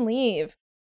 fucking leave.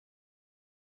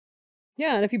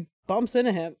 Yeah, and if he bumps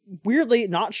into him, weirdly,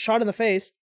 not shot in the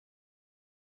face.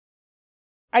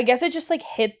 I guess it just, like,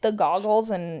 hit the goggles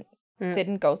and Yeah.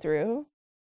 didn't go through.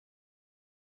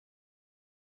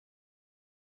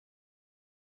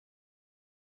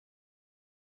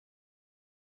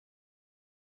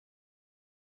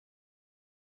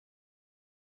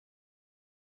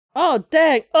 Oh,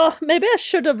 dang. Oh, maybe I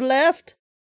should have left.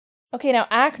 Okay, now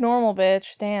act normal,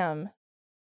 bitch. Damn.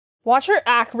 Watch her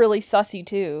act really sussy,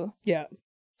 too. Yeah.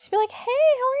 She'd be like, hey,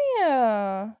 how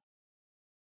are you?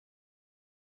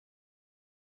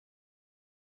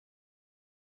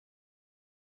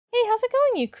 Hey, how's it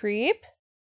going, you creep?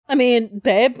 I mean,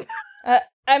 babe.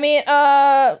 I mean,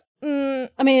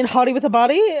 Hottie with a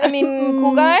body.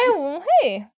 cool guy? Well,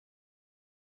 hey.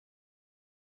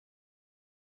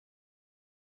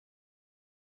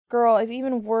 Girl, it's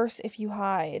even worse if you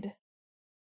hide.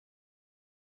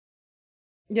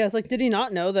 Yeah, it's like, did he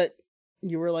not know that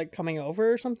you were, like, coming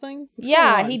over or something? What's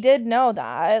Yeah, going on? he did know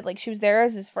that. Like, she was there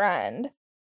as his friend.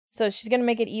 So she's gonna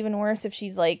make it even worse if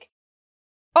she's like,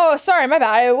 oh, sorry, my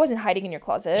bad. I wasn't hiding in your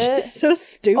closet. She's so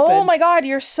stupid. Oh my god,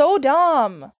 you're so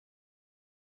dumb.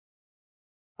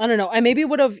 I don't know. I maybe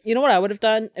would have. You know what I would have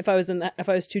done if I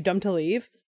was too dumb to leave?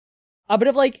 I would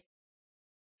have like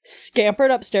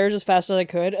scampered upstairs as fast as I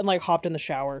could and like hopped in the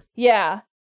shower. Yeah.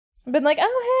 Been like, oh,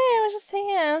 hey, I was just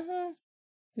saying.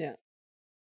 Yeah.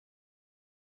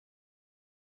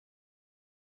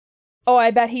 Oh,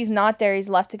 I bet he's not there. He's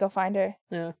left to go find her.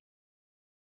 Yeah.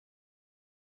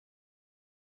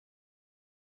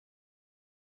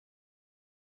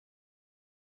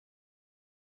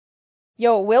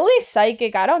 Yo, Willie's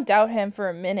psychic. I don't doubt him for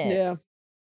a minute. Yeah.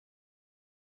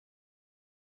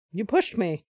 You pushed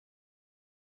me.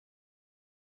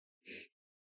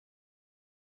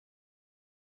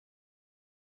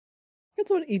 I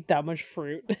someone eat that much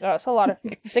fruit. That's a lot of.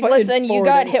 It's like, Fucking listen, you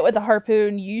got 40. hit with a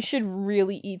harpoon. You should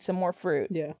really eat some more fruit.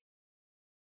 Yeah.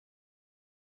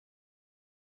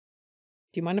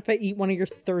 Do you mind if I eat one of your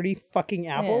 30 fucking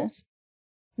apples?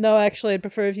 No, actually, I'd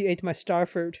prefer if you ate my star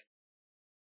fruit.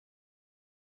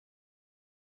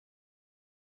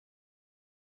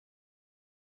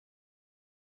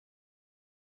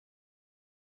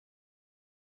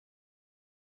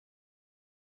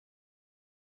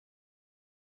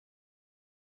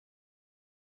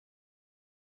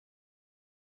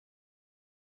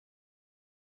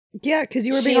 Yeah, because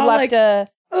you were She being all left like, a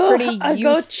pretty I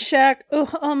go used. check.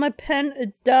 Oh, my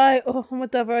pen die. Oh,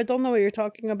 whatever. I don't know what you're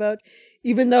talking about.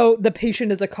 Even though the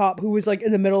patient is a cop who was like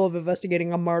in the middle of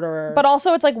investigating a murderer. But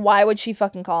also, it's like, why would she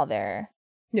fucking call there?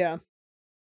 Yeah.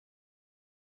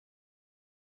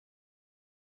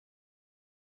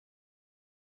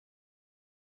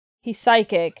 He's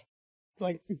psychic. It's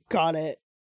like, got it.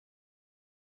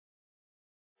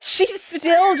 She's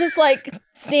still just like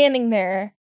standing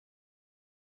there.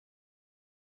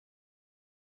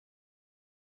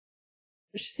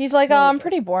 He's like, oh, I'm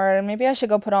pretty bored. Maybe I should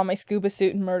go put on my scuba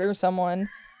suit and murder someone.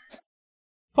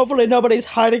 Hopefully nobody's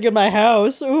hiding in my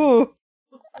house. Ooh.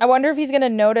 I wonder if he's gonna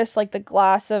notice like the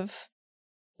glass of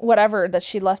whatever that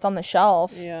she left on the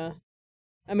shelf. Yeah.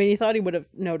 I mean, he thought he would have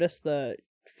noticed the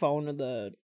phone or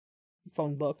the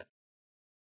phone book.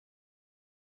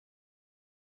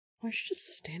 Why is she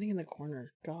just standing in the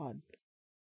corner? God.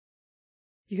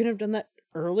 You could have done that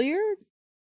earlier?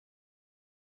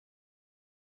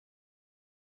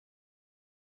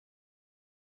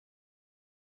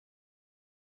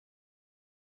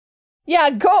 Yeah,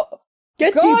 go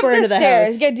Get go deeper up into the the stairs.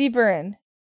 house. Get deeper in.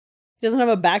 He doesn't have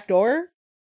a back door?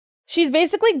 She's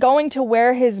basically going to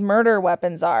where his murder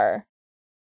weapons are.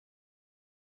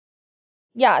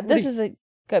 Yeah, this is a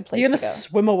good Are place you to gonna go.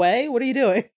 swim away? What are you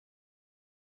doing?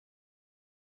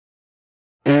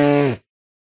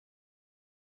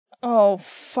 Oh,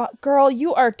 fuck. Girl,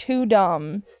 you are too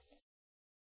dumb.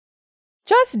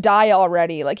 Just die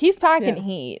already. Like, he's packing Yeah.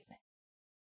 heat.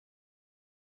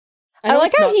 I know like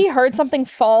it's how not- he heard something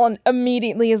fall and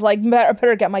immediately is like,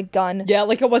 better get my gun. Yeah,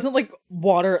 like, it wasn't, like,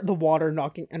 the water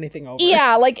knocking anything over.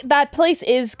 Yeah, like, that place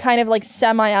is kind of, like,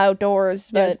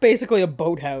 semi-outdoors, Yeah, it's but... basically a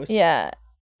boathouse. Yeah.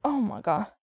 Oh, my God.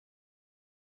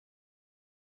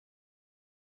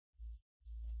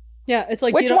 Yeah, it's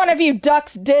like, Which you know, one of you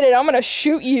ducks did it? I'm gonna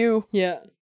shoot you. Yeah.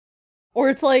 Or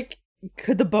it's like,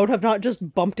 could the boat have not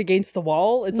just bumped against the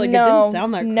wall? It's like, no, it didn't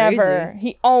sound that never. crazy.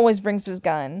 He always brings his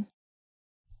gun.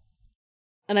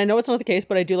 And I know it's not the case,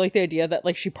 but I do like the idea that,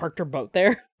 like, she parked her boat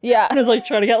there. Yeah. And is, like,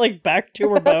 trying to get, like, back to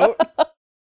her boat.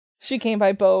 She came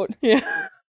by boat. Yeah.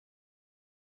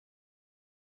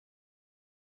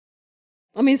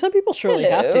 I mean, some people surely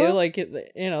have to. Hello. Like,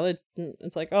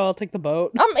 it's like, oh, I'll take the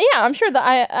boat. Yeah, I'm sure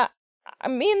that I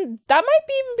mean, that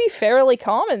might even be fairly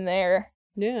common there.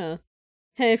 Yeah.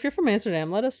 Hey, if you're from Amsterdam,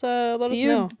 let us Do you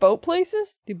know. boat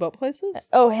places? Do you boat places?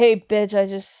 Oh, hey, bitch, I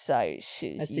just saw your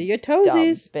shoes. I see you your dumb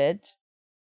toesies. bitch.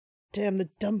 Damn, the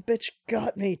dumb bitch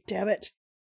got me, damn it.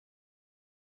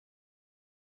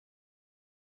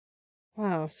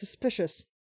 Wow, suspicious.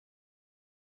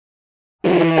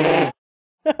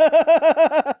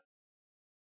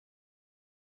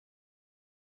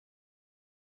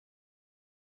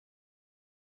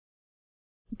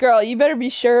 Girl, you better be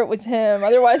sure it was him.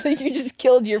 Otherwise, you just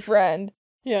killed your friend.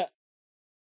 Yeah.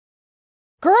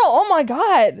 Girl, oh my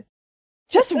God.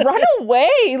 Just run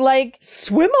away. Like,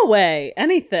 Swim away.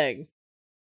 Anything.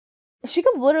 she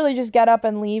could literally just get up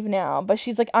and leave now. But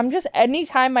she's like,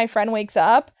 anytime my friend wakes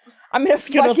up, I'm gonna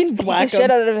gonna fucking beat the thwack shit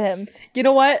him. out of him. You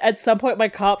know what? At some point, my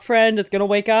cop friend is gonna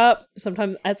wake up.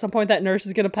 At some point, that nurse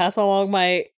is gonna pass along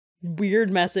my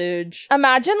weird message.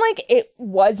 Imagine, like, it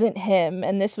wasn't him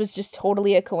and this was just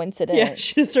totally a coincidence. Yeah,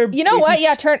 she just started You know what? beating-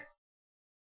 Yeah, turn.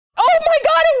 Oh my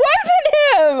God, it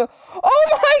wasn't him!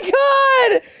 Oh my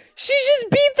God! She just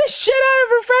beat the shit out of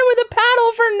her friend with a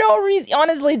paddle for no reason.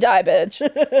 Honestly, die,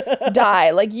 bitch.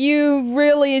 Die. Like, you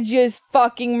really just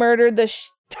fucking murdered the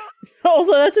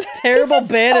Also, that's a terrible This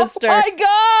is- banister. Oh my God!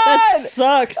 That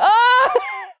sucks. Ah!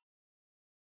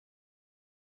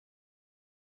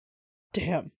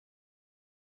 Damn.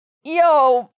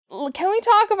 Yo, can we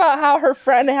talk about how her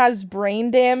friend has brain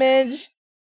damage?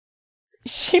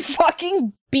 She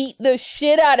fucking beat the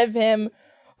shit out of him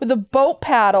with a boat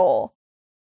paddle.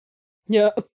 Yeah.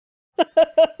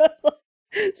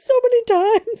 So many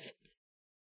times.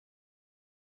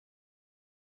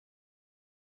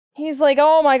 He's like,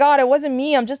 oh my God, it wasn't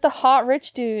me. I'm just a hot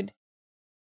rich dude.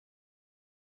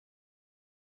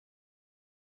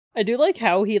 I do like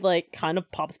how he, like, kind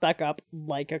of pops back up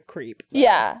like a creep.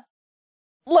 Yeah.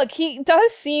 Look, he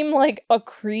does seem like a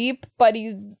creep, but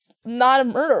he's not a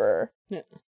murderer. Yeah.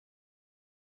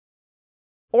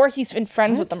 Or he's been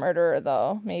friends with What? the murderer,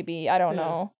 though. Maybe. I don't Yeah.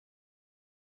 know.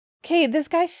 Okay, this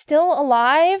guy's still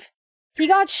alive? He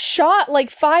got shot like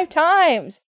 5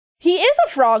 times. He is a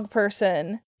frog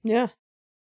person. Yeah.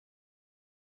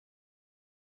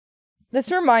 This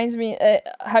reminds me,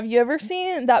 have you ever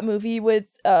seen that movie with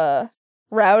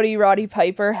Roddy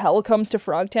Piper, Hell Comes to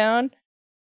Frogtown?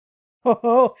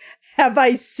 Oh, have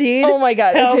I seen Oh my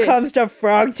God. Hell okay. Comes to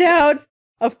Frogtown?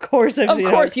 Of course I've Of seen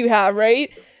course it. you have,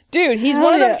 right? Dude, he's Hell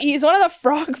one of yeah. he's one of the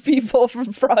frog people from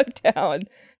Frogtown.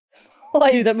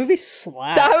 Like, Dude, that movie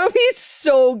slaps. that movie's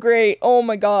so great. Oh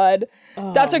my God.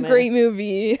 Oh, That's a man. great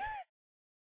movie.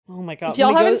 Oh my god. If y'all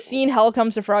When he haven't goes- seen Hell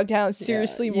Comes to Frogtown, Yeah,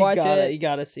 seriously you watch gotta, it. You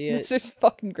gotta see it. It's just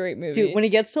fucking great movie. Dude, when he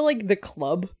gets to, like, the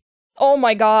club, oh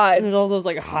my and God. there's all those,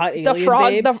 like, hot The alien frog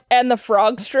babes. and the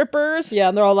frog strippers. Yeah,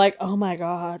 and they're all like, oh my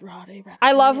god, Roddy.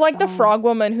 I love like the oh. frog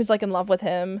woman who's like in love with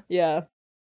him. Yeah.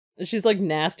 And she's, like,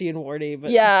 nasty and warty,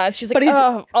 but... Yeah, she's like, but he's-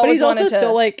 oh, But always he's also wanted to.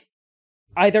 still, like,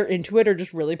 either into it or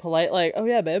just really polite, like, oh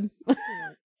yeah, babe.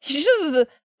 She's just a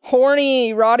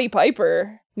horny Roddy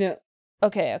Piper. Yeah.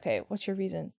 Okay, what's your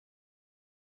reason?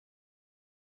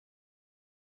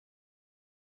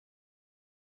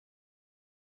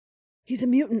 He's a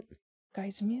mutant.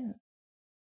 Guy's mute.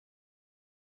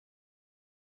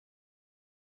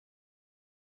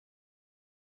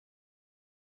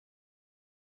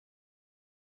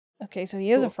 Okay, so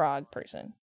he is a Cool. frog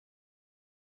person.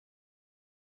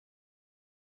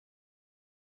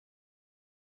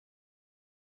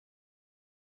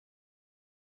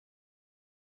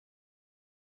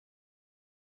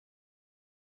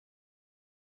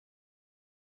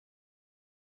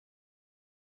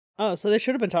 Oh, so they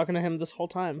should have been talking to him this whole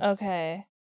time. Okay.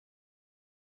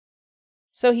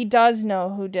 So he does know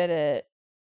who did it.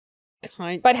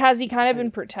 Kind. But has he kind of Kind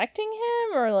been protecting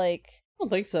him or like don't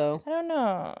think so. I don't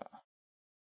know.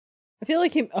 I feel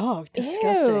like he. Oh,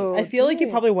 disgusting! Ew, I feel like he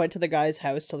dude. probably went to the guy's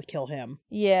house to kill him,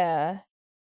 Yeah.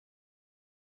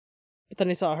 but then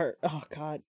he saw her. Oh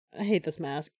God, I hate this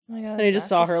mask. Oh my god. And this he just mask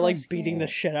saw is her so like beating the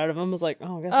scary. shit out of him. I was like,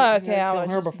 oh, I guess Oh, I'm okay, gonna I kill was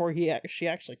her just- before she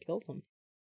actually kills him.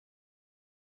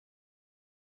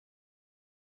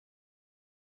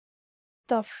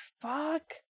 The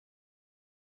fuck?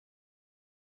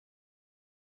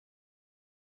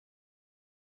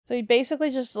 So he basically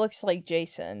just looks like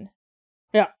Jason.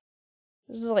 Yeah.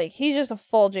 This is like he's just a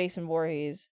full Jason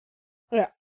Voorhees. Yeah.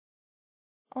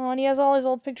 Oh, and he has all his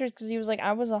old pictures because he was like,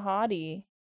 I was a hottie.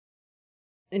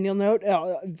 And you'll note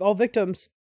all victims,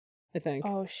 I think,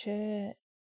 Oh shit.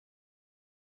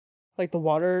 like the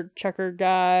water checker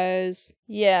guys,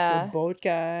 the Yeah. boat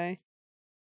guy,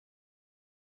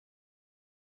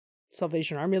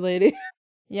 Salvation Army lady.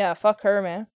 Yeah, fuck her,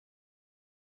 man.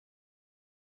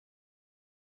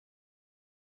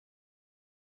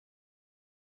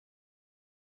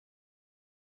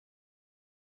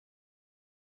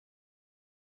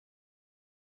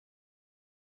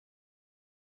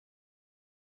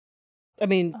 I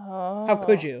mean, Oh. how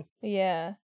could you?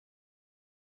 Yeah.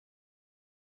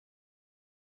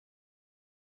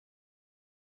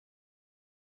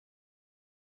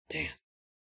 Damn,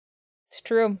 It's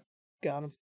true. got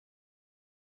him.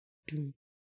 Dun,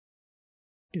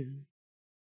 dun.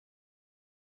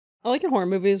 I like in horror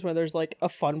movies where there's like a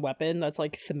fun weapon that's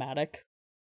like thematic.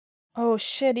 Oh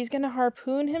shit, he's gonna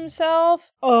harpoon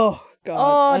himself? Oh God,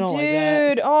 I Oh don't like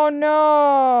that. dude, oh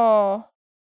no.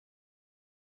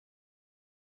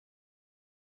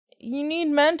 You need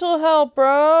mental help,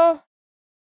 bro.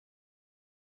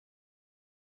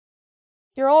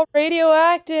 You're all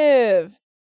radioactive.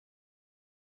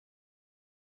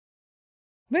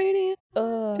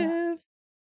 Radioactive.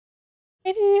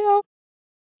 Radio.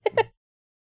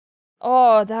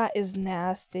 Oh, that is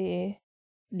nasty.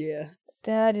 Yeah,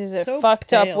 That is a So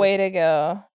fucked up pale. way to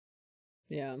go.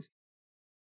 yeah.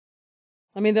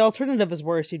 I mean, the alternative is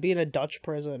worse. You'd be in a Dutch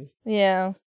prison.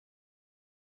 Yeah.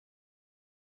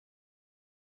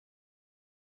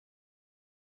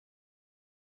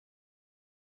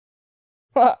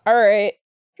 All right.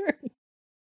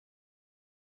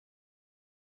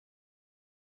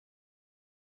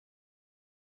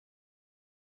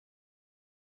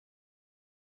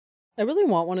 I really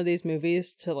want one of these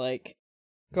movies to like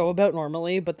go about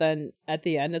normally, but then at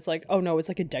the end it's like, oh no, it's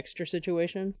like a Dexter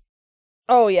situation.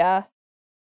 Oh yeah.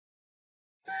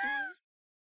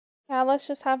 Yeah, let's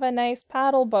just have a nice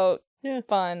paddle boat. Yeah.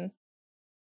 Fun.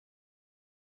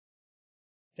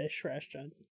 Fish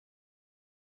restaurant.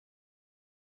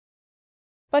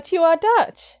 But you are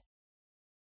Dutch.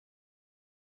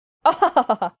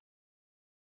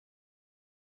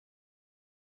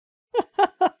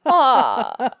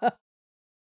 Ah.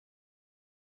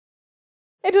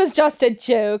 It was just a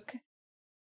joke.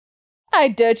 I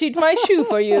dirtied my shoe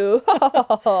for you.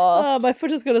 Oh, my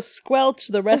foot is gonna squelch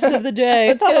the rest of the day.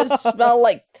 It's gonna smell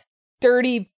like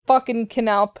dirty fucking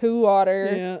canal poo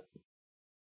water. Yeah.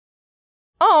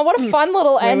 Oh, what a fun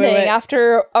little Wait, wait, ending wait.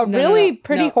 after a No, really no,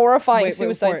 pretty no. horrifying Wait for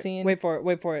suicide it. scene. Wait for it.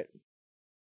 Wait for it.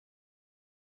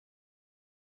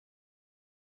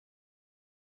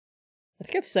 I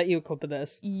think I've sent you a clip of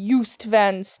this. Joost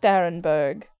van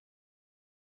Starenburg.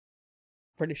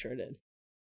 Pretty sure I did.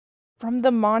 From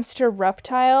the Monster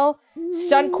Reptile.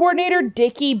 Stunt coordinator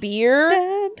Dickie Beer.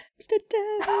 Damned,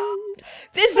 Amsterdam.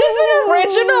 This is an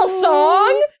original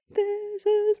song? This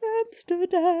is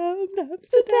Amsterdam,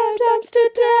 Amsterdam,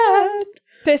 Amsterdam.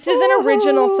 This is an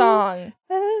original song.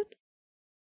 And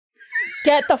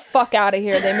Get the fuck out of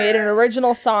here. They made an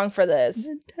original song for this.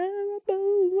 the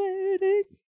terrible waiting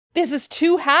This is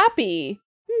too happy.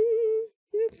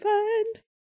 you find.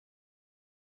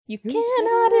 You You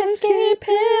cannot escape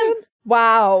him.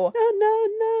 Wow. No, no,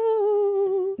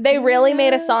 no. They really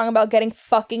made a song about getting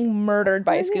fucking murdered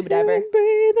by a scuba diver.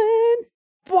 Breathing.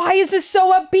 Why is this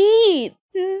so upbeat?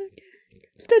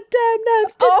 Amsterdam,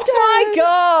 Amsterdam. Oh my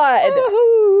god.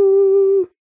 Oh.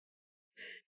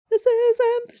 This is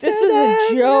Amsterdam. This is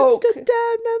a joke.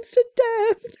 Amsterdam,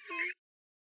 Amsterdam.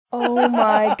 Oh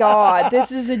my god.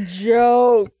 This is a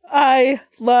joke. I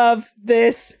love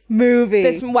this movie.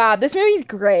 This movie's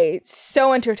great.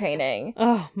 So entertaining.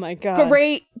 Oh my god.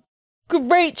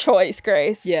 Great choice,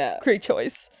 Grace. Yeah. Great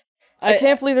choice. I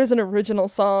can't believe there's an original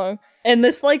song. And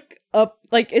this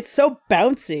it's so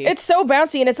bouncy. It's so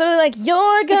bouncy and it's literally like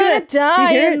you're gonna that. Do you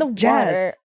die hear in it? the Jazz.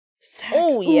 water. Sax.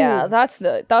 Oh yeah, Ooh.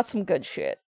 that's some good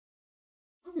shit.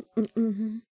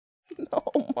 Mm-hmm.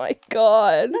 Oh my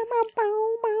god.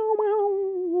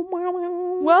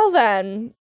 Well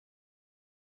then.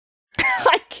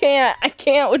 I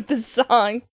can't with this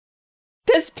song.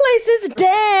 This place is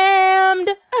damned.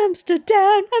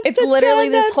 Amsterdam. It's literally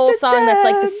this whole song that's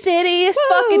like, the city is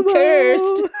fucking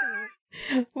cursed.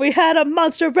 We had a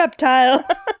monster reptile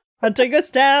hunting us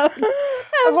down.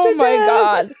 Oh my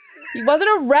god. He wasn't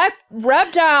a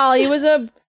reptile. He was a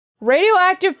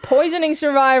radioactive poisoning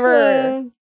survivor.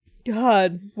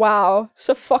 God. Wow. It's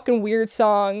a fucking weird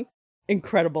song.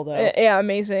 Incredible, though. Yeah,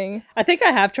 amazing. I think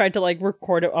I have tried to, like,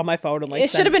 record it on my phone and, like, it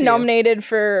should have been nominated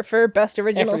for Best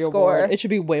Original Score. Award. It should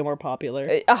be way more popular.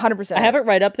 100%. I have it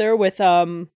right up there with,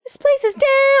 This place is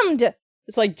damned!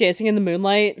 it's like Dancing in the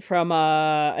Moonlight from,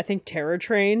 I think Terror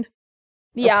Train.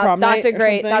 Yeah, Prom that's Night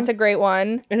or that's a great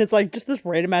one. And it's like just this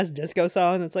random ass disco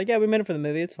song. It's like, yeah, we made it for the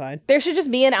movie. It's fine. There should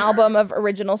just be an album of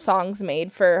original songs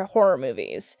made for horror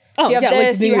movies. Oh, so you have yeah,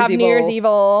 this, like you have New Year's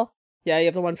Evil. Yeah, you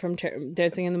have the one from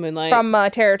Dancing in the Moonlight. From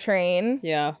Terror Train.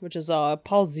 Yeah, which is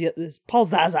Paul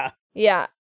Zaza. Yeah.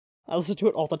 I listen to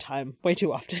it all the time. Way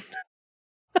too often.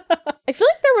 I feel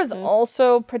like there was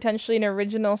also potentially an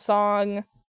original song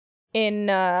in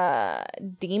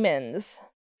Demons.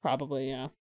 Probably, yeah.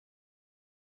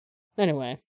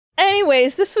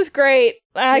 Anyways, this was great.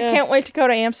 I can't wait to go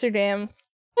to Amsterdam.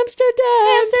 Amsterdam!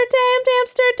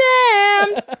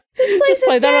 This place Just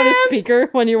play is that on a damned. speaker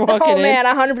when you're walking in. Oh man,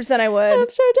 100% I would.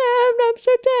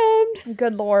 Amsterdam.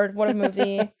 Good lord, what a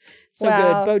movie. So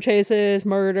good. Boat chases,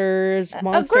 murders,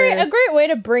 monster. A great way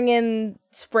to bring in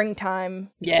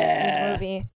springtime. Yeah. This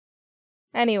movie.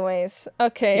 Anyways,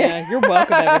 okay. Yeah, you're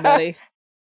welcome, everybody.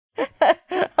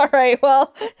 All right,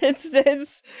 well,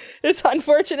 it's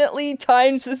unfortunately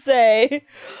time to say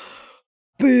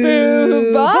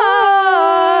Boo.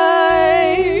 bye.